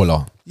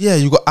 Footballer. Yeah,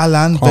 you got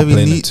Alan, Can't very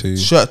blame it neat, too.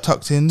 shirt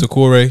tucked in.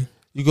 Decore.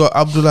 You got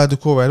Abdullah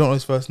Decore. I don't know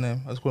his first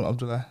name. I just call him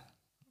Abdullah.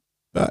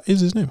 That is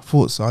his name. I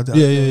thought so. Yeah.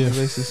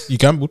 Racist. You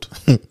gambled.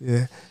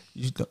 Yeah.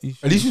 At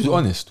least he was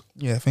honest.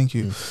 Yeah, thank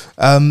you.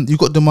 You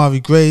got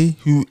Damari Gray,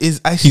 who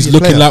is actually He's a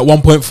looking player.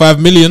 like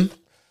 1.5 million.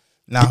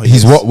 Now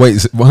He's what? Wait,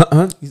 is it, what?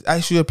 Huh? He's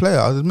actually a player.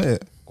 I'll admit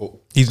it.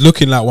 He's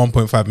looking like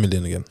 1.5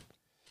 million again.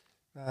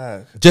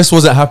 Jess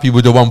wasn't happy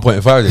with the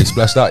 1.5 they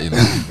splashed out, you know.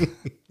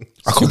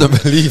 I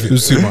couldn't believe It it.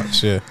 was too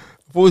much, yeah.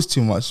 I've always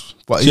too much.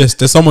 But Yes,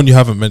 there's someone you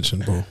haven't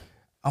mentioned, bro.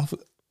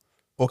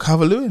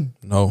 Calvert-Lewin.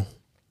 No.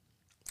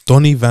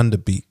 Donny van der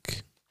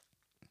Beek.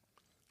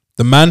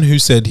 The man who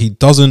said he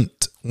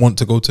doesn't want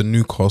to go to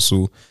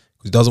Newcastle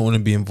because he doesn't want to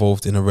be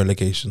involved in a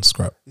relegation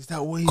scrap. Is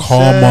that what he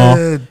Karma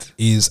said?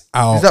 is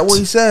out. Is that what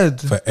he said?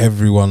 for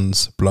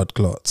everyone's blood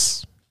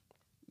clots?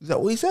 Is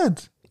that what he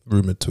said?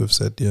 Rumored to have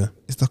said, yeah.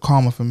 It's the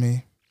karma for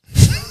me.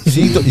 You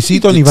see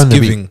Donny It's van der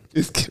Beek. giving.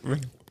 It's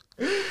giving.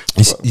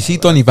 You see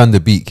Donny van der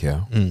Beek,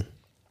 yeah? Mm.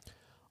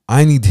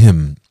 I need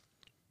him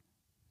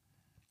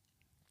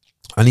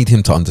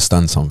to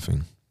understand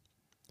something.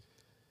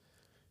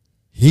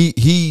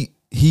 He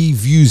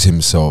views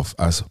himself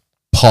as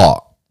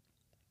part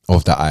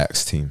of the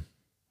Ajax team.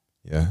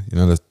 Yeah, you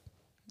know, the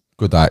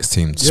good Ajax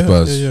team,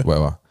 Spurs, yeah.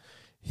 whatever.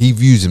 He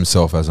views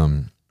himself as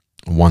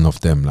one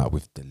of them, like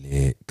with De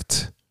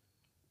Ligt,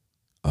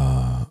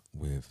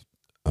 with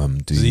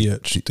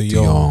Ziyech, De De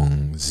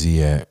Jong,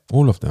 Ziyech,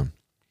 all of them.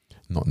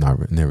 Not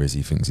Neres.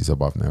 He thinks he's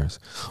above Neres.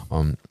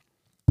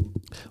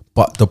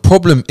 But the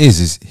problem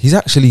is he's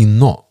actually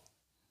not.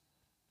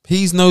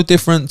 He's no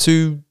different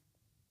to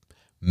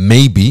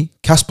maybe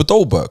Kasper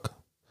Dolberg.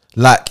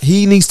 Like,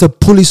 he needs to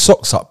pull his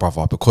socks up,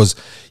 brother, because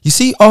you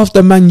see,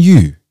 after Man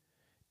U,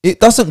 it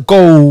doesn't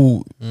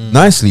go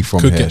nicely from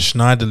Could here. get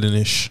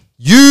Schneiderlin-ish.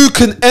 You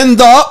can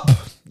end up.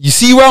 You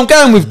see where I'm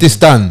going with this,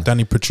 Dan?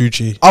 Danny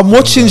Petrucci. I'm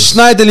watching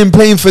Schneiderlin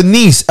playing for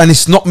Nice, and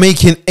it's not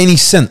making any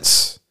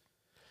sense.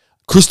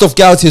 Christophe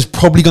Galtier is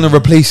probably going to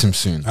replace him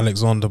soon.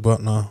 Alexander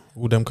Butner.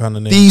 All them kind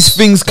of names. These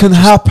things can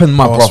happen,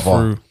 my Pass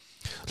brother. through.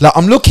 Like,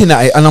 I'm looking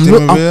at it, and I'm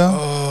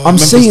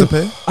Memphis saying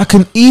Depay. I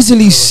can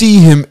easily see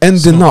him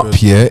ending not up good.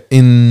 here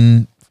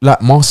in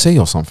like Marseille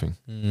or something,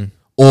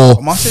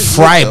 or Marseille's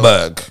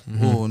Freiburg.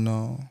 Oh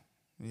no.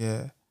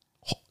 Yeah.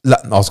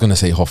 Like, I was gonna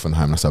say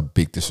Hoffenheim. That's a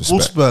big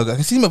disrespect. Wolfsburg. I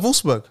can see him at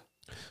Wolfsburg.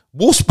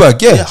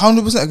 Wolfsburg, Yeah, yeah.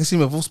 100%. I can see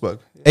him at Wolfsburg.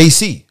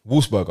 AC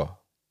Wolfsburger.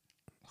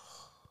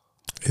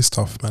 It's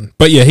tough, man.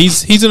 But yeah,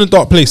 he's in a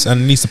dark place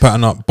and needs to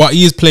pattern up. But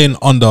he is playing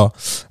under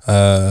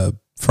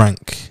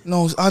Frank.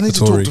 No, I need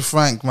to Vittori. talk to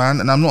Frank, man,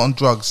 and I'm not on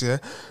drugs. Yeah,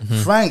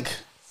 Frank.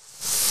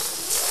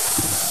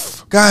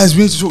 Guys,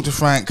 we need to talk to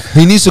Frank.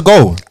 He needs to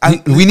go.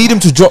 And- We need him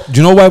to drop. Do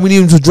you know why we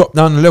need him to drop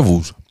down the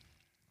levels?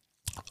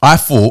 I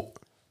thought.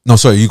 No,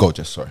 sorry, you go,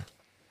 Jess. Sorry.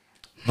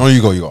 No,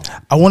 you go. You go.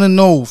 I want to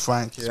know,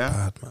 Frank. Yeah,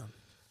 Bad, man.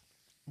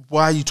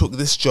 why you took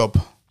this job?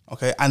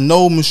 Okay, I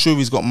know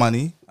Mashuri's got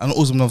money. I know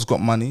Uzmanov's got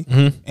money.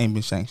 Ain't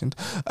been sanctioned.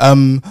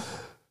 But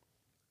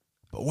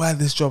why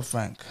this job,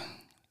 Frank?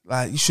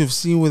 Like, you should have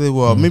seen where they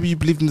were. Maybe you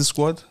believed in the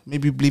squad.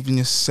 Maybe you believed in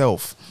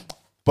yourself.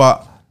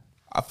 But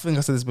I think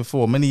I said this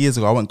before. Many years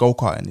ago, I went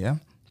go-karting, yeah,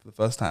 for the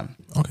first time.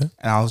 Okay.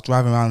 And I was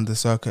driving around the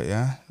circuit,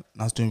 yeah.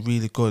 And I was doing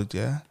really good,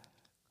 yeah.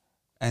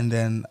 And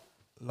then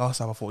last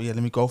time I thought, yeah,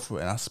 let me go for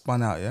it. And I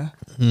spun out, yeah.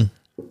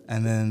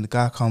 And then the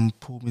guy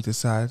pulled me to the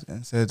side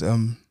and said,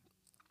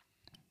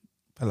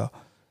 fella,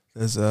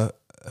 there's a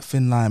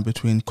thin line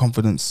between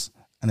confidence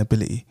and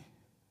ability.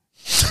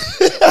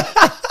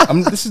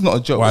 This is not a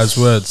joke. Wise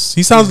words.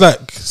 He sounds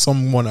like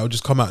someone that would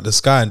just come out of the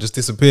sky and just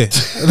disappear.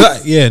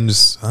 Like, yeah, and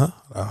just, huh?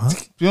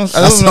 To be honest,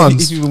 I don't know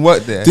if you even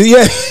worked there.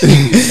 Yeah.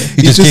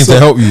 He just came to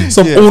help you.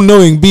 Some Yeah.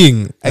 all-knowing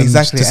being.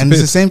 Exactly. just And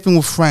it's the disappeared. same thing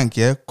with Frank,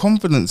 yeah.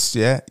 Confidence,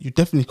 yeah. You're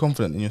definitely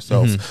confident in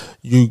yourself.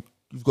 You've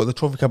got the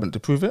trophy cabinet to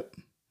prove it.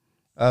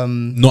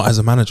 Not as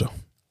a manager.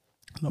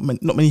 Not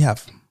many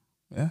have,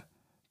 yeah.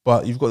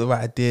 But you've got the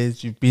right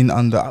ideas. You've been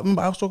under. I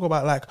remember I was talking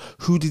about, like,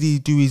 who did he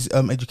do his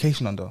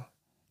education under?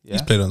 Yeah,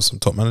 He's played on some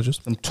top managers.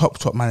 some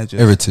top managers.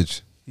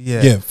 Heritage.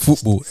 Yeah, Yeah,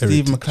 football.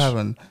 Steve heritage.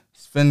 McLaren,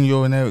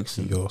 Sven-Göran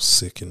Eriksson. You're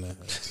sick in there.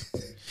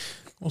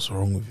 What's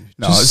wrong with you?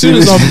 No, Just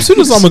as soon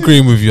as I'm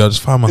agreeing with you, I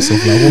just find myself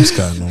like, what's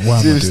going on? Why am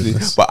I Seriously, doing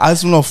this? but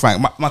as you know, Frank,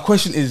 my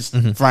question is,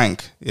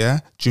 Frank, yeah,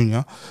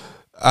 Junior,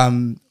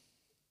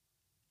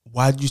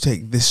 why did you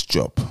take this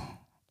job?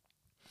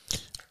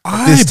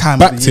 This time of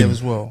backed the year him.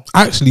 as well.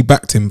 I actually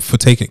backed him for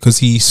taking it because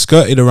he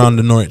skirted around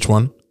the Norwich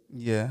one.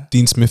 Yeah,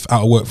 Dean Smith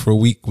out of work for a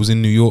week, was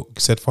in New York,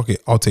 said, fuck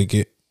it, I'll take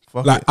it.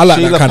 fuck Like it. I like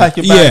Sheila, that kind pack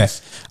of your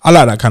bags. I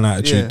like that kind of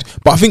attitude. Yeah.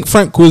 But I think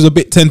Frank was a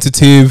bit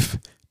tentative,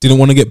 didn't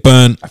want to get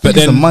burnt. I think But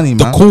it's then the money,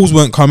 the man. calls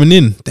weren't coming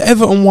in. The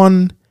Everton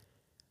one,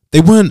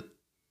 they weren't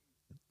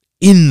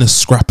in the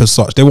scrap as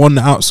such. They were on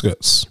the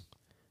outskirts,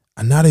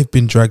 and now they've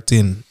been dragged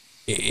in.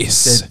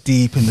 It's They're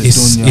deep in the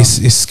it's,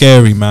 dunya. it's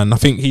scary, man. I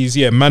think he's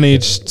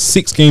managed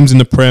 6 games in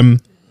the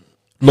Prem,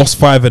 lost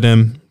 5 of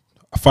them,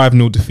 a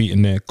 5-0 defeat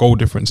in there. Goal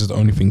difference is the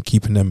only thing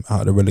keeping them out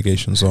of the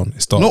relegation zone.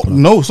 It's dark.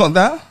 No, it's not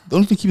that. The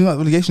only thing keeping them out of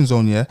the relegation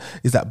zone, yeah,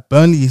 is that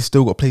Burnley has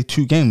still got to play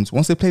 2 games.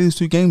 Once they play those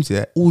 2 games,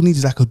 yeah, all they need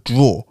is like a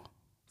draw.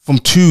 From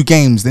 2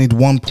 games, they need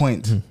 1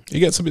 point. It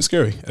gets a bit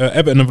scary.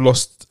 Everton have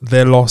lost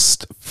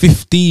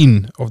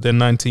 15 of their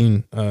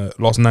 19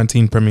 last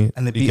 19 Premier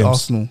And they League beat games.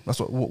 Arsenal. That's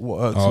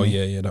what irks Oh me.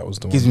 yeah, that was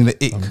the Gives one. me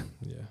the ick.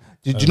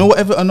 Yeah. Do you know what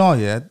Everton are,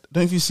 yeah? Don't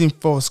know if you've seen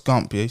Forrest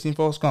Gump, yeah? You seen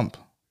Forrest Gump?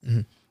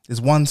 Mm-hmm. There's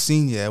one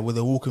scene, yeah, where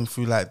they're walking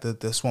through like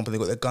the swamp and they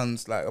got their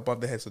guns like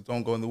above their head so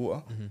don't go in the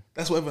water. Mm-hmm.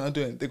 That's what Everton are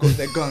doing. They got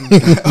their guns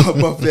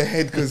above their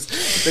head because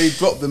they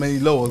drop them any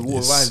lower, the water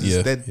rises.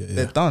 yeah,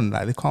 They're done.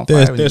 Like they can't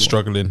They're fire anymore.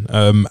 struggling,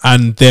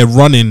 and their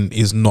running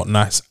is not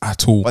nice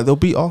at all. But they'll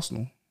beat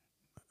Arsenal.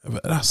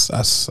 But that's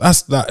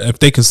that. If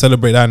they can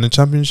celebrate that in the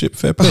Championship,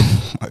 fair play.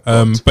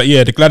 Oh But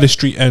yeah, the Gladys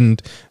Street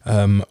End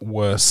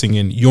were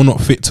singing "You're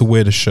Not Fit to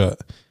Wear the Shirt."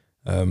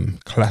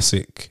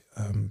 Classic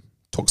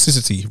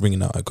Toxicity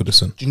ringing out at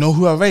Goodison. Do you know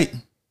who I rate?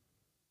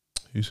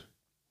 Who's?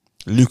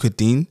 Luca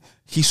Dean.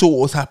 He saw what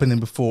was happening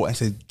before and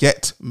said,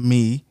 "Get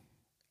me.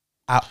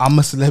 I'm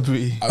a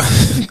celebrity."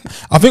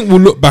 I think we'll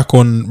look back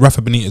on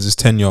Rafa Benitez's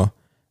tenure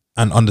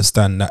and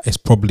understand that it's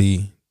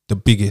probably the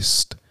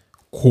biggest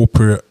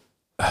corporate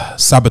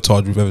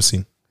sabotage we've ever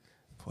seen.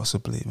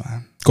 Possibly,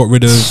 man. Got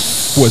rid of,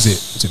 what is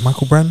it? Was it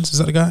Michael Brands? Is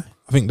that the guy?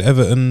 I think the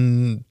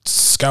Everton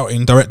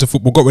scouting director of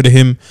football got rid of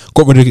him,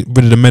 got rid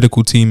of the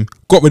medical team,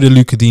 got rid of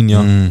Luca Digne,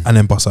 and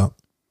then bust out.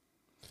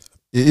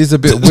 It is a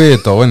bit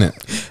weird though, isn't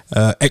it?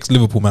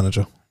 Ex-Liverpool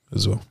manager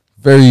as well.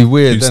 Very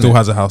weird. Who innit? still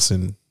has a house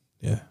in,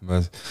 Can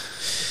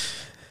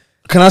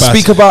I Bad.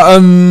 speak about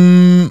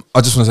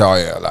I just want to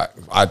say, like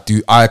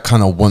I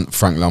kind of want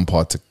Frank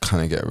Lampard to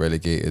kind of get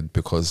relegated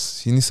because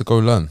he needs to go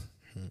learn.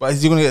 But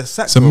is he going to get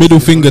sacked? It's a or middle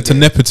is he finger gonna to get-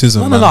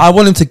 nepotism, No, man. I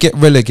want him to get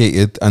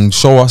relegated and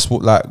show us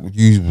what like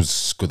you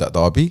was good at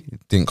Derby.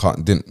 Didn't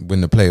win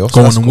the playoffs.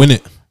 Go That's on and cool. win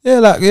it.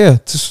 Yeah,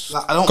 just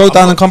Like, I don't- go I'm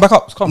down not- and come back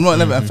up. I'm not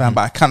an Everton fan,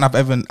 but I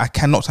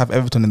cannot have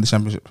Everton in the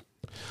Championship.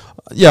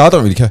 Yeah, I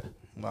don't really care.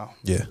 Wow.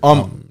 Yeah.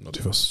 Not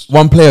too fast.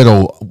 One player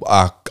though,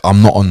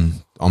 I'm not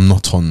on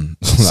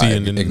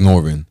Seeing like, in-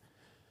 ignoring,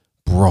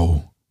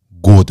 bro.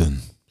 Gordon,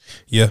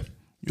 Yeah.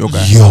 Your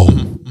guy. yo,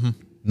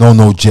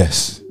 no,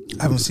 Jess,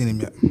 I haven't seen him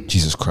yet.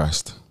 Jesus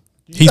Christ.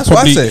 He's That's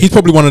what I say. he's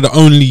probably one of the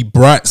only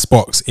bright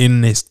spots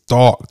in this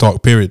dark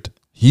period.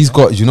 He's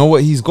got, you know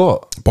what he's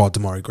got? Bar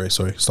Damari Gray,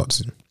 sorry. Start to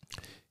see.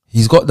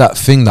 He's got that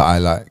thing that I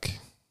like,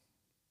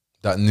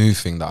 that new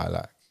thing that I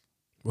like.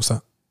 What's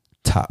that?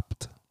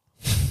 Tapped.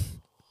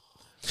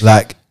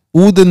 Like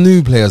all the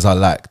new players I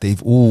like,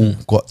 they've all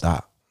got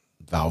that.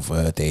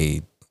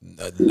 Valverde,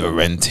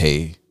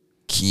 Llorente,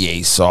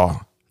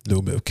 Chiesa.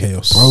 Little bit of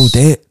chaos. Bro,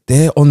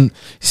 they're on.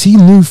 See,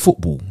 new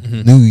football,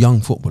 new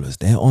young footballers.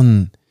 They're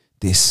on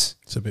this.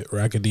 It's a bit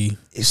raggedy.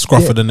 It's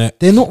Scruff of the neck.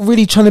 They're not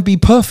really trying to be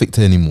perfect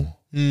anymore.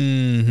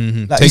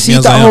 Mm-hmm. Like, you see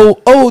that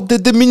whole the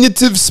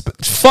diminutives.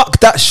 Fuck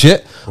that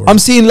shit. I'm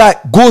seeing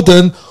like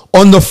Gordon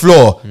on the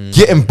floor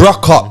getting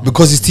Bruck up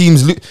because his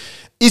team's.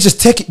 He's just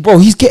taking, bro.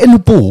 He's getting the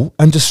ball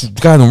and just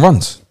going on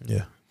runs.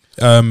 Yeah.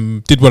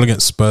 Did well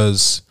against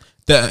Spurs.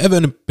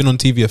 Everton have been on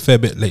TV a fair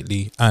bit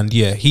lately, and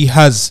yeah, he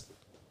has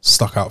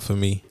stuck out for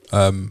me.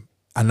 And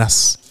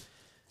that's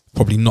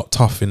probably not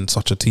tough in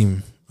such a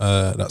team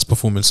that's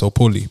performing so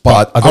poorly.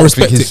 But I I don't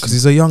respect think it because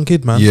he's a young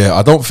kid, man. Yeah,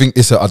 I don't think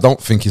it's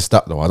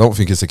that though. I don't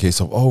think it's a case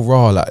of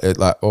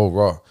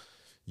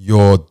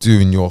you're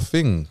doing your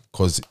thing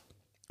because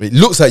it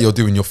looks like you're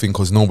doing your thing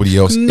because nobody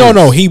else.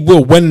 No, he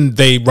will. When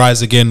they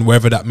rise again,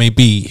 wherever that may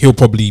be, he'll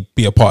probably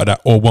be a part of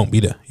that or won't be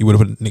there. He would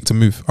have nicked a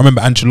move. I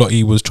remember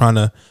Ancelotti was trying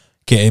to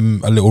get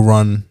him a little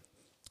run.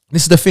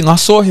 This is the thing. I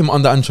saw him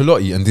under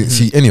Ancelotti and didn't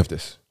see any of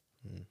this.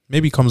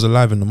 Maybe he comes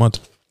alive in the mud.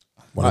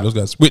 One of those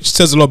guys, which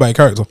says a lot about his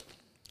character.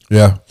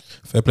 Yeah,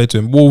 Fair play to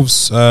him.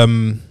 Wolves,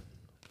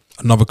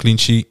 another clean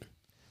sheet.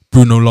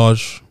 Bruno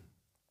Lage.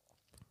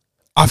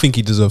 I think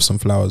he deserves some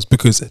flowers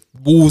because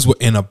Wolves were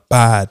in a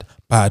bad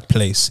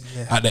place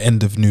at the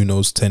end of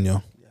Nuno's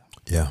tenure.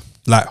 yeah.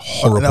 Like And that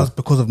horrible. was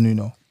because of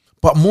Nuno.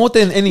 But more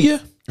than any, Yeah.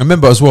 I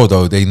remember as well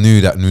though. They knew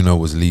that Nuno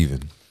was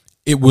leaving.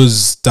 it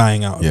was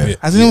dying out Yeah. a bit.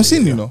 Has anyone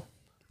seen you know?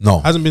 No,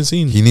 Hasn't been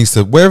seen. he needs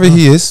to wherever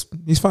he is.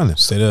 He's fine.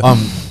 Stay there.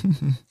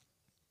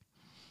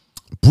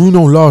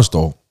 Bruno Lage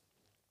though.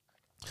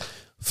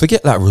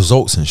 Forget like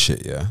results and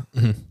shit. Yeah,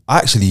 I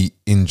actually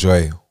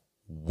enjoy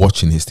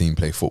watching his team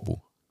play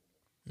football.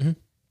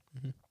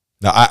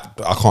 Now,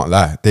 I can't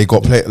lie. They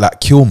got play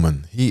like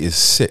Kilman. He is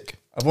sick.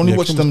 I've only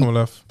watched them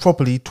alive.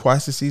 properly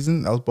twice this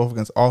season. That was both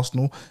against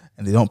Arsenal,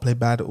 and they don't play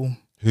bad at all.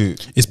 Who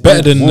It's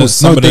better than Wolves.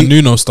 some No, of the they-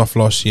 Nuno stuff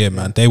last year,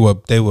 man. They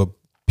were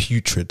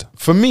putrid.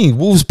 For me,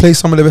 Wolves play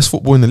some of the best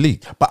football in the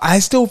league. But I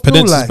still feel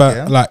Pedence is like, back,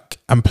 yeah, like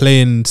I'm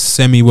playing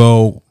semi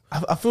well.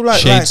 I feel like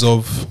Shades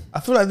of I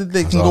feel like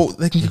they can go.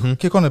 They can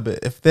kick on a bit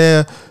if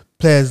their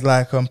players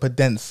like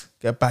Pedence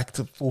get back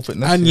to full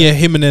fitness. and yeah,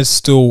 Jimenez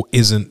still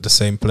isn't the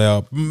same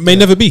player. May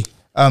never be.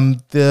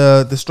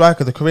 The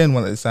striker, the Korean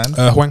one that they signed,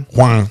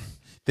 Huang.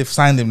 they've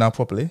signed him now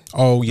properly.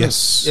 Oh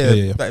yes, Yeah,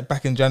 yeah.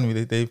 Back in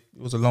January, they it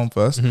was a loan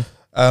first.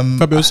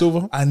 Fabio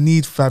Silva I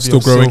need Fabio Still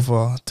growing.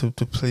 Silva to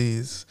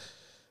please.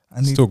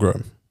 I need still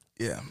growing.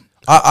 yeah.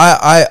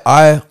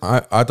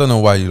 I don't know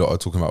why you lot are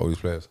talking about all these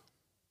players.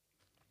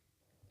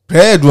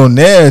 Pedro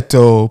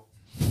Neto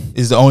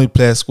is the only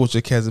player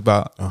Scorcher cares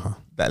about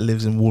that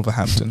lives in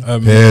Wolverhampton.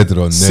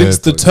 Pedro Since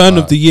the Neto, turn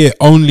man. of the year,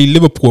 only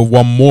Liverpool have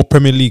won more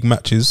Premier League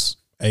matches,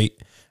 8,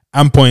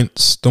 and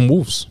points than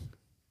Wolves.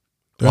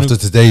 After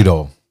today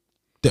though,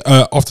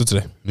 After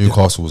today,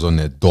 Newcastle was on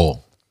their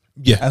door.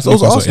 yeah. And so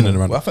also Newcastle Arsenal. in and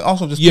around. Well, I think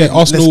Arsenal just Yeah, played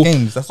Arsenal. less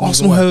games. That's the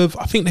reason Arsenal why. have.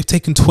 I think they've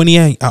taken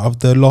 28 out of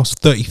the last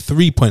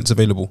 33 points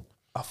available.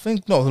 I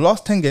think no, the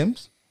last 10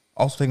 games,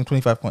 Arsenal taking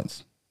 25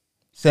 points,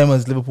 same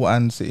as Liverpool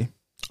and City.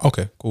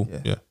 Okay, cool.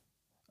 Yeah.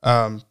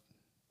 Yeah,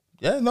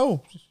 Yeah,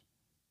 no,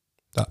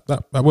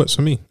 that works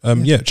for me.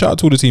 Yeah, shout out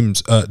to all the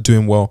teams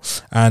doing well.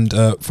 And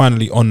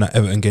finally, on that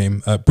Everton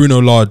game, Bruno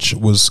Lage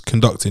was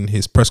conducting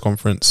his press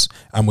conference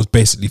and was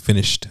basically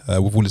finished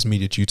with all his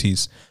media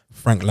duties.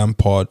 Frank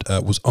Lampard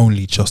was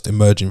only just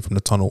emerging from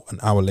the tunnel an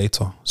hour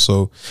later.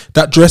 So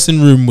that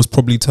dressing room was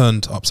probably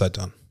turned upside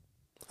down,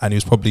 and he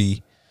was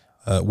probably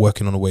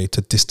working on a way to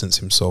distance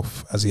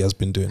himself, as he has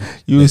been doing.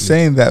 you were lately.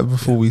 saying that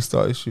before we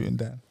started shooting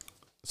down.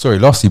 Sorry,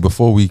 lastly,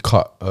 before we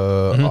cut,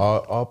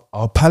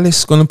 are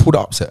Palace gonna pull the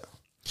upset?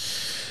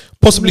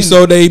 Possibly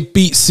so. They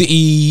beat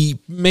City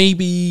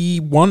maybe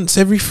once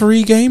every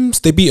 3 games.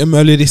 They beat them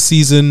earlier this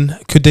season.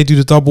 Could they do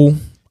the double?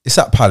 It's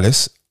at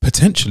Palace.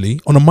 Potentially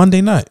on a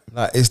Monday night.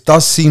 Like it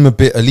does seem a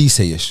bit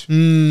Elise-ish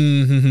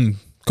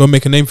Go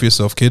make a name for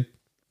yourself, kid.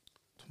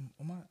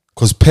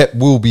 because Pep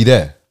will be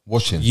there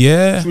watching.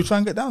 Yeah, Should we try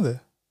and get down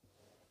there?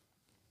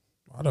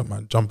 I don't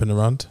mind jumping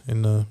around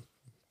in the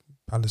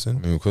Palace I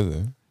Inn. mean, we could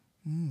do.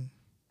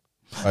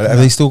 Have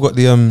they still got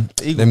the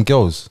them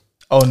girls?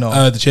 Oh no,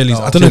 The cheerleaders.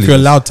 No. I don't know if you're Cheerleaders.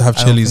 allowed to have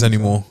I don't cheerleaders think so.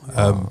 anymore.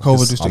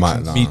 COVID it's- I might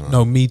restrictions.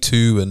 know. Me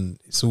too, and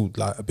it's all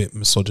like a bit The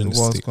world's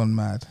misogynistic. gone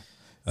mad.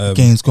 Um,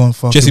 Game's gone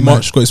fucking Jesse mad.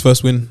 March got his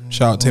first win.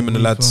 Shout out to him and the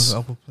lads.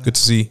 Good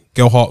to see.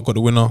 Gail Hart got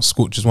the winner.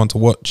 Scorchers one to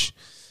watch.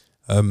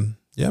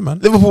 Yeah, man.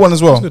 Liverpool won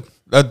as well.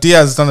 Good.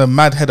 Diaz has done a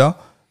mad header.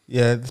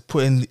 Yeah,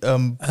 putting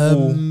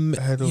ball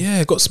ahead of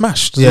Yeah, got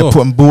smashed. as yeah, well.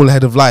 putting ball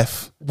ahead of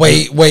life.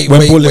 Wait, When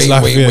ball is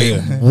life,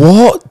 yeah.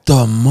 What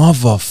the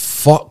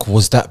motherfuck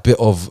was that bit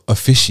of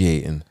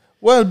officiating?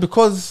 Well,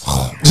 because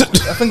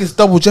I think it's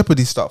double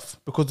jeopardy stuff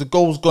because the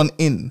goal's gone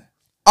in.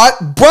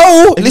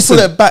 Bro, If listen.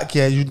 you pull it back,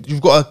 yeah,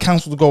 you've got to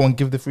cancel the goal and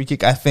give the free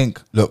kick. I think.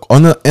 Look,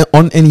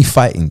 on any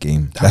fighting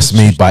game that's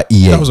was- made by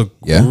EA. That was a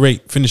yeah?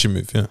 great finishing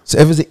move. Yeah. So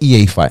if it's an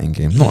EA fighting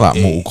game, not like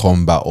EA. Mortal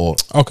Kombat or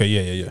Okay.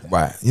 Yeah.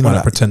 right, you know, One that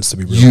like pretends to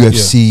be real.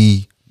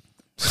 UFC,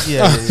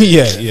 Yeah,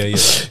 Yeah.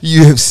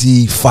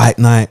 UFC Fight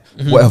Night,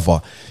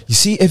 whatever. You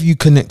see, if you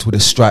connect with a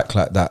strike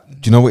like that,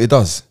 do you know what it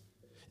does?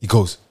 It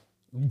goes.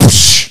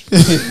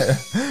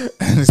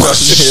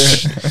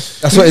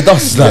 That's what it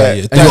does. Like, Yeah.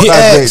 and That- you're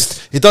that X'd.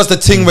 It does the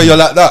thing where you're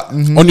like that.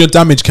 On your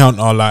damage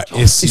counter, like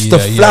it's It's yeah,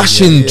 the yeah,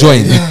 flashing yeah.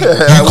 joint.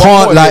 You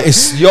can't like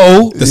it's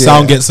yo. The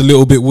sound gets a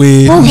little bit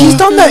weird. Bro, he's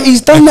done that.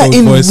 He's done that Echo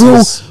in voices.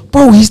 real.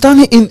 Bro, he's done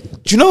it in.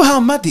 Do you know how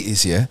mad it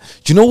is? Yeah.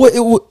 Do you know what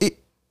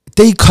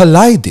they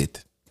collided?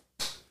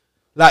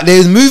 Like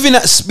they're moving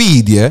at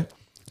speed. Yeah.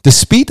 The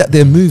speed that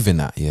they're moving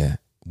at. Yeah.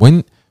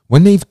 When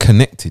they've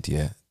connected.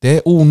 Yeah.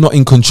 They're all not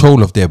in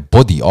control of their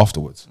body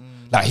afterwards.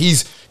 Like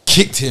he's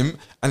kicked him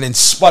and then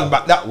spun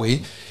back that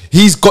way.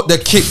 He's got the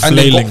kick and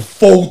then Flailing. got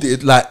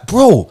folded. Like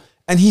bro,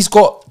 and he's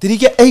got. Did he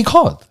get a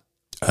card?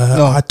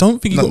 No, I don't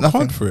think he No, got a nothing.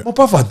 card for it. Oh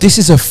brother, this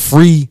is a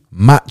free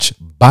match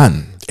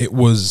ban. It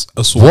was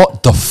assault.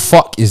 What the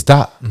fuck is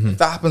that? if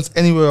that happens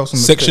anywhere else on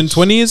the Section pitch,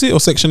 20 is it or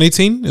section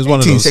 18? Is one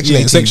of 18, those. section Yeah,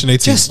 18. section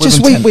 18. Just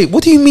Within wait, 10. wait.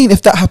 What do you mean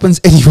if that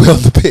happens anywhere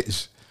on the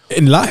pitch?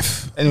 in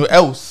life. anywhere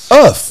else.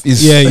 Earth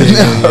is. Yeah.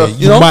 You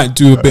You know? might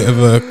do a bit of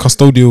a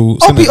custodial.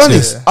 I'll be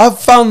sentence, honest. I've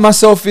found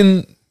myself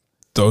in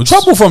Those-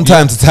 trouble from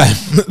time to time.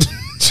 Do you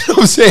know what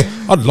I'm saying?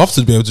 I'd love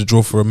to be able to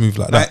draw for a move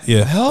like that. Right.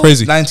 Yeah, Hell.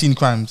 crazy. 19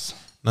 crimes.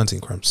 19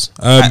 crimes.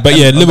 And- But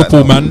yeah, and on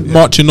Liverpool, that man, note, yeah.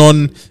 marching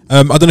on.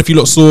 I don't know if you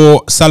lot saw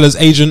Salah's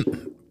agent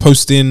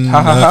posting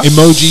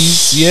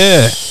emojis.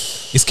 Yeah,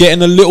 it's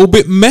getting a little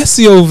bit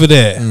messy over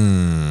there.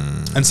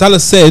 And Salah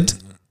said,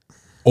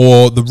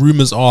 or the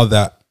rumours are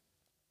that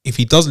if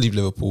he does leave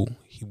Liverpool,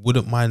 he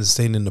wouldn't mind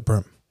staying in the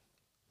Prem.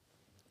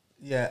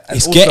 Yeah,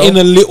 It's getting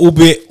a little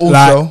bit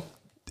like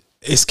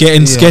it's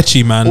getting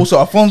sketchy, man. Also,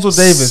 Alphonso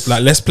Davies,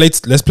 Like let's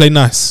play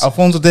nice.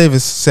 Alphonso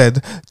Davies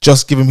said,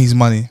 "Just give him his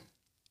money."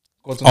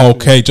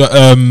 Okay,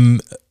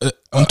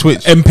 on Twitch,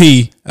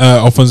 MP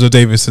Alphonso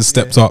Davies has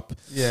stepped up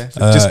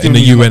just in the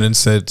UN and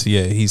said,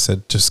 he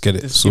said just get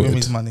it Just sorted give him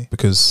his money.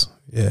 because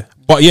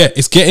but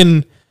it's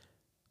getting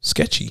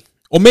sketchy,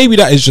 or maybe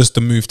that is just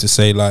the move to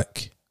say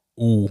like,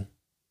 "Ooh,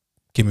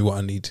 give me what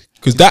I need,"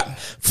 because that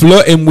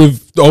flirting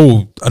with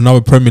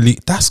another Premier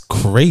League, that's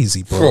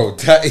crazy, bro.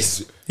 that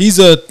is. He's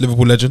a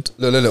Liverpool legend.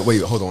 Look,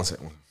 wait, hold on 1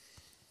 second.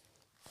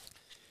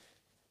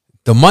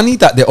 The money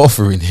that they're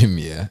offering him,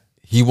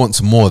 he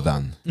wants more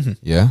than,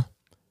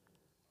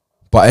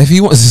 But if he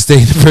wants to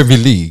stay in the Premier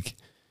League,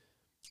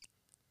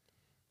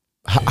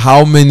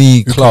 how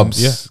many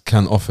clubs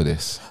can offer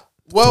this?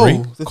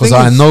 Well, Because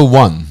I know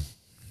one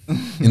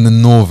in the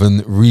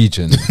northern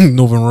region,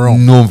 Northern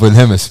realm, northern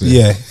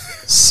hemisphere.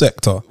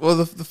 sector. Well,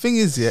 the thing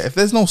is, if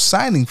there's no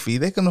signing fee,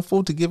 they can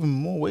afford to give him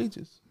more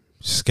wages.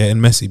 Just getting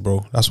messy,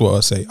 bro. That's what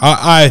I say.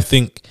 I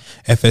think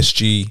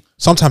FSG.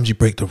 Sometimes you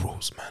break the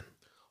rules, man,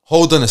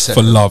 Hold on a for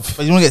second. love.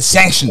 But you want to get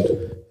sanctioned.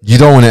 You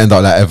don't want to end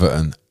up like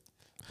Everton.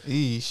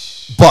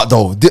 Eesh. But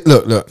though,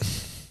 look.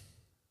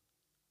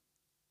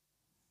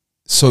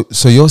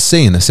 So you're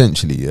saying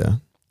essentially,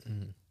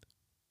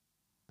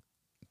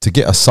 to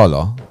get a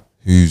Salah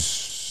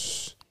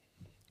who's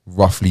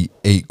roughly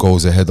 8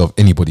 goals ahead of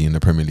anybody in the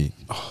Premier League,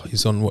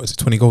 He's on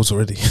 20 goals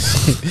already.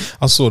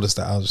 I saw the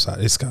stat. I was just like,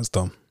 this guy's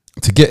dumb.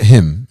 to get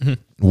him,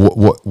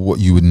 what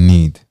you would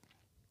need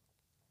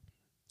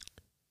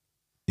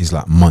is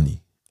like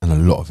money and a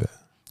lot of it.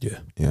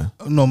 Yeah,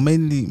 No,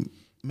 mainly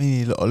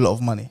a lot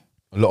of money.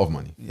 a lot of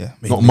money. Yeah,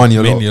 Not money,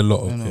 mainly a a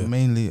lot, lot of. no, yeah.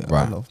 mainly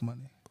Right. a lot of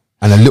money.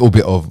 and a little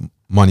bit of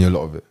money, a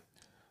lot of it.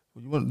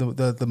 You want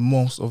the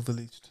most of the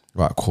least.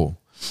 Right, cool.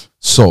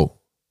 So,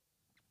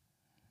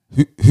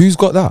 who's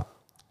got that?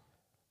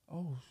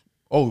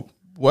 Oh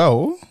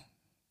well,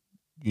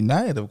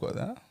 United have got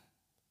that.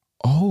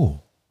 Oh,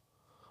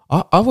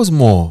 I was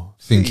more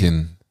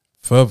thinking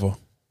Further,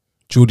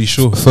 Geordie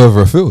Shaw,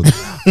 further afield.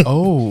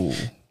 Oh,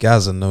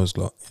 Gaz and those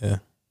lot. Yeah,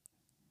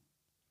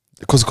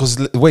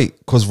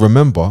 Because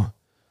remember,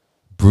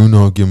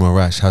 Bruno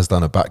Guimaraes has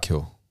done a back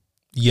heel.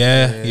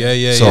 yeah.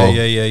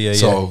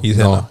 So- He's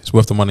here no. now. It's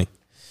worth the money.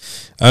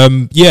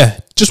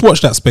 Just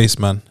watch that space,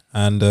 man.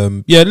 And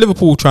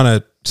Liverpool trying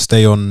to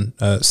stay on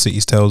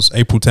City's tails.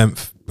 April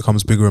 10th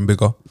becomes bigger and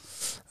bigger.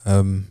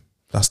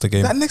 That's the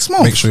game. that next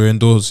month. Make sure you're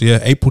indoors. Yeah,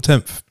 April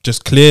 10th.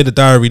 Just clear the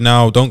diary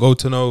now. Don't go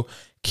to no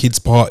kids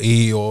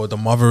party or the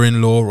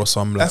mother-in-law or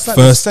some like That's like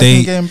first the second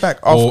date game back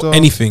after or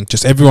anything.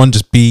 Just everyone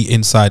just be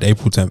inside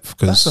April 10th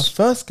That's the because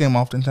first game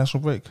after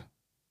international break.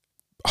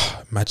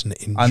 imagine the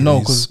injuries. I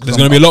know, 'cause there's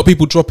going to be a lot of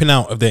people dropping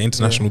out of their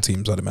international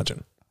teams, I'd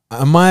imagine.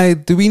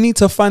 Do we need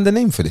to find a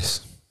name for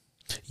this?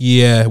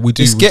 Yeah, we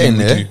do. It's getting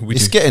there.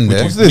 It's getting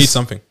there. What's We need this?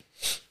 something.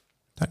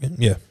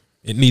 Yeah,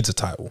 it needs a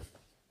title.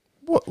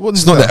 What It's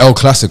is not that? the El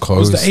Clasico. It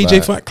was the it's AJ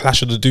like- fight,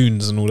 Clash of the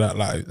Dunes, and all that.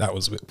 Like that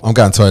was a bit. I'm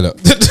going toilet.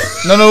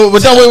 No,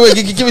 but wait.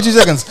 Give me 2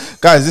 seconds,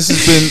 guys. This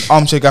has been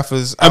Armchair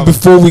Gaffers. And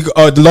before we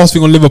go, the last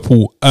thing on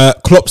Liverpool,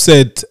 Klopp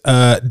said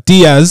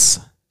Diaz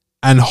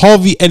and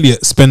Harvey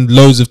Elliott spend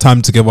loads of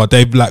time together.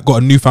 They've like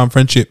got a newfound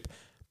friendship,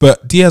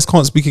 but Diaz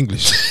can't speak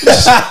English.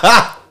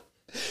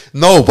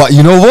 No, but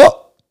you know what?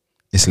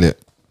 It's lit.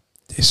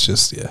 It's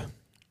just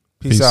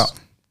Peace out.